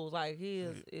 flows like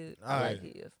his. I All like right.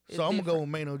 his. It's So I'm gonna go different. with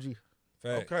Main OG.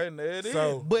 Fact. okay, there it is.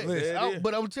 So, But listen,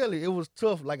 I'm telling you, it was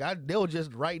tough. Like they were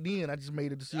just right then. I just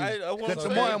made a decision. I wanna Because say-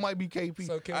 tomorrow it might be KP.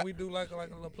 So can we do like a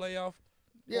little playoff?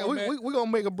 yeah, format? we gonna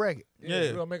make a bracket. Yeah.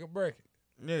 We're gonna make a bracket.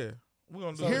 yeah, we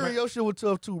gonna do Hearing that. your shit was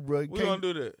tough too, bro. We gonna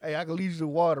do that. Hey, I can lead you to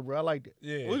water, bro. I like that.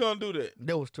 Yeah. We gonna do that.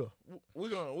 That was tough. We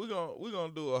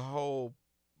gonna do a whole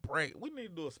break. We need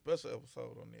to do a special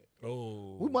episode on that.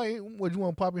 Oh. We might. Would you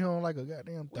want to pop it on like a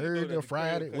goddamn We can do it Thursday at or the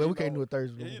Friday? crib, 'cause Well, you we can't know- do it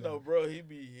Thursday. Yeah, you know, bro, he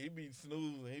be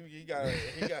snoozing. He got.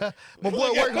 My boy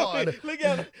Look work at him. hard. Look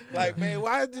at him. Like, man,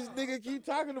 why does this nigga keep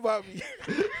talking about me?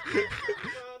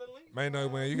 Man, no,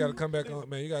 man, you gotta come back on.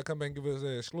 Man, you gotta come back and give us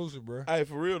that exclusive, bro. Hey,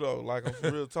 for real though, like on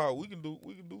for real talk, we can do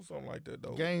something like that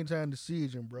though. Game time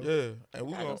decision, bro. Yeah, and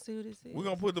we I gonna don't see who this is. we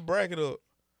gonna put the bracket up.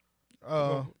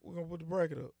 Uh, we gonna put the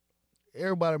bracket up.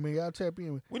 everybody, man, y'all tap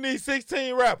in. We need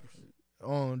 16 rappers.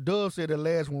 Dub said the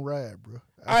last one ride, bro.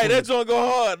 All right, that joint go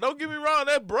hard. Don't get me wrong,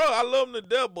 that bro, I love him to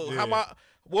death, but Yeah.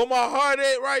 where my heart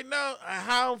at right now, and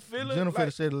how I'm feeling. Jennifer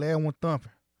like, said the last one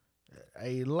thumping.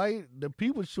 Hey, like the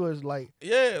people's choice, like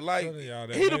yeah, like Telling y'all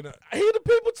that he may the not- he the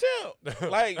people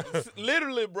champ. Like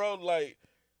literally, bro. Like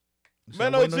so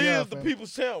Man, waiting OG on y'all, is the fam.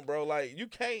 people's champ, bro. Like you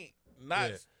can't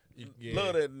not Yeah.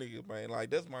 love that nigga, man.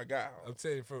 Like that's my guy. I'm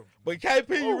telling you, for But KP,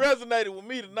 you resonated with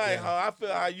me tonight, Yeah. huh? I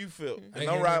feel how you feel. Hey, And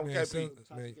I'm riding with man,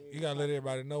 KP. man, you gotta let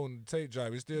everybody know when the tape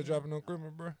drop. It's still dropping on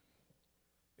Criminal, bro.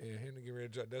 Yeah, Henry get ready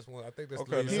to drop. That's one. I think that's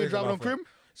Okay, the lead He ain't single dropping on off of- Criminal?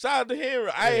 Shout out to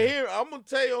Henry. I Yeah. hear. I'm gonna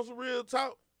tell you on some real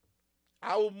talk.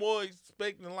 I was more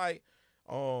expecting like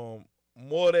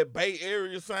more of that Bay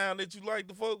Area sound that you like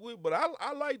to fuck with, but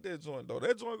I like that joint though.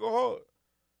 That joint go hard.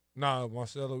 Nah,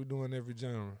 Marcelo, we doing every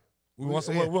genre. We Yeah. want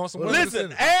some. We want some. Well, women to Listen,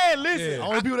 send it. and listen. Yeah.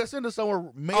 Only people that send us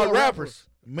somewhere male Are rappers.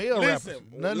 Male Listen, rappers.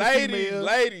 None ladies, female.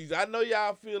 ladies, I know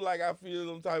y'all feel like I feel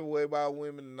some type of way about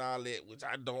women and all that, which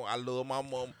I don't. I love my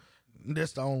mom.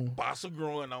 That's the only. Boss of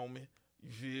growing on me.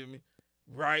 You feel me?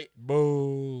 Right?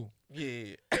 Boo.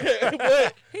 Yeah.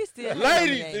 But He still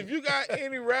ladies, if you got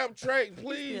any rap track,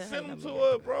 please still send them hating to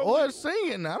on us, bro. Or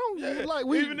singing. I don't Yeah. like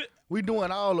Even we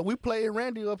doing all. We played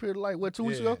Randy up here like what 2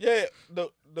 weeks Yeah. ago. Yeah,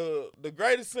 the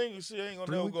greatest singer, she ain't gonna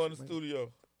 3 never weeks, go in the man.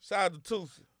 studio. Shout out to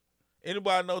Tusi.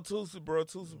 Anybody know Tusi, bro?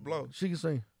 Tusi blow. She can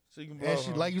sing, She can blow. and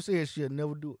she huh? like you said, she'll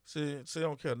never do it. She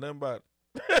don't care nothing about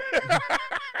it.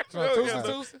 So, Yeah, Tusi, yeah.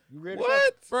 Tusi. You ready?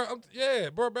 What? Bro, yeah,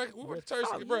 bro, back we went to church,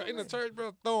 Oh, bro, yeah. in the church,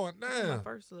 bro, throwing My down.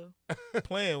 first love.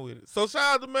 Playing with it. So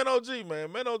shout out to Man OG,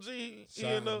 man. Man OG, he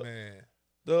in Shout, man.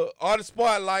 the artist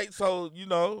spotlight. So you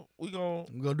know we gon'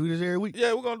 We gonna do this every week.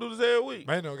 we're gonna do this every week.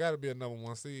 Man, no, gotta be a number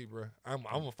one seed, bro. I'm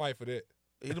gonna fight for that.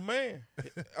 He the man.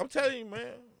 I'm telling you,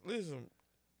 man. Listen,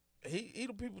 he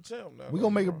the people champ now. We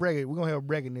gonna make a bracket. We gonna have a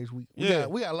bracket next week. Yeah.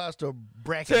 We got lots of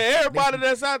brackets. To everybody next week.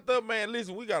 that's out there, man,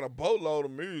 listen, we got a boatload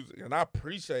of music, and I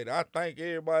appreciate it. I thank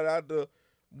everybody out there,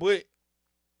 but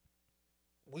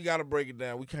we gotta break it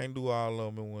down. We can't do all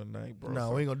of them in one night, bro.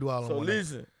 No, we ain't gonna do all of So them.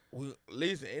 listen,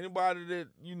 listen. Anybody that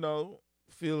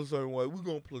feels a certain way, we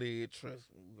gonna play it. Trust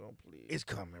me, we gonna play it. It's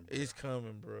coming. Bro. It's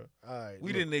coming, bro. All right. We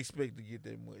look, didn't expect to get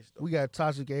that much. Though. We got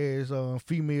toxic ass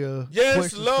female. Yes,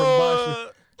 questions from Basha.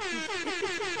 Lord.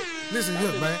 Listen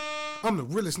here, man. I'm the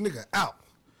realest nigga out.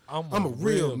 I'm a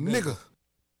real nigga.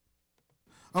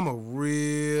 I'm a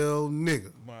real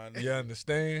nigga. Man, You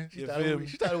understand? She thought it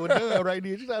was done right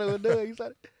there. She thought it was done. You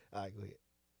thought it. All right, go ahead.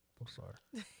 I'm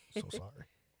sorry. So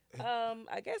sorry.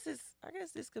 I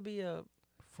guess this could be a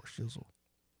For shizzle.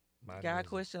 guy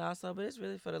question also, but it's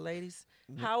really for the ladies.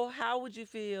 How would you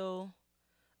feel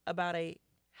about a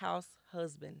house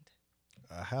husband?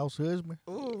 A house husband.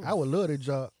 Ooh. I would love that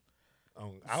job.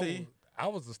 See? I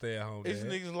was a stay at home. It's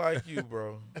niggas like you,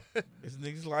 bro. It's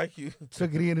niggas like you.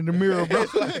 Tuck it in the mirror, bro.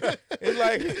 it's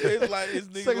like it's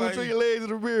niggas Suck it like between you. your legs in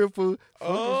the mirror, fool.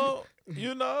 Oh,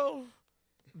 you know,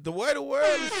 the way the world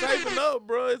is shaping up,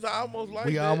 bro, it's almost like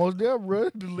We that. almost there, bro.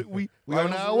 We Like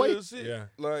on some our way. real shit. Yeah.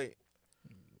 Like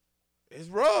It's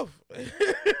rough.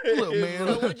 Look, man.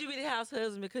 So would you be the house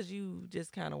husband because you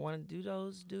just kind of want to do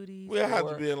those duties? We'll have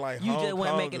or to be in like you Hong just Kong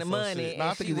wasn't making or the some money, shit. and Nah,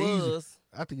 I think she it's easy. was.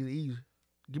 I think it's easy.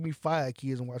 Give me 5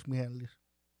 kids and watch me handle this.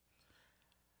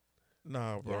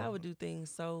 Nah, bro. Yeah, I would do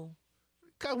things so.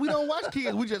 Cause we don't watch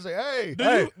kids. We just say, "Hey,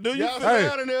 Do you y'all feel sit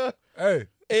down in there." Hey,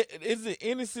 is it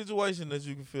any situation that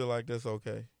you can feel like that's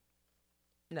okay?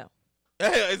 No.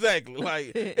 Yeah, exactly.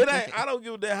 Like it ain't. I don't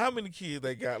give a damn how many kids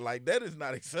they got. Like that is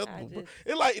not acceptable. Bro.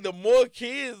 It's like the more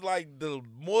kids, like the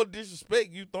more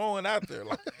disrespect you throwing out there.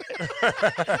 Like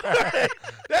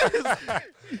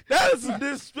that is some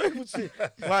disrespectful shit.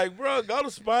 Like, bro, go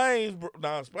to Spain. Bro.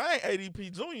 Nah, Spain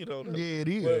ADP Junior though. Yeah, it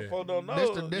is. But folks don't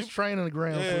know. That's training the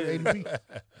ground for ADP.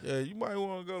 Yeah, you might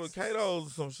want to go to Cato's or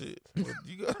some shit. But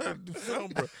you gotta do something,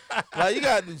 bro. Like you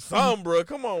gotta do something, bro.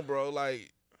 Come on, bro.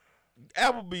 Like.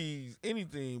 Applebee's,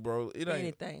 anything, bro. It ain't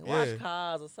anything. Yeah. Watch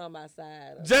cars or something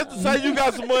outside. Just to say you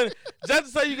got some money. Just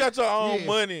to say you got your own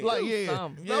money. Like, yeah.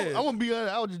 Something. I'm gonna be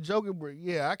honest. I was just joking, but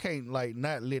yeah, I can't like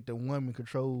not let the woman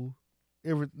control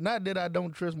everything. Not that I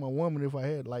don't trust my woman. If I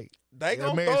had like they a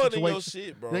gonna marriage throw it in situation, your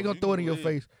shit, bro. They gonna You throw it in can your live.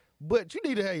 face. But you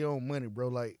need to have your own money, bro.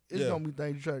 Like it's Yeah. gonna be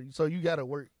things you try. So you gotta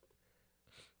work.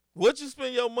 What you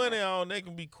spend your money on, they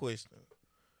can be questioned.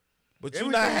 But you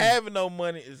not Everything. having no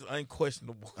money is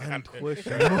unquestionable.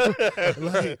 Unquestionable.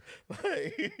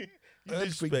 like, you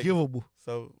Unforgivable.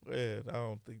 So yeah, I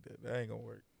don't think that ain't gonna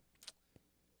work.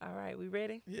 All right, we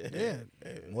ready? Yeah.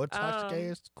 More toxic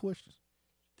ass questions.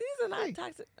 These are not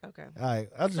toxic. Okay. All right,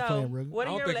 I was just playing, bro. What I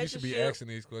are don't your think you should relationship? be asking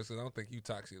these questions. I don't think you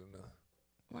toxic enough.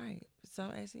 Right. So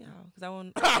I'm asking y'all because I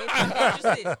want. I'm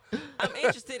interested. I'm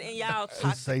interested in y'all toxic.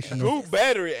 Sensational. True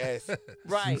battery ass.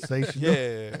 Right. Sensational.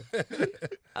 Yeah.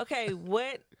 Okay.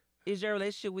 What is your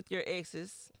relationship with your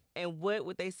exes, and what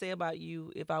would they say about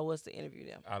you if I was to interview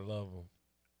them? I love them.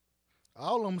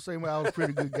 All of them say I was a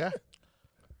pretty good guy.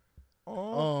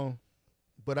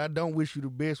 But I don't wish you the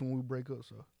best when we break up.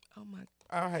 So Oh my.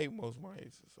 I hate most of my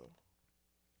exes. So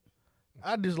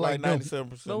I just like them.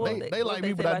 97%. But what They like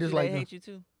me, but I just they like them. hate you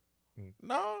too.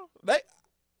 No,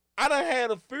 I done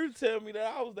had a few tell me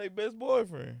that I was their best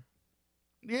boyfriend.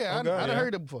 Yeah, Okay, I done yeah.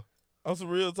 heard that before. On some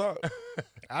real talk.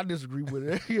 I disagree with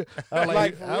it. I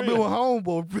Like, for I've been real. with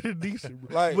homeboy pretty decent,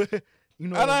 bro. Like, but, you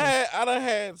know, I done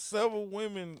had several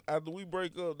women after we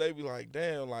break up. They be like,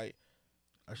 "Damn, like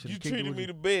I should've you kicked it treated with me you."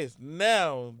 the best."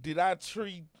 Now, did I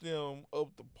treat them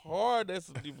up to par? That's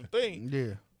a different thing.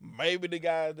 Yeah, Maybe the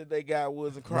guy that they got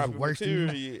wasn't crappy worse than you.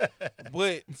 material yet,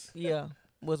 but Yeah.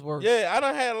 Was worse. yeah, I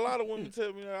done had a lot of women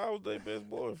tell me that I was their best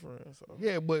boyfriend. So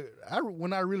yeah, but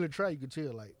when I really try, you can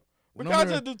tell. Like, when because I I'm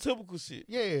just there- do typical shit.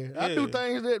 yeah, I do Yeah.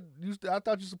 things that I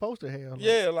thought you're supposed to have. Like,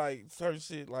 Yeah, like certain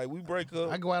shit. Like we break up.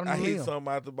 I go out on I a hit limb.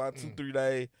 something after about 2-3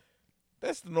 days.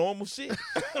 That's the normal shit.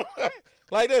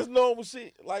 Like that's normal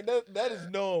shit. Like that is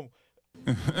normal.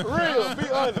 For real, be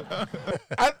honest.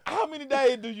 How many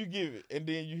days do you give it and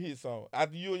then you hit something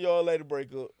after you and your old lady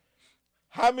break up?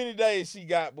 How many days she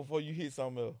got before you hit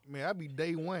something else? Man, I be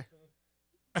day one.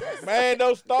 Man,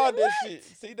 don't start that shit.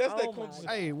 See, that's that Oh cool my shit.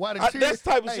 Hey, why the That's tears? the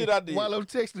type of hey, shit I did. While I'm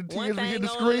texting, One tears be hitting the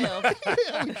thing screen. on left.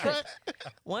 I be trying.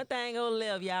 One thing on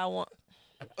left, y'all want.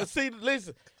 See,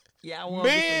 listen, Y'all want.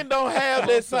 men don't have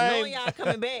that Knowing same. y'all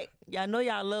coming back. Y'all know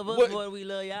y'all love us But- more than we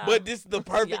love y'all. But this is the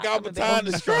perfect Y'all coming back. time to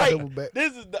I'm just trying to strike. double back.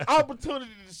 This is the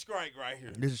opportunity to strike right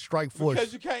here. This is strike force.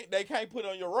 Because they can't put it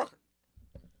on your record.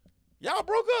 Y'all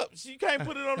broke up, so you can't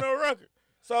put it on their record.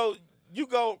 So you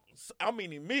go,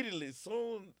 immediately,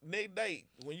 soon, next day,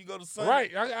 when you go to Sunday.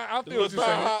 Right. I feel what you're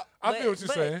saying. I feel what you're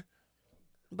But- saying.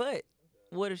 But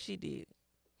what if she did?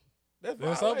 That's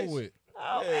That's violation. over with.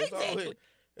 Oh, Yeah, it's over exactly. with.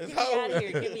 It's Get me over out of with.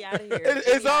 here. Get me out of here.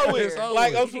 It's over with. It's over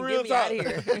Like, with. on some real Get me out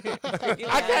talk. of here. Get me I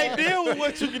out of can't here. deal with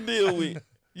what you can deal with.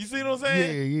 You see what I'm Yeah,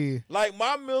 saying? yeah. Like,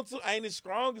 my mental ain't as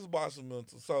strong as Boss's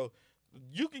mental. So,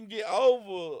 you can get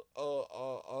over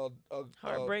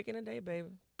Heartbreaking today, baby.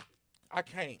 I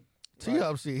can't.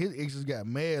 T-Hop said his exes got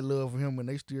mad love for him and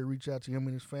they still reach out to him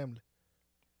and his family.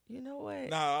 You know what?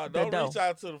 Nah, That don't though. reach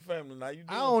out to the family. Now, you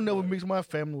I doing don't too never much. mix my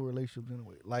family relationships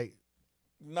anyway. Like,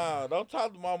 Nah, don't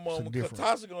talk to my mama because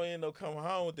difference. Tasha gonna end up coming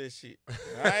home with that shit.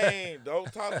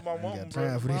 Don't talk to my mama, got bro.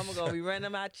 time for Mama this. gonna be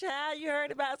running my child. You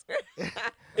heard about script?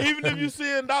 Even if you see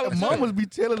a dollar, Mamas be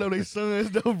telling on their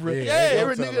sons though, bro. Yeah,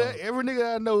 every don't tell nigga, them. every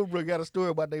nigga I know, bro, got a story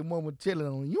about their mama telling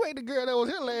on you. Ain't the girl that was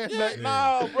here last Yeah, night.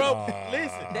 nah, bro. Ah.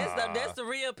 Listen, That's the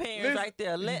real parents Listen. right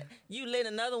there. Let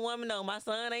another woman know my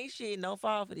son ain't shit. Don't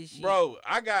fall for this shit. bro.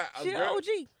 I got a she girl. OG.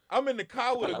 I'm in the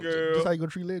car with a Hello, girl. That's how you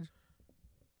gonna treat legend.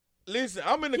 Listen,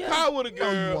 I'm in the car with a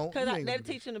girl. Because they're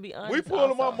teaching to be honest. We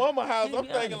pulled to my also. mama's house. You I'm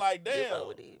be thinking honest. like, You damn. fuck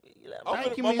with it. You let I'm me-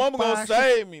 gonna- you, my Miss mama gonna Pasha.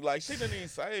 save me. Like, she didn't even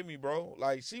save me, bro.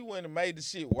 Like, she went and made the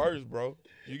shit worse, bro.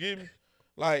 You get me?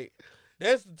 Like,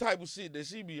 that's the type of shit that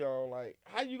she be on. Like,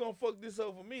 how you gonna fuck this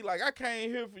up for me? Like, I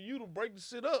came here for you to break the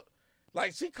shit up.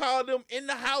 Like, she called them in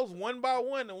the house one by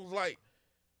one and was like,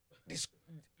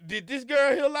 did this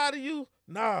girl here lie to you?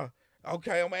 Nah.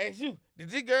 Okay, I'm gonna ask you. Did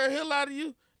this girl here lie to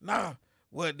you? Nah.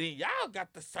 Well, then y'all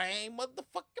got the same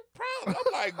motherfucking problem.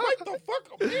 I'm like, wait the fuck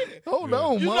a minute. Hold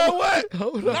on, You mama. know what?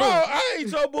 Hold No, on. I ain't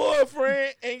your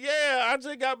boyfriend. And yeah, I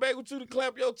just got back with you to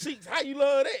clap your cheeks. How you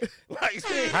love that? Like,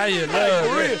 shit. How you Like, love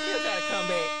for that? real. You gotta come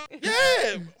back.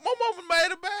 Yeah, my mama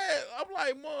made it bad. I'm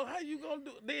like, Mom, how you gonna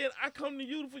do? Then I come to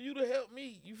you for you to help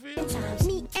me. You feel me?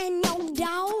 Me and your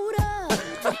daughter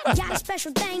got a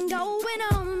special thing going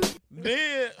on.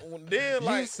 Then You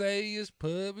like, say it's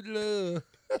puppy love.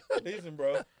 listen,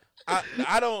 bro.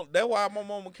 I don't. That's why my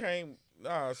mama came.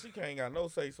 Nah, she can't got no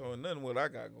say so in nothing what I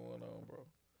got going on, bro.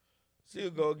 She'll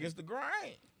go against the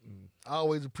grain. I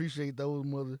always appreciate those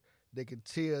mothers that can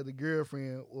tell the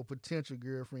girlfriend or potential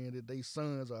girlfriend that they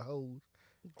sons are hoes.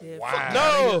 Wow.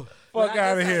 No, Fuck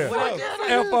out of here. What I just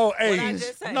say? What I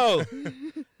just say? no,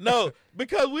 no,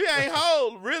 because we ain't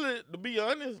hoes. Really, to be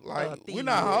honest, like we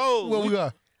not hoes. Well, we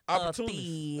are.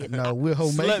 Opportunities. No, we're hoe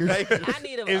Slut makers. makers. I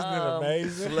need a. Isn't it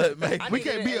amazing? Slut makers. I We need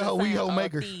can't a- be a hoe. We saying, hoe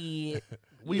makers. feed.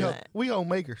 We hoe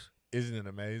makers. Isn't it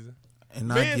amazing?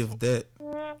 And I Man, give that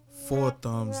 4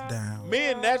 thumbs down.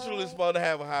 Men naturally supposed to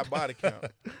have a high body count.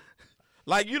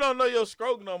 Like you don't know your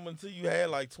stroke number until you had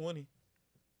like 20.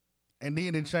 And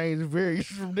then it changes varies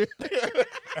from there.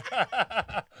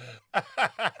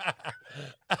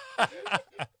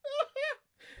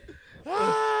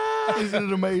 Isn't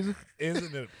it amazing?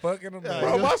 Isn't it fucking amazing?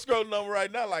 Bro, my stroke number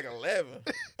right now like 11.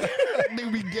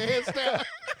 Nigga be gassed out.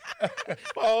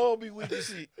 My whole be weak as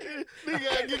shit. Nigga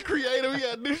gotta get creative. We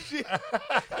gotta do shit.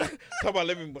 Talk about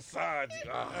let me massage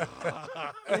you.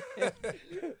 Ah.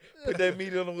 Put that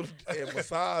meat on with and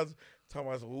massage. Talking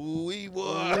about some ooh wee boy.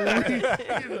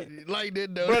 Like that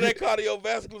though. Bro, that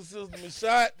cardiovascular system is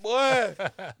shot, boy.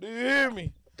 Do you hear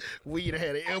me? We done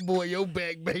had an elbow in your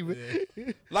back, baby.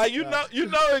 Like you know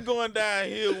it going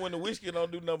downhill when the whiskey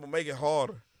don't do nothing but make it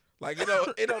harder. Like it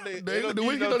don't The give you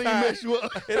whiskey no don't even time. mess you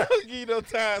up. It don't give you no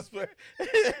time spare.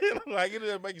 Like it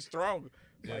just make it stronger.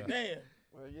 Like damn.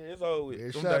 Well, yeah, it's over with. Yeah,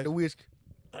 Them shout out days- to whiskey.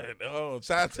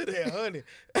 Shout out to that honey.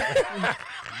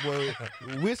 Well,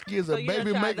 whiskey is So a you done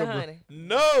baby tried maker, the bro. honey?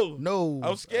 No. No,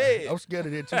 I'm scared. I'm scared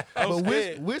of that too. I'm But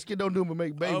scared. whiskey don't do but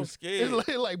make babies. I'm scared.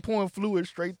 It's like pouring fluid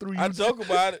straight through you. I joke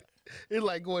about it. It's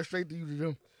like going straight through you to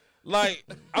them. Like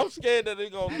I'm scared that they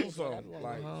gonna do something.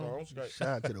 Like so I'm straight. Shout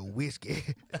out to the whiskey.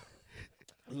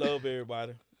 Love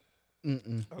everybody.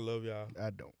 Mm-mm, I love y'all. I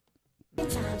don't.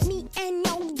 Me and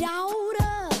your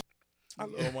daughter. I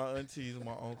love my aunties and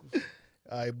my uncles.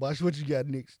 All right, Bosh, what you got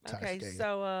next? Okay, Tosh game?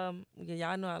 so yeah,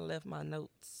 y'all know I left my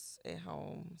notes at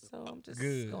home, so I'm just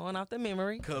Good. going off the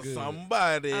memory. Cause Good.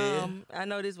 somebody I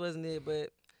know this wasn't it, but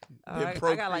Been I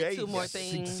got like 2 procreating. more 6,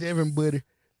 things. 7, buddy.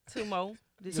 2 more.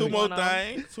 This two is more going on.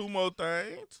 things. Two more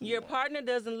things. Your partner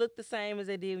doesn't look the same as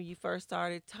they did when you first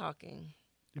started talking.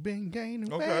 You been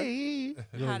gaining Okay.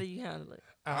 weight. How do you handle it?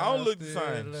 I don't look the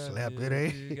same. Slap that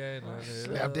ass.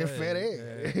 Slap that fat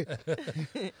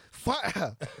ass.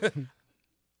 Fire.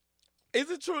 Is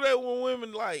it true that when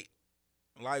women like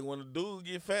when a dude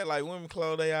get fat, like women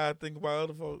close their eyes, think about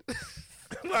other folks?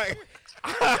 Like,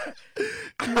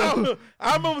 I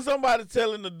remember somebody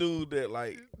telling the dude that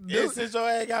like, yeah, since your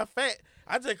ass got fat,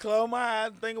 I just close my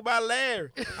eyes and think about Larry.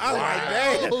 I was like,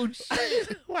 damn. Oh,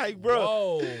 shit. Like, bro.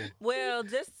 Whoa. Well,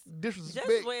 just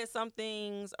Disrespect. where some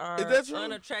things are Is that true?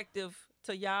 unattractive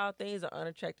to y'all, things are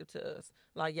unattractive to us.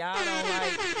 Like y'all don't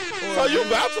like. or So you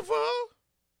women- vouching for her?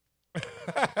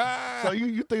 So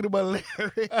you thinking about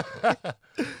Larry?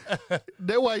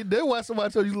 That's why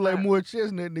somebody told you look like more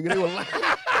chestnut, nigga. They were like,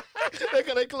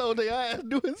 they close their eyes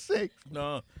doing sex.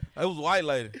 No, it was a white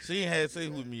lady. She ain't had sex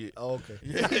with me yet. Oh, okay.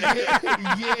 Yeah.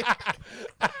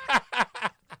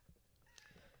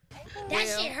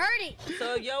 That shit hurting.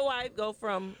 So your wife go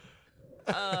from,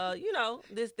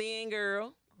 this thin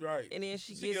girl, Right. and then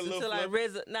she She gets get a into little like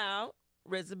fluffy.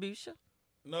 retribution.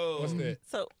 No. What's that?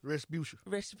 So Retribution.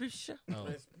 retribution, Oh.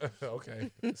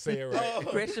 Okay. Say it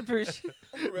right. retribution.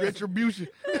 Retribution.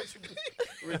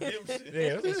 Redemption.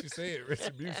 Yeah, that's what you said.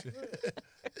 Retribution.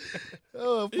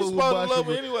 Oh, You supposed to love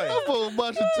her anyway. I'm full of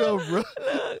bunch of tough, bro.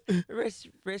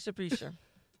 Retribution.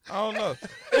 I don't know.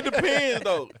 It depends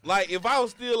though. Like if I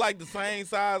was still like the same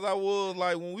size I was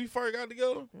like when we first got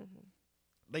together,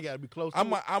 They gotta be close.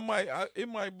 It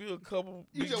might be a couple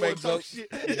You Big just Mac wanna talk jokes. shit.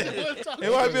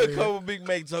 It might be a couple Big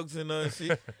Mac jokes in there and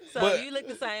shit. So but you look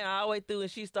the same all the way through,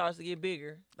 and she starts to get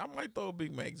bigger. I might throw a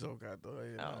Big Mac joke out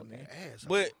there. Oh, okay.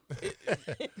 But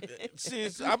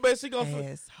I bet she gonna.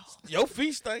 Asshole. Your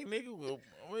feet stink, nigga. Well,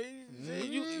 I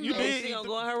mean, you And did. she gonna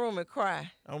go in her room and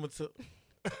cry. I'm gonna tell.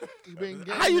 You been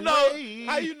How you know? away.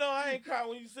 How you know I ain't cry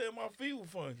when you said my feet were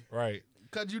funky? Right.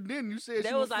 Cause you didn't. You said That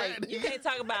she was was like fat. you can't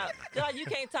talk about y'all. You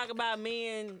can't talk about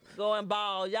men going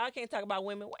bald. Y'all can't talk about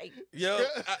women weight. Yeah,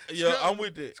 Scrap- I'm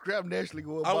with that. Scrap naturally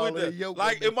going I'm ball with in that. yoke.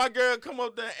 Like if my girl come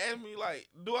up there and ask me like,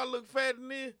 "Do I look fat in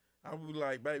this?" I be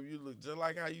like, "Baby, you look just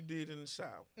like how you did in the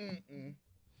shower."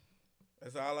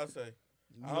 That's all I say.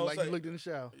 You I look don't like say- you looked in the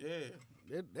shower.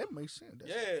 Yeah, That makes sense.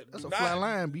 That's a not- fly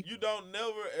line, B. You don't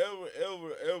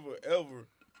ever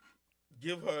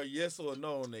give her a yes or a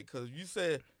no on that. Cause if you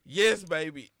said yes,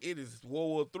 baby, it is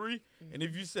World War III, and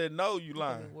if you said no, you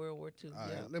lying. World War II. All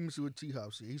right, let me see what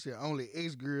T-Hop said. He said, only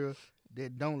ex-girl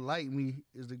that don't like me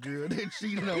is the girl that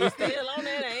cheated on me. Still on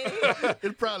that, ain't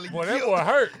It's probably Boy, that guilt. boy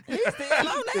hurt. he? He's still on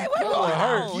that. What That boy going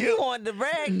hurt. on? He wanted to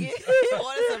brag. He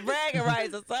wanted some bragging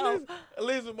rights or something.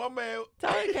 Listen, my man.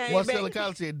 Tony came Marcella back.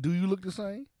 Collins said, do you look the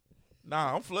same?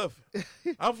 Nah, I'm fluffy.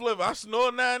 I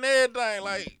snore now and everything.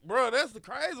 Like, bro, that's the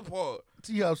crazy part.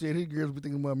 T-Hop said his girls be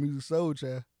thinking about Music Soul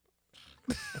Child.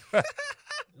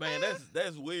 Man,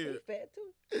 that's weird. Fat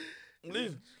too.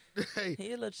 Listen, Hey, He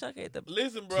a little chunky at the.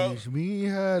 listen, bro. teach me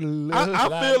how to love.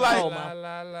 I feel like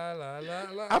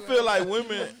I I feel like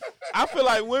women. I feel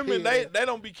like women. They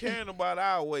don't be caring about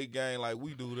our weight gain like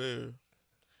we do there.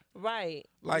 Right.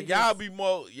 Like We y'all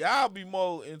just- be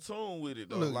more in tune with it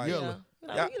though. Look, Like Yellow.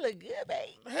 Like, y'all- you look good,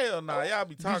 babe. hell nah, y'all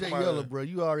be talking DJ about Yellow, it. bro,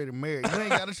 you already married. You ain't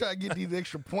got to try to get these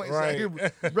extra points out Right. here.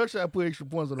 Bro, try to put extra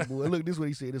points on the board. Look, this is what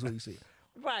he said. This is what he said.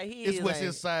 Right. He It's is what's like,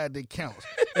 inside that counts.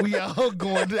 We all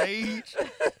going to age.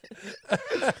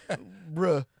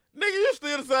 Bruh. Nigga, you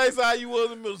still the same size you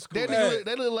was in middle school.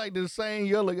 They look like the same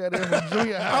Yellow got there from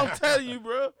junior high. I'm telling you,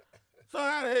 bro. So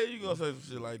how the hell you gonna say some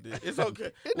shit like that? It's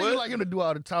okay. That nigga like him to do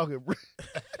all the talking, bro.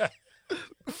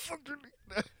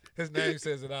 His name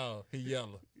says it all. He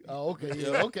yellow. Oh, okay,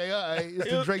 yeah, okay, all right. It's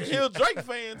the Drake shit. He a Drake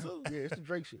fan too. Yeah, it's the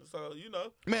Drake shit. So you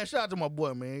know. Man, shout out to my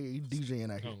boy, man. He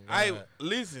DJing out here. I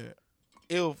listen.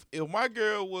 If my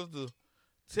girl was to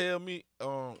tell me,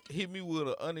 hit me with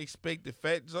an unexpected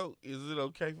fat joke, is it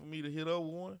okay for me to hit her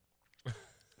with one?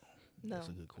 No. That's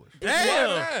a good question.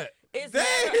 Damn. It's Damn.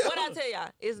 never, what I tell y'all,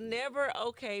 it's never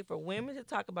okay for women to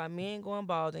talk about men going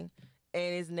balding,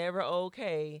 and it's never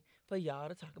okay for y'all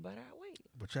to talk about our weight.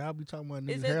 But y'all be talking about It's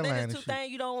niggas just, hairline there's and just two shit.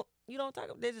 things you don't talk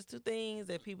about. There's just two things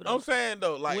that people I'm don't. saying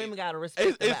though, like women gotta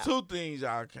respect. it's about. two things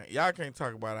y'all can't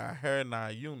talk about our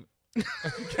hairline unit. You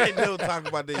can't never talk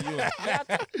about that unit.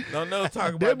 Don't never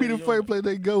talk about That be that the first place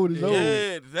they go with his old.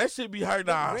 Yeah, that shit be hurting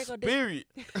our Wriggle dick. spirit.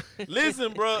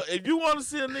 Listen, bro, if you want to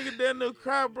see a nigga down there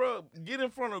cry, bro, get in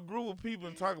front of a group of people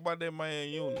and talk about that man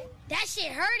unit. That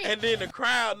shit hurting. And then the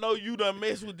crowd know you done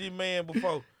messed with this man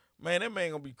before. Man, that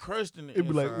man gonna be crushed in the It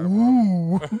be like, inside,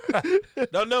 ooh. bro.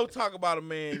 Don't never talk about a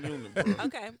man unit, bro.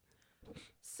 Okay.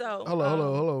 So Hold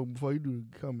on. Before you do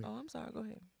the comment. Oh, I'm sorry. Go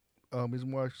ahead. Ms.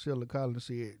 Marcella Collins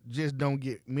said, just don't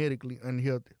get medically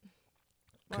unhealthy.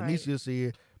 Right. Kanisha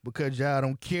said, because y'all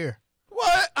don't care.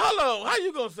 What? Hold on. How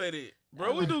you gonna say that?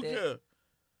 Bro, we do like that. care.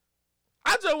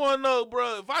 I just want to know,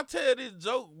 bro, if I tell this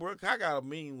joke, bro, 'cause I got a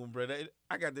mean one, bro.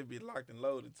 I got that bitch locked and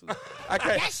loaded, too. I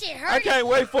can't, That shit I hurting. can't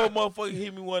wait for a motherfucker to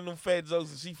hit me one of them fat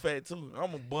jokes and she fat, too. I'm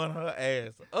going to bun her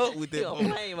ass up with that You don't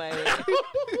motherfucker. blame my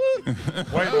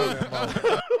Wait on that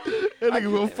motherfucker. That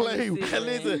nigga gonna flame. see. Hey,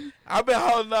 listen, I been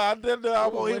holding on. I Ooh,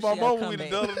 want to hit what my she mama gotta with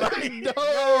it come the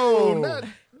other night.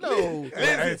 No.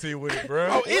 Auntie with it, bro.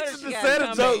 I'm What if itching she to gotta say the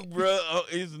come joke, back? bro. I'm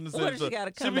itching to say What the if she joke.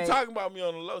 gotta She come be back? talking about me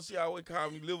on the low. She always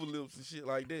call me liver lips and shit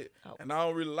like that. Oh. And I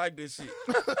don't really like that shit.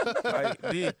 Like,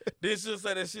 then she'll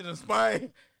say that shit in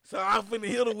Spain. So I'm finna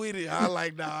hit her with it. I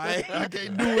like, nah, I I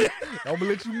can't do it. I'm gonna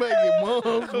let you make it, mom.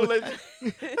 I'm gonna let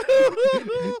you.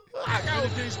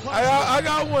 I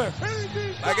got one.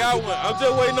 I got one. I'm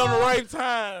just waiting on the right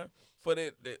time for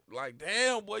that. Like,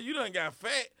 damn, boy, you done got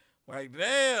fat. Like,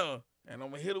 damn. And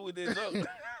I'm gonna hit her with that joke.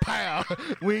 Pow.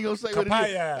 We ain't gonna say what it is.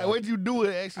 Kapaya. Hey, wait till you do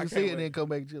it, I actually can't say it, wait. and then come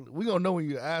back to it. We gonna know when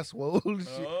your eyes swole and shit.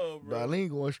 Oh, bro. Darlene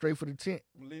going straight for the tent.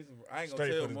 Listen, I ain't gonna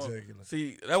Straight tell for the mom. jugular.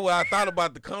 See, that's what I thought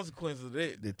about the consequences of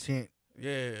that. The tent.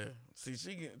 Yeah. See,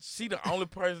 she the only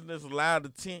person that's allowed to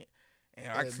tent, and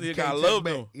I Yeah, still you gotta can't love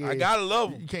tent them. back. I Yeah. gotta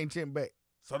love them. You can't tent back.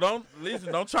 So don't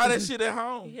try that shit at You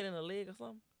home. hit in a leg or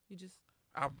something? You just.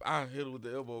 I hit her with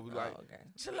the elbow. Be like, Oh, okay.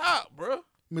 chill out, bro.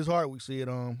 Miss Hardwick said,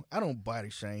 I don't body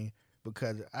shame,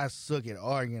 because I suck at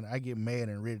arguing. I get mad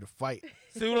and ready to fight.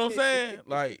 See what I'm saying?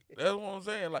 Like, that's what I'm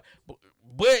saying. Like,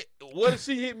 but what if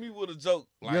she hit me with a joke?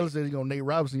 Like, Yellow said he's gonna Nate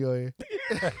Robinson your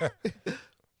ass.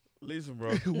 listen,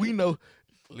 bro. We know.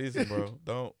 Listen, bro.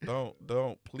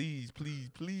 Don't. Please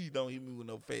don't hit me with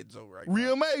no fat joke right now.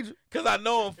 Real major. Cause I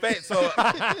know I'm fat, so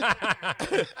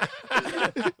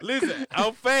listen,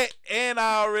 I'm fat and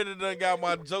I already done got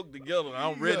my joke together.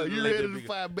 I'm ready to you let ready that to nigga-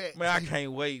 fight back. Man, I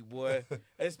can't wait, boy.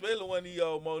 Especially when the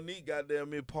old Monique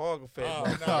goddamn in Parker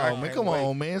fat. Oh, man, come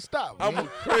on, man. Stop, man. I'm gonna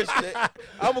crush that.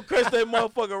 I'm gonna crush that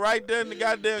motherfucker right there in the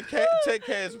goddamn tech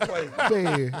cash place.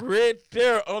 Man. Right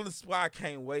there on the spot. I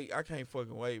can't wait. I can't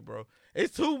fucking wait, bro.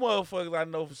 It's two motherfuckers I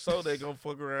know for sure they gonna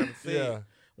fuck around and see. Yeah.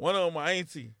 One of them my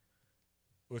auntie.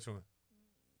 Which one?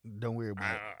 Don't worry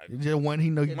about it. It's just one he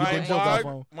know you My get joke off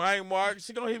on. Mark,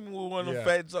 she gonna hit me with one of them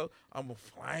fat jokes. I'm gonna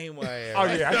flame her ass. Oh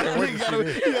yeah, I can't wait to see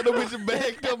this. He got the bitch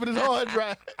backed up in his hard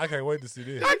drive. I can't wait to see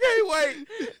this. I can't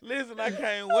wait. Listen, I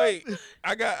can't wait. I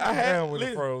had Damn, when it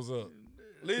listen, froze up.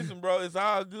 listen, bro, it's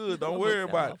all good. Don't worry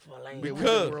about it. We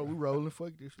Because rolling.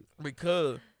 Fuck this shit.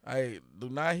 Because hey, do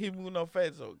not hit me with no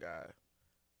fat joke, guys.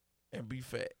 And be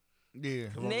fat. Yeah.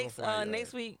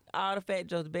 Next week, all the fat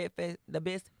jokes, the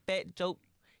best fat joke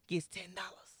gets $10.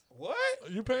 What?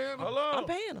 You paying them? Hold on. I'm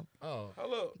paying them. Oh.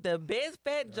 Hold up. The best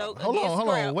fat joke. Hold against on.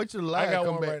 Scrap. Wait till the I live got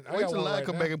come one back. right- I Wait got till the one live right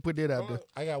come now. back and put that out there.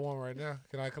 I got one right now.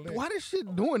 Can I collect? Why this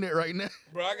shit doing that right now?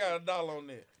 Bro, I got $1 on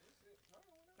that.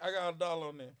 I got $1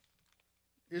 on that.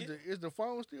 Is the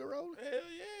phone still rolling? Hell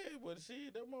yeah, but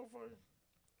shit, that motherfucker.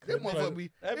 That motherfucker be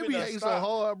That it be be done hating so stopped.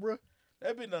 hard, bro.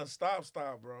 That been done stop,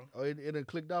 bro. Oh, it done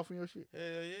clicked off on your shit. Hell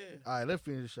yeah. All right, let's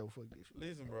finish the show. Fuck this shit.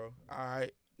 Listen, bro. All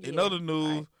right. In Yeah. other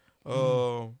news,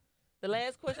 The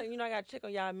last question, I got to check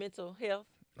on y'all mental health.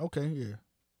 Okay, yeah.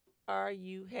 Are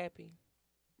you happy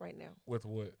right now? With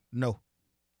what? No.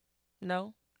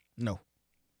 No? No.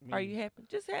 Are you happy?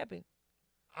 Just happy.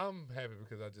 I'm happy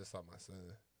because I just saw my son.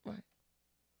 Right.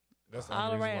 That's the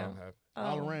All only reason why around. I'm happy.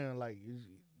 All around, like,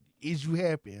 is you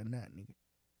happy or not, nigga?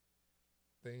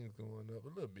 Things going up a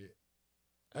little bit.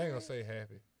 I ain't gonna say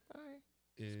happy. All right.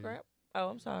 Is- Scrap? Oh,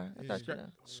 I'm sorry. I thought you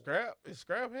know. Scrap? Is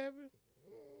Scrap happy?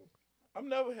 I'm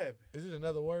never happy. Is it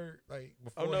another word like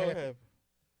before? I'm never happy? happy.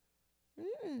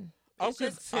 I'm I'm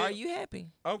just, content. are you happy?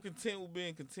 I'm content with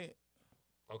being content.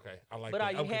 Okay, I like But that.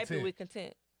 are you I'm happy content. with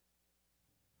content?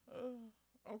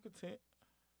 I'm content.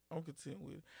 I'm content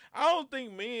with it. I don't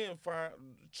think men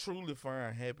truly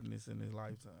find happiness in this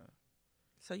lifetime.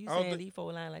 So you I don't saying think- these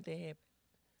four line like they happy?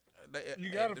 They, You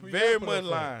gotta very put much up for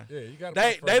it. lying. Yeah, you gotta.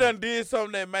 They put they up done did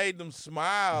something that made them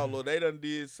smile, or they done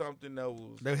did something that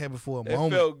was They happy for a that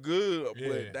moment. felt good, Yeah.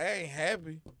 but they ain't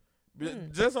happy.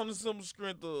 But just on the simple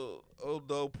strength of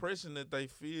the oppression that they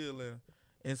feel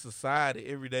in society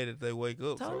every day that they wake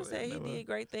up. Tony So said he never- did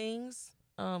great things.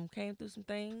 Came through some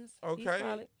things. He's Okay.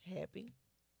 probably happy.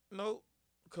 No,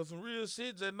 cause some real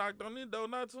shit just knocked on this door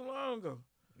not too long ago.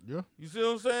 Yeah. You see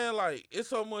what I'm saying? Like, it's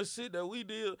so much shit that we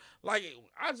did. Like,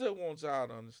 I just want y'all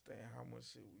to understand how much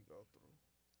shit we go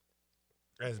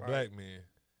through. As Like, black men.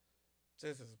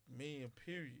 Just as men,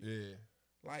 period. Yeah.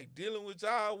 Like, dealing with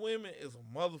y'all women is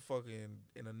a motherfucker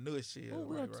in a nutshell.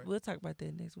 Well, right? we'll talk about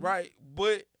that next week. Right,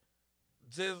 but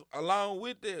just along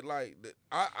with that, like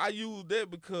I use that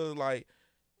because like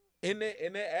in that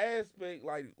aspect,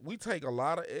 like we take a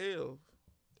lot of L's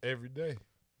every day,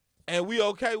 and we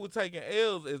okay with taking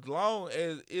L's as long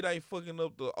as it ain't fucking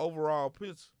up the overall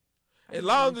picture. As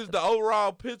long as the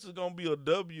overall picture gonna be a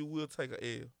W, we'll take a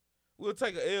L. We'll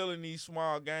take a L in these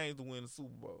small games to win the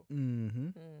Super Bowl. Mm-hmm.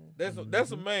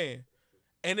 That's a man.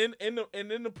 And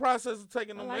in the process of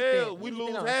taking them like L's, that. we You get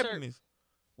lose on a shirt. happiness.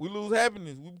 We lose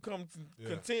happiness. We become Yeah.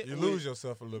 content. You with- lose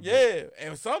yourself a little bit. Yeah,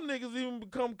 and some niggas even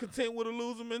become content with a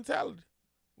losing mentality.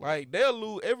 Like they'll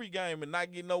lose every game and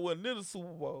not get nowhere near the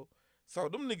Super Bowl. So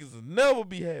them niggas will never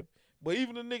be happy. But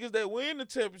even the niggas that win the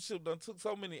championship done took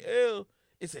so many L's,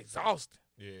 it's exhausting.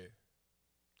 Yeah.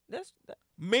 That's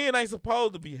Men ain't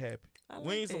supposed to be happy. I We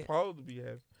like ain't that. supposed to be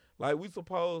happy. Like we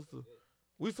supposed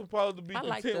to be I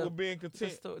like content the- with being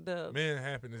content. Men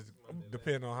happiness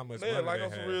depend on how much Yeah, money like they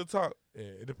on some have. real talk. Yeah,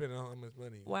 it depends on how much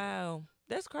money. Wow,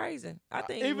 that's crazy. I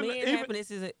think even- men even-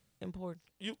 happiness is important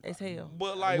as hell.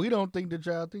 But like we don't think that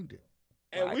y'all think that.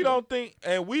 and I we do. don't think,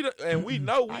 and we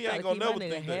know we I ain't gotta gonna keep never my nigga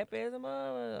think that. happy as a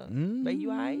mother. But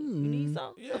you alright? You need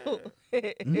something?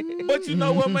 But you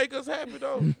know what make us happy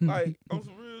though? Like on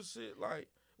some real shit, like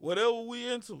whatever we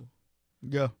into.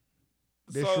 Yeah.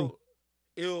 That's so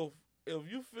true.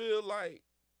 if you feel like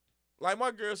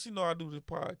my girl, she know I do this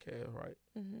podcast, right?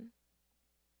 Mm-hmm.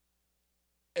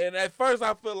 And at first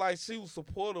I felt like she was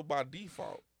supportive by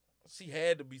default. She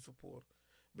had to be supportive.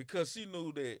 because she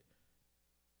knew that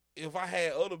if I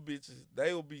had other bitches,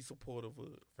 they would be supportive of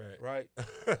it, Fact. right?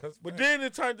 But then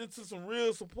it turned into some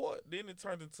real support. Then it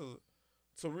turned into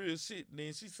real shit. And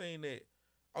then she saying that,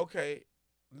 okay,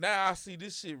 now I see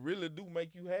this shit really do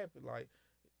make you happy. Like,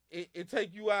 it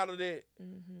take you out of that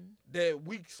that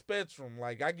weak spectrum.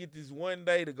 Like, I get this one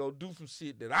day to go do some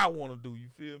shit that I want to do, you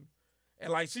feel me?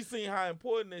 And, like, she seen how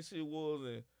important that shit was,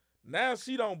 and now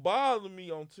she don't bother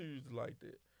me on Tuesday like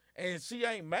that. And she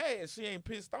ain't mad. She ain't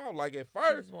pissed off. Like, at She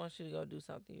first. just wants you to go do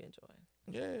something you enjoy.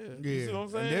 Yeah. Yeah, You see what I'm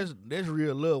saying? and that's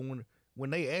real love when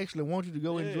they actually want you to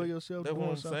go enjoy yourself. That's doing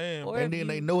what I'm something, saying. Or and if then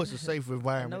they you- know it's a safe I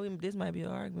environment. know this might be an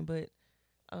argument, but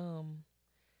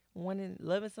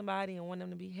loving somebody and wanting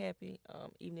them to be happy,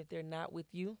 even if they're not with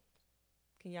you,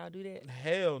 can y'all do that?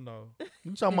 Hell no.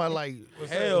 You talking about like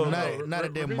Hell not, no. not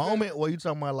at that Repeat moment, or you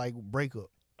talking about like breakup?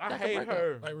 I That's a hate breakup.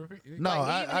 her. Like repeat. No,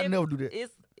 Like, even I if never do that.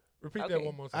 It's Repeat Okay. that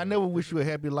one more time. I never wish you a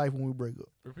happy life when we break up.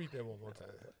 Repeat that one more time.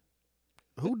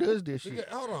 Who does this shit?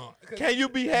 Because, hold on. Can you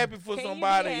be happy for Can you be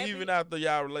somebody happy? even after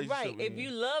y'all relationship? right. If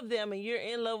you love them and you're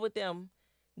in love with them,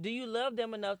 do you love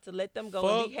them enough to let them go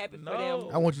and be Fuck happy for no.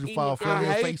 them? I want you to even fall if flat on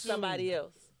they're your hate face. somebody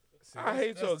else. See, I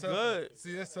hate your tough. gut.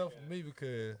 See, that's tough for me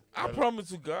because I promise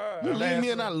to God. You leave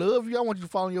me and I love you. I want you to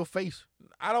fall on your face.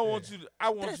 I don't want you to. I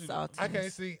want That's you salty. to. I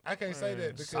can't say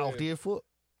that because Salty as fuck.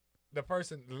 the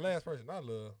last person I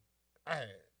love, I had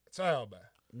a child by.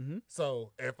 Mm-hmm.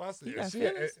 So if I see You got if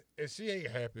feelings? she ain't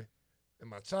happy, and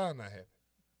my child not happy,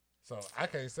 so I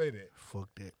can't say that. Fuck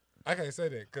that. I can't say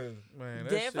that because Man, that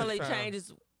shit Definitely sound-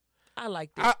 changes. I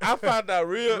like that. I found out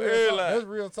real early. that's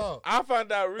real talk. I found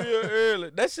out real early.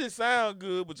 That shit sound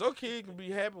good, but your kid can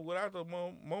be happy without the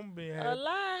mom being A happy.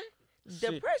 lie.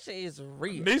 Shit. Depression is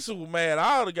real. Nisha was mad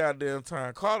all the goddamn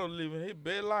time. Carter living his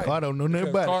best life. I don't know nothing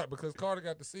about it. Because Carter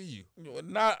got to see you.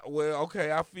 Not well.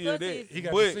 Okay, I feel Plus that. He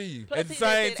got but to see you. Plus at the he's at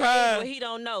same that age time, where he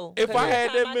don't know. if 'Cause I every had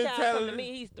time that my child come to mentality-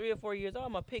 me, he's 3 or 4 years old.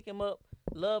 I'm gonna pick him up,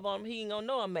 love on him. He ain't gonna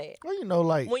know I'm mad. Well, you know,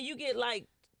 like When you get like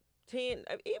 10,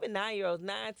 even 9-year-olds,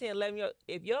 9, 10, 11-year-olds,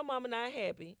 if your mama not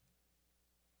happy,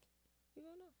 you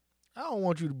gonna know. I don't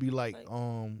want you to be like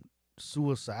Like-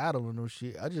 suicidal or no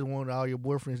shit. I just want all your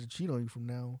boyfriends to cheat on you from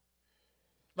now on.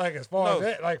 Like as far No.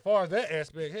 as that, far as that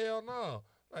aspect, hell no.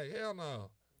 Like hell no.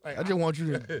 Like I just want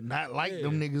you to not like Yeah.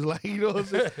 them niggas. Like, you know what I'm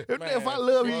saying? If Man, I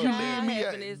love you, fuck you that. leave Child me.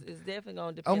 happiness is definitely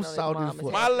gonna depend I'm on salty if as mom is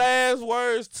fuck. my happy. last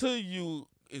words to you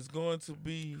is going to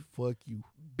be, Fuck you.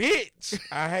 bitch.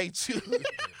 I hate you.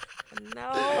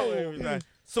 No.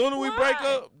 Soon as we break Why?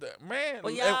 up, man. Well,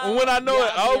 and y'all- when I know y'all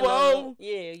it be over, alone.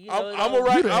 Yeah, you know I'm it gonna over.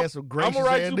 write. You done I'm had some I'm gracious gonna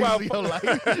write ass you niggas in your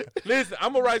about. life. Listen,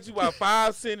 I'm gonna write you about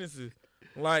 5 sentences.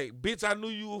 Like, bitch, I knew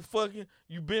you were fucking.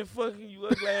 You been fucking. You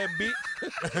ugly ass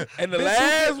bitch. And the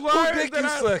last who words dick that you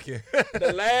I, sucking?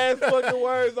 the last fucking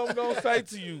words I'm gonna say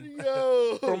to you,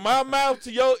 Yo. from my mouth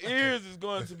to your ears, is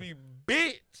going to be,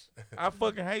 bitch. I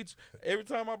fucking hate you. Every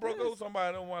time I broke up with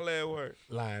somebody, that was my last word.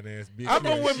 Lying ass bitch. I've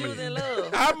been with She me. was in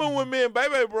love. I remember when me and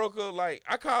Baby broke up. Like,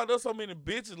 I called up so many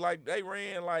bitches. Like, they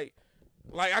ran like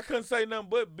I couldn't say nothing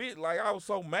but bitch. Like, I was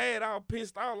so mad. I was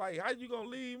pissed off. Like, how you gonna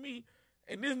leave me?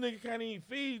 And this nigga can't even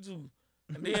feed you.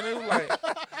 And then it was like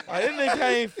this nigga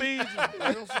can't feed you.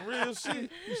 Like, on some real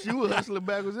shit. She was hustling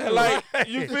backwards. And like,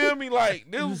 you feel me? Like,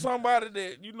 this was somebody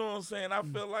that, you know what I'm saying? I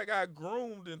felt like I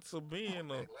groomed into being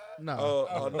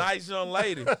a nice young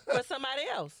lady. For somebody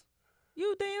else.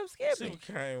 You damn She skippy.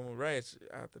 became ratchet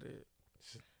after that.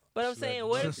 But I'm saying,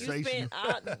 what if you Sensational.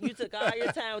 you took all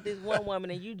your time with this one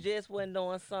woman and you just wasn't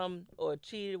doing something or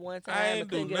cheated one time I and ain't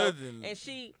do couldn't get over, nothing. and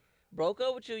she broke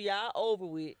up with you, y'all over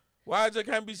with. Why it just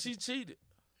can't be she cheated?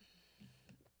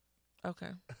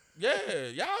 Okay. Yeah,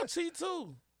 y'all cheat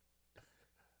too.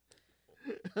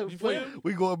 You feel me?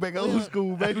 We going back old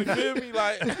school, baby. You feel me?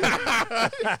 Like,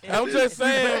 I'm just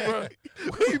saying, bro.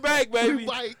 We back, baby.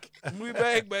 We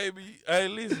back, baby. Hey,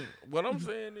 listen. What I'm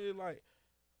saying is, like,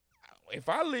 if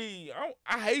I leave,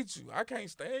 I hate you. I can't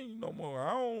stand you no more.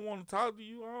 I don't want to talk to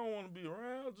you. I don't want to be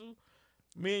around you.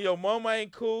 Me and your mama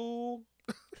ain't cool.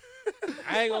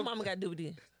 I ain't What gonna. mama got to do with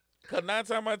this? Cause 9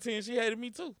 times out of 10, she hated me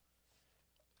too.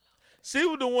 She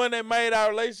was the one that made our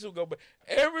relationship go back.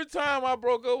 Every time I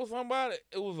broke up with somebody,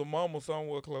 it was a mama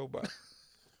somewhere close by.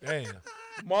 Damn.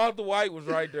 Martha White was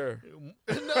right there.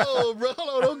 No, bro.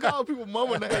 Hold on, don't call people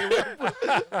mama name.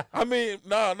 I mean,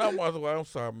 no, not Martha White. I'm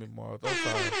sorry, Miss Martha. I'm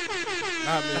sorry.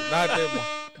 Not that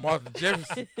Martha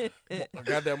Jefferson. I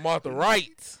got that Martha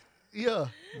Wright. Yeah.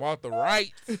 Martha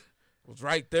Wright was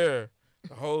right there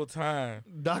the whole time.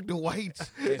 Dr. White.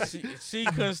 And she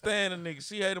couldn't stand a nigga.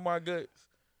 She hated my guts.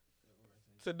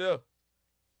 To death.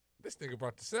 This nigga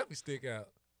brought the selfie stick out.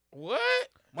 What?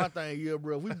 My thing, yeah,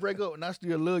 bro. If we break up and I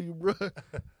still love you, bro,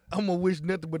 I'm gonna wish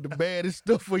nothing but the baddest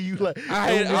stuff for you. Like I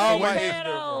hate all my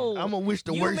ex-girlfriends. I'm gonna wish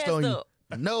the You worst messed on you. up.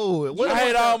 No, I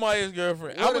hate all my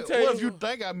ex-girlfriends. I'm What, gonna tell what if you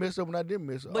think I messed up and I didn't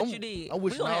mess up? But you did. I'm We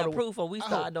wishing gonna all have the- proof or we I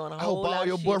start hope- doing a I whole hope lot all of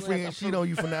your shit. We have boyfriends some cheat on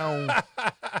you from now on.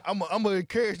 I'm gonna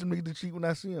encourage them niggas to cheat when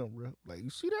I see them, bro. Like, you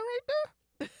see that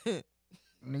right there?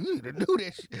 Nigga, you need to do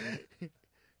that shit.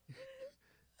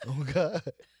 Oh God,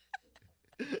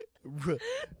 bro.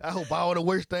 I hope all the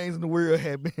worst things in the world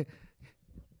happen.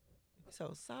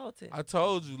 So salty. I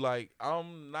told you, like,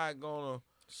 I'm not gonna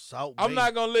I'm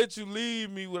not gonna let you leave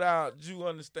me without you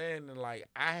understanding. Like,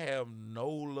 I have no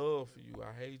love for you.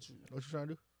 I hate you. What you trying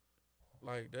to do?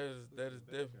 Like, that is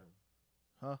different.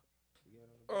 Huh?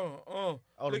 Oh,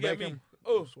 the look back at me. camera.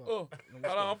 Hold on,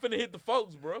 I'm finna hit the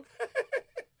folks, bro.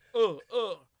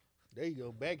 There you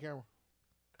go, back camera.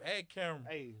 Back camera.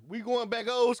 Hey, we going back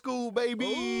old school, baby.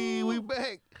 Ooh. We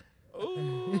back.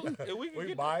 Ooh, if we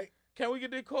can can we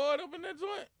get that cord up in that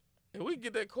joint? If we can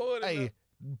get that cord in Hey,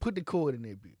 put the cord in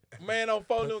there, bitch. there. Man, on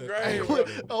 4 new Hey, grade,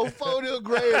 bro. on 4 new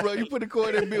grade, bro. You put the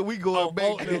cord in there, we going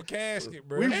back. Little casket,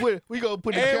 bro. We gonna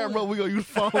put the And- camera up. We gonna use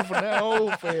the phone from now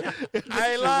on, fam.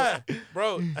 I ain't lying,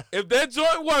 bro. If that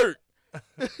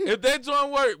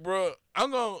joint work, bro,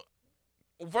 I'm gonna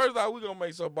first off we gonna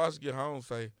make sure boss get home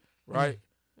safe, right?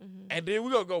 And then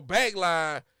we gonna go back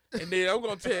live, and then I'm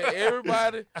gonna tell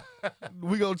everybody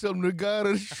We gonna tell them the God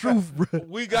of the truth, bro.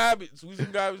 we garbage. We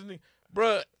some garbage niggas.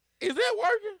 Bro, is that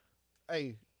working?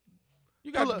 Hey,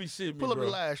 You got pull to up- be shitting me, pull up bro.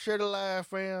 the live, share the live,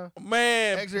 fam.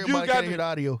 Man, Ask you everybody got can to hear the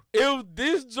audio. If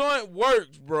this joint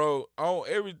works, bro, on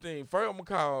everything, first I'm gonna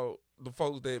call the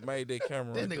folks that made that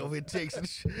camera. This right nigga there. over here texting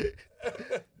shit.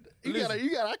 You Listen.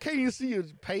 gotta, I can't even see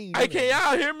his page. Hey, can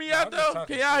y'all hear me out I'm just there?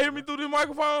 talking Can y'all shit, hear me through this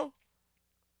microphone?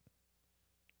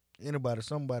 Anybody,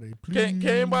 somebody, please. Can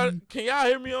anybody? Can y'all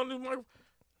hear me on this microphone?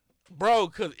 Bro,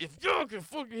 cause if y'all can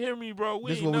fucking hear me, bro,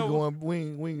 we This ain't where never. we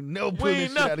going. We ain't never We put this ain't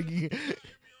shit never- out again.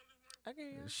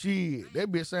 Shit,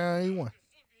 that bitch sound ain't one.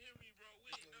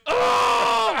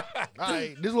 Oh! All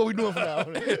right, this is what we doing for now.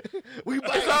 We bite.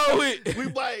 It's over with. We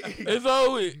bite. It's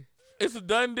over with. It's a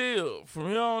done deal. From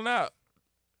here on out,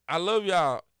 I love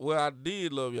y'all. Well, I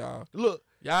did love y'all. Look,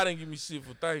 Y'all didn't give me shit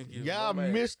for Thanksgiving. y'all I'm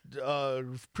mad. missed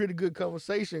pretty good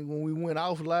conversation when we went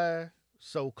off live.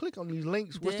 So click on these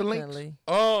links. What's the links? Definitely.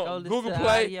 Go listen Google to the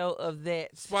Play, audio of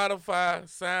that. Spotify,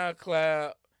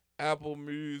 SoundCloud, Apple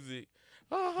Music.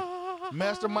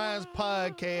 Masterminds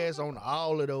podcast on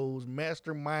all of those.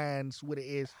 Masterminds with an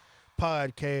S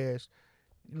podcast.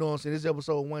 You know what I'm saying? This is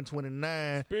episode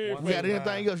 129. Spirit We got fingers.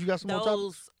 anything else? You got some more topics?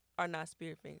 Those are not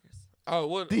spirit fingers. Oh,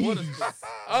 what is this?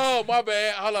 Oh, my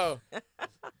bad. Hold on.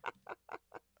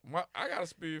 I got a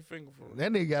spirit finger for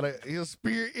That nigga got his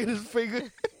spirit in his finger.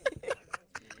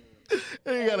 That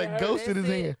nigga got a ghost in his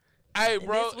hand. Hey, And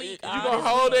bro, this week, you all gonna this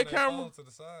hold week- that camera? To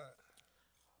the side.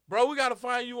 Bro, we gotta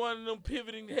find you one of them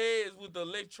pivoting heads with the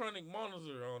electronic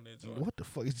monitor on it. joint. What the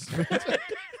fuck is this?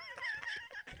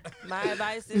 My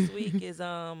advice this week is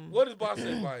What is boss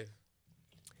advice?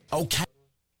 Okay.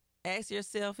 ask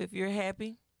yourself if you're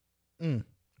happy. Mm.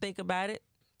 Think about it.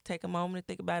 Take a moment to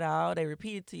think about it all day.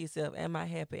 Repeat it to yourself. Am I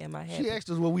happy? Am I happy? She asked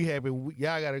us what we happy.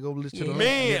 Y'all gotta go listen to the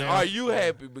Man, link. are you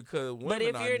happy? Because women But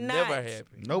if are you're never not, happy.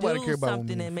 Nobody do care about something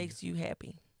women. that makes you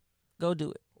happy. Go do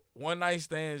it. One night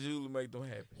stands usually make them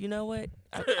happy. You know what?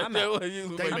 I'm That out. what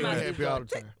usually They make make them me happy. happy all the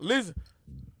time.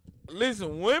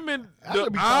 Listen, women, I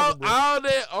could be all comfortable.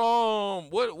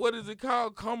 that what is it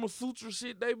called? Kama Sutra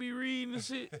shit they be reading and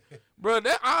shit, bro.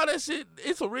 All that shit.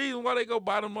 It's a reason why they go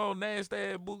buy them old nasty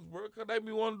ass books, bro. Cause they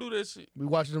be want to do that shit. We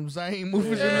watching them same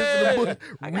movies Yeah. and listen to books.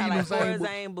 I reading got like them 4 same books.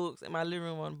 Zane books in my living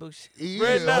room on bookshelf. Yeah.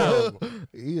 Right now.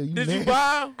 Yeah, Did you nasty.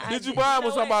 buy them? I Did you did. buy them You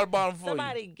or know somebody what? bought them for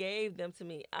Somebody gave them to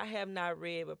me. I have not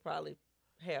read, but probably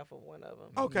half of one of them.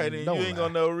 you? Okay, then Don't you ain't lie.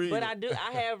 gonna know read. But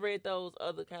I have read those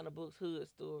other kind of books, hood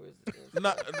stories.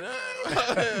 No,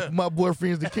 My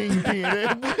boyfriend's the kingpin.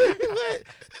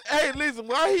 hey, listen,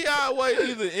 why he always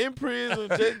either in prison,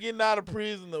 just getting out of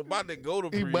prison, or about to go to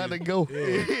He prison? about to go.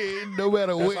 no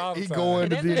matter That's what, all the he time. going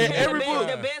to That's do. every the, book-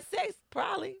 best, the best sex,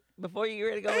 probably, before you get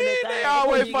ready to go in Hey, that they thing.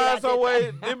 always When you get find out some that way.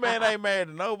 thing. This man ain't mad at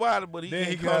nobody, but he Then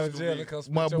he getting got out of jail comfortable. and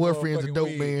come My spit your boyfriend's a motherfucking dope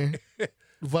wig. man.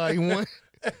 Volume 1.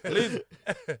 Listen,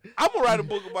 I'm gonna write a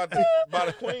book about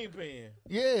the Queen Pen,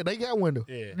 Yeah, they got one though.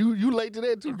 Yeah. You late to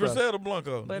that too, bro. Griselda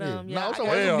Blanco. But Yeah. yeah, No, I'm I talking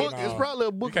got, about Hell a book. no. It's probably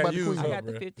a book You can't about the use queen. I her, got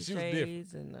the bro. 50 She was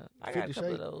Shades, and I got a 50 couple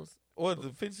Shades? of those. What the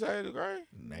 50 Shades of Grey?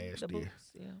 The Nasty.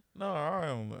 books, yeah. No, I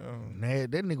don't. Nah,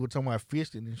 that nigga was talking about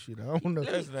fisting and shit. I don't know.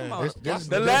 That's Come not. on. That's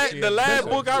The last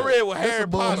book I read was that's Harry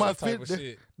above Potter. my That type of fit.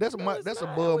 shit. That's No, it's that's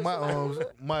not. above It's my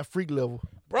not. my freak level.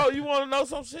 Bro, you want to know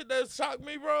some shit that shocked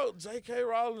me, bro? J.K.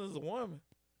 Rowling is a woman.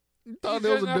 You thought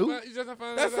that was a dude?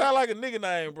 That sound like a nigga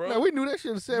name, bro. Man, we knew that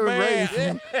shit was 7th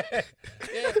Man. grade.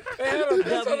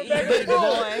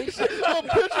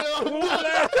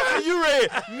 You read,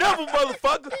 never,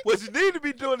 motherfucker. What you need to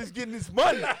be doing is getting this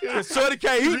money. Shorty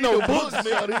can't eat no books,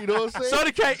 nigga. You know what I'm saying?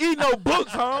 Shorty can't eat no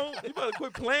books, home. You better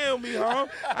quit playing with me, home.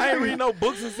 I ain't reading no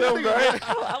books in 7th grade.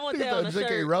 I want that on the J.K.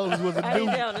 shirt. Rowling was a I need dude.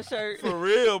 that on the shirt. For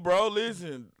real, bro.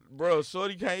 Listen, bro.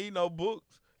 Shorty can't eat no books.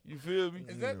 You feel me?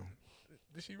 Is that?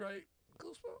 Did she write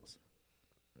Goosebumps?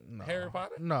 No. Harry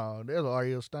Potter? No, there's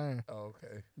R.L. Stein. Oh,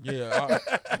 okay. Yeah.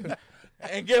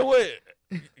 And get what?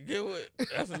 Get what?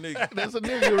 That's a nigga. That's a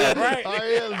nigga, Right.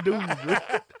 R.L. dude, bro.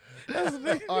 That's a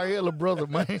nigga. R.L. a brother,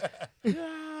 man.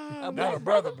 Not a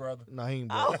brother. No, he ain't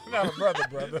brother. Not a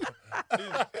brother.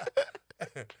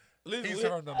 Listen, He's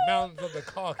from the mountains of the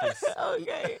Caucasus.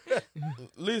 Okay.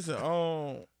 Listen,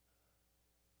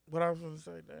 what I was gonna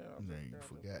say, damn. Man, you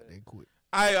forgot that quick.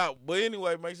 But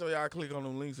anyway, make sure y'all click on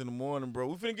them links in the morning, bro.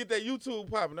 We finna get that YouTube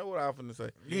popping. That's what I was finna say.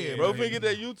 Yeah, bro. We man. finna get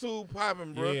that YouTube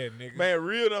popping, bro. Yeah, nigga. Man,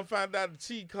 Real done found out the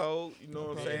cheat code. You know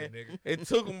what I'm saying? nigga. It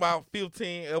took him about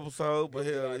 15 episodes, but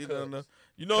hell, you don't know. cuts.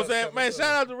 You know what I'm saying? Man,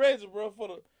 shout out to Reggie, bro,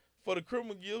 for the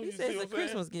criminal gift. He You says see it's a what I'm saying?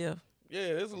 Christmas gift. Yeah,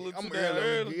 it's a little I'm too damn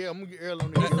early. Yeah, I'm gonna get early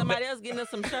on There's that. somebody else getting us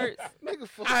some shirts. Nigga,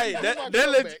 fuck. Hey, you. that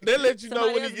My let you know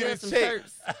Somebody when else he get get us his some check.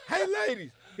 shirts. Hey,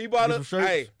 ladies, he bought Get us. some shirts?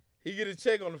 Hey, he get a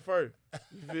check on the first.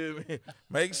 You feel me?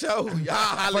 Make sure y'all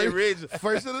holler at Reggie.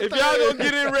 First of the If third. y'all gonna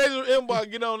get in Reggie's inbox,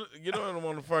 get on him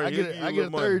on the first. I get a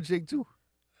third check too.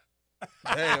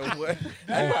 Damn, what?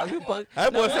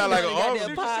 That boy sound like an army.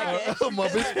 I'm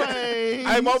up in Spain.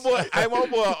 Hey, my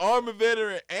boy, an army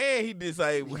veteran, and he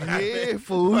disabled. Yeah,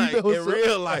 fool. Like, You know in what's up.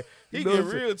 real life, he You know get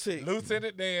what's real check.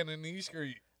 Lieutenant Dan in the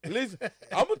street. Listen,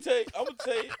 I'm gonna tell you.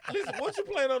 Listen, what you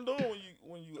plan on doing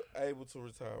when you able to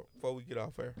retire? Before we get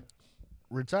off air.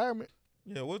 Retirement.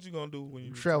 Yeah, what you gonna do when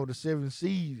you Travel the 7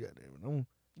 seas. Goddamn.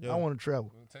 Yeah. I want to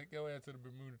travel. Take your ass to the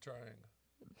Bermuda Triangle.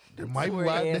 That might be Swear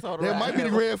why. ass on the That ride. might be the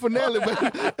grand finale, but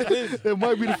that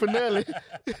might be the finale.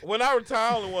 When I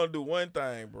retire, I only want to do one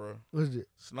thing, bro. What's it?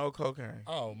 Snow cocaine.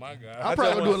 Oh my God! I'm I probably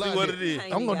just gonna do a wanna lot see of what that. it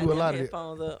is. I'm gonna do a lot of it.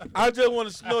 Headphones up. I just want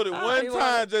to snort it one you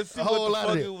time, just see a what whole the lot of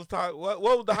fuck it. it was talking. What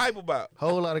was the hype about?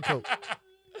 Whole lot of coke.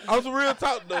 I'm some real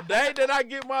talk. The day that I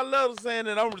get my letter saying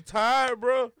that I'm retired,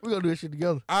 bro, We gonna do this shit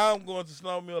together. I'm going to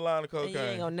snort me a line of And you ain't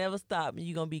cocaine. gonna never stop.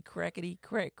 You gonna be crackety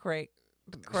crack.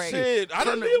 Shit, I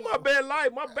done lived my bad life.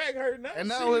 My back hurt now. And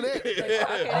not only that,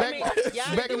 Okay, I mean,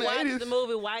 y'all back need in to the watch 80s. the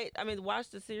movie watch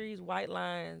the series White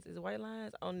Lines. Is it White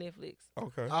Lines on Netflix?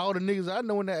 Okay. all the niggas I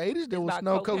know in the 80s that was about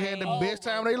snow coke had the cocaine. best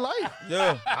time of their life.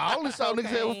 Yeah. I only saw niggas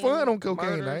having fun on cocaine.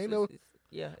 murders, I ain't know.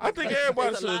 Yeah, I think everybody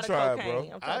it's a should lot of try it, cocaine.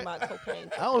 bro. I'm talking about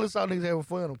cocaine. I only saw niggas having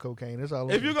fun on cocaine. That's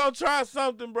all. If you gonna try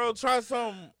something, bro, try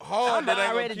something hard I'm that ain't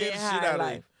gonna already kill the dead shit high out in of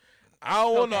you. life. I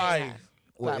don't want no Cocaine ice. high.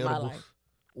 What Like my edibles? life.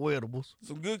 What edibles?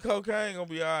 Some good cocaine gonna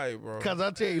be alright, bro. Cause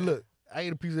I tell you, look, I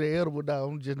ate a piece of that edible, dog.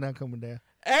 I'm just not coming down.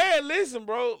 And listen,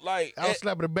 bro, like, I was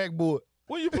slapping the backboard.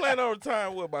 when you plan on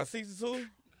retiring, what, by 62?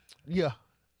 Yeah,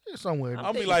 somewhere.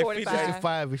 I'll be thinking like 45.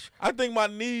 65-ish. I think my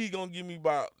knee gonna give me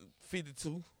about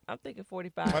 52. I'm thinking My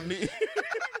 45. knee.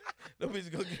 That bitch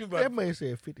gonna give me That about. man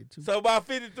said 52. So by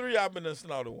 53, I've been a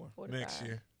snorted one. 45. Next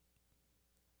year.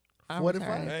 I'm 45?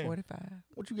 retired at Dang.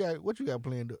 45. What you got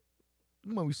planned up?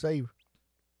 You might be saving.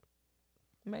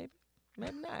 Maybe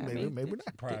not. Maybe, maybe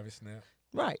not. Private snap.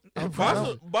 Right.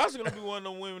 Boss gonna be one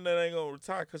of them women that ain't gonna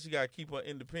retire because she gotta keep her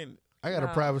independent. I got a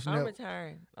private I'm snap.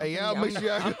 retiring. Hey, y'all make sure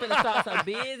y'all. I'm finna start some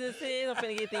businesses. I'm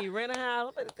finna get these rental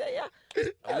house. I'm finna tell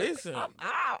y'all. Listen.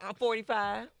 I'm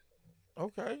 45.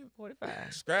 Okay. 45.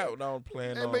 Scrap don't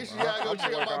plan Hey, on. make sure y'all go I'm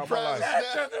check out working my all private life.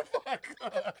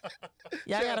 snap.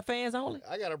 Y'all got a fans only?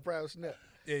 I got a private snap.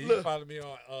 Yeah, you Look. can follow me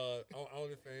on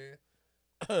OnlyFans.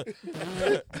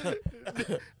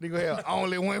 Nigga have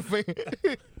only one fan.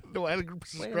 No, I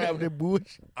subscribe to that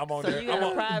bullshit. I'm on So there. you got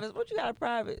a private? What you got a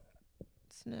private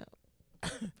snap?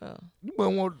 Oh. You might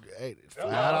want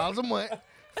 $5 a month.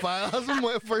 $5 a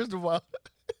month, first of all.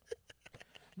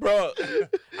 Bro,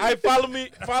 hey,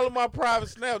 follow my private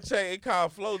Snapchat. It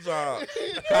called Flow Job.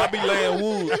 I be laying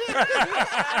wood.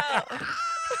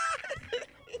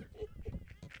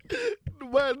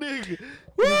 My nigga.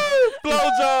 Woo! Flow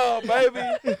Job,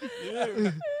 baby.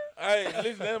 Yeah. Hey,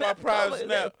 listen, that's my private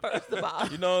snap. First of all.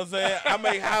 You know what I'm saying? I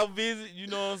make house visit, you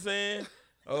know what I'm saying?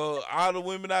 All the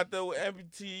women out there with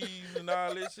amputees and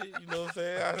all that shit, you know what I'm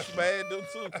saying? I smash them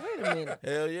too. Wait a minute.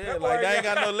 Hell yeah, like they ain't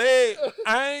got no leg.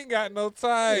 I ain't got no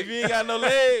time. If you ain't got no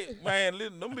leg, man,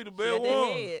 listen, them be the best Got that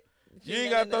ones. head. You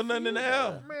ain't got to throw nothing in the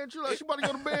air. Man, she about to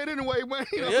go to bed anyway, man.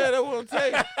 Yeah, that's what I'm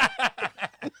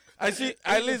saying. Listen,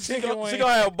 she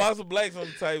gonna have a box of blacks on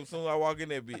the table soon as I walk in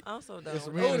that bitch. I'm so done.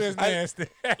 Oh, that's nasty.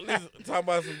 Listen, talking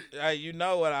about some, hey, you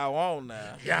know what I want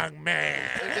now. Young man.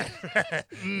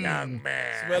 Young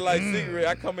man. Smell like cigarette.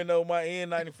 I come in there with my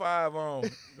N95 on.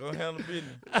 Go handle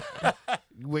business.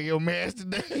 You wear your mask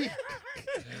today?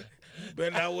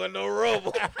 Better not wear no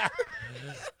rubber.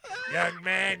 Young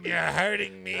man, you're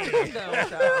hurting me.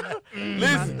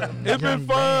 Listen, it's been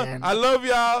fun. Man. I love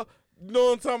y'all. You know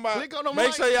what I'm talking about? Click on them Make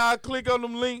links. sure y'all click on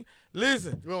them links.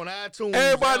 Listen, We're on iTunes.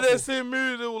 everybody Apple. that sent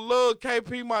music that would love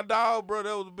KP, my dog, bro,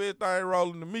 that was the best thing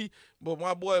rolling to me. But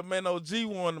my boy Mano G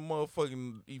won the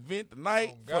motherfucking event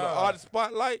tonight for the artist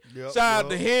spotlight. Yep, Shout out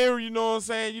to Henry, you know what I'm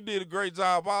saying? You did a great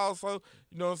job also.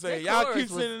 You know what I'm saying? That Y'all chorus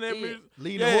keep was sending that it. music.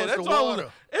 Lead the horse that's to what I was-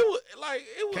 water. It was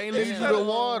Can't lead you it's to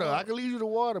water. I can lead you to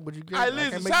water, but you can't. Hey, I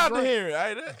listen, can't make shout you out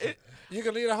to drink. Henry. You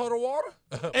can leave a hold of water?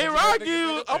 And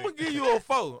I'm gonna give you a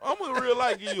 4. I'm gonna real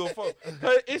life give you a 4.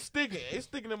 It's sticking. It's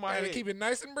sticking in my Gotta head. keep it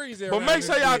nice and breezy. But around make this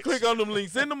sure y'all bitch. click on them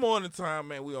links in the morning time,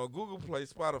 man. We on Google Play,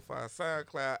 Spotify,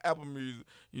 SoundCloud, Apple Music.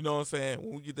 You know what I'm saying?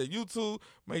 When we get that YouTube,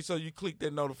 make sure you click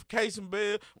that notification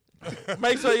bell.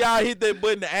 Make sure y'all hit that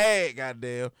button to add,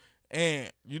 goddamn.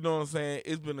 And you know what I'm saying?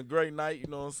 It's been a great night. You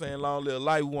know what I'm saying? Long live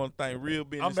life. We want to thank Real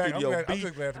Business I'm back. Studio I'm B.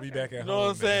 just glad to be back at You know home. what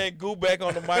I'm saying? Go back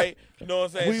on the mic. You know what I'm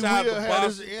saying? We Shout will out to have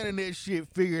Boss. this internet shit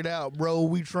figured out, bro.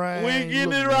 We trying. We getting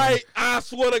Look, it man. right. I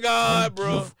swear to God,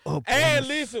 bro. Give up And on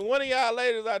listen, one of y'all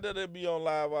ladies out there that be on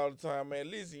live all the time,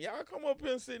 man. Listen, y'all come up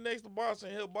here and sit next to Boss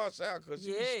and help Boss out because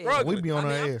she be Yeah. struggling. We be on I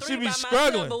mean, our I'm ass. three She be by myself,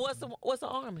 struggling. But what's the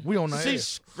army? We on our She's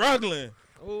ass. struggling.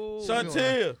 Ooh.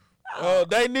 Chantel,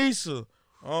 Danisha,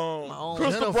 on.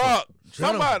 Crystal Jennifer. Brock, Jennifer.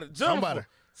 somebody, Jennifer.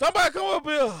 Somebody come up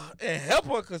here and help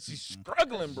her because she's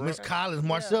struggling, bro. Miss Collins,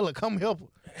 Marcella, come help her.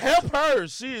 Help her.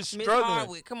 She is Miss struggling.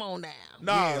 Hardwick, come on down.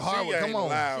 Nah, Yeah, she Hardwick, ain't come on.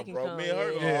 live, She can bro. come, Me and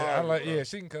her yeah. go Yeah, hard, bro.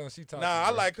 she can come. She talk. Nah, I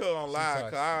to me. like her on live talks.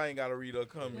 because I ain't got to read her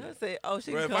comment. I said, oh,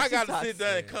 she Bro, can if come. I she got to talks. sit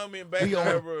there and come in back We to on-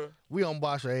 her, bro. We on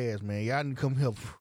Boss her ass, man. Y'all need to come help her.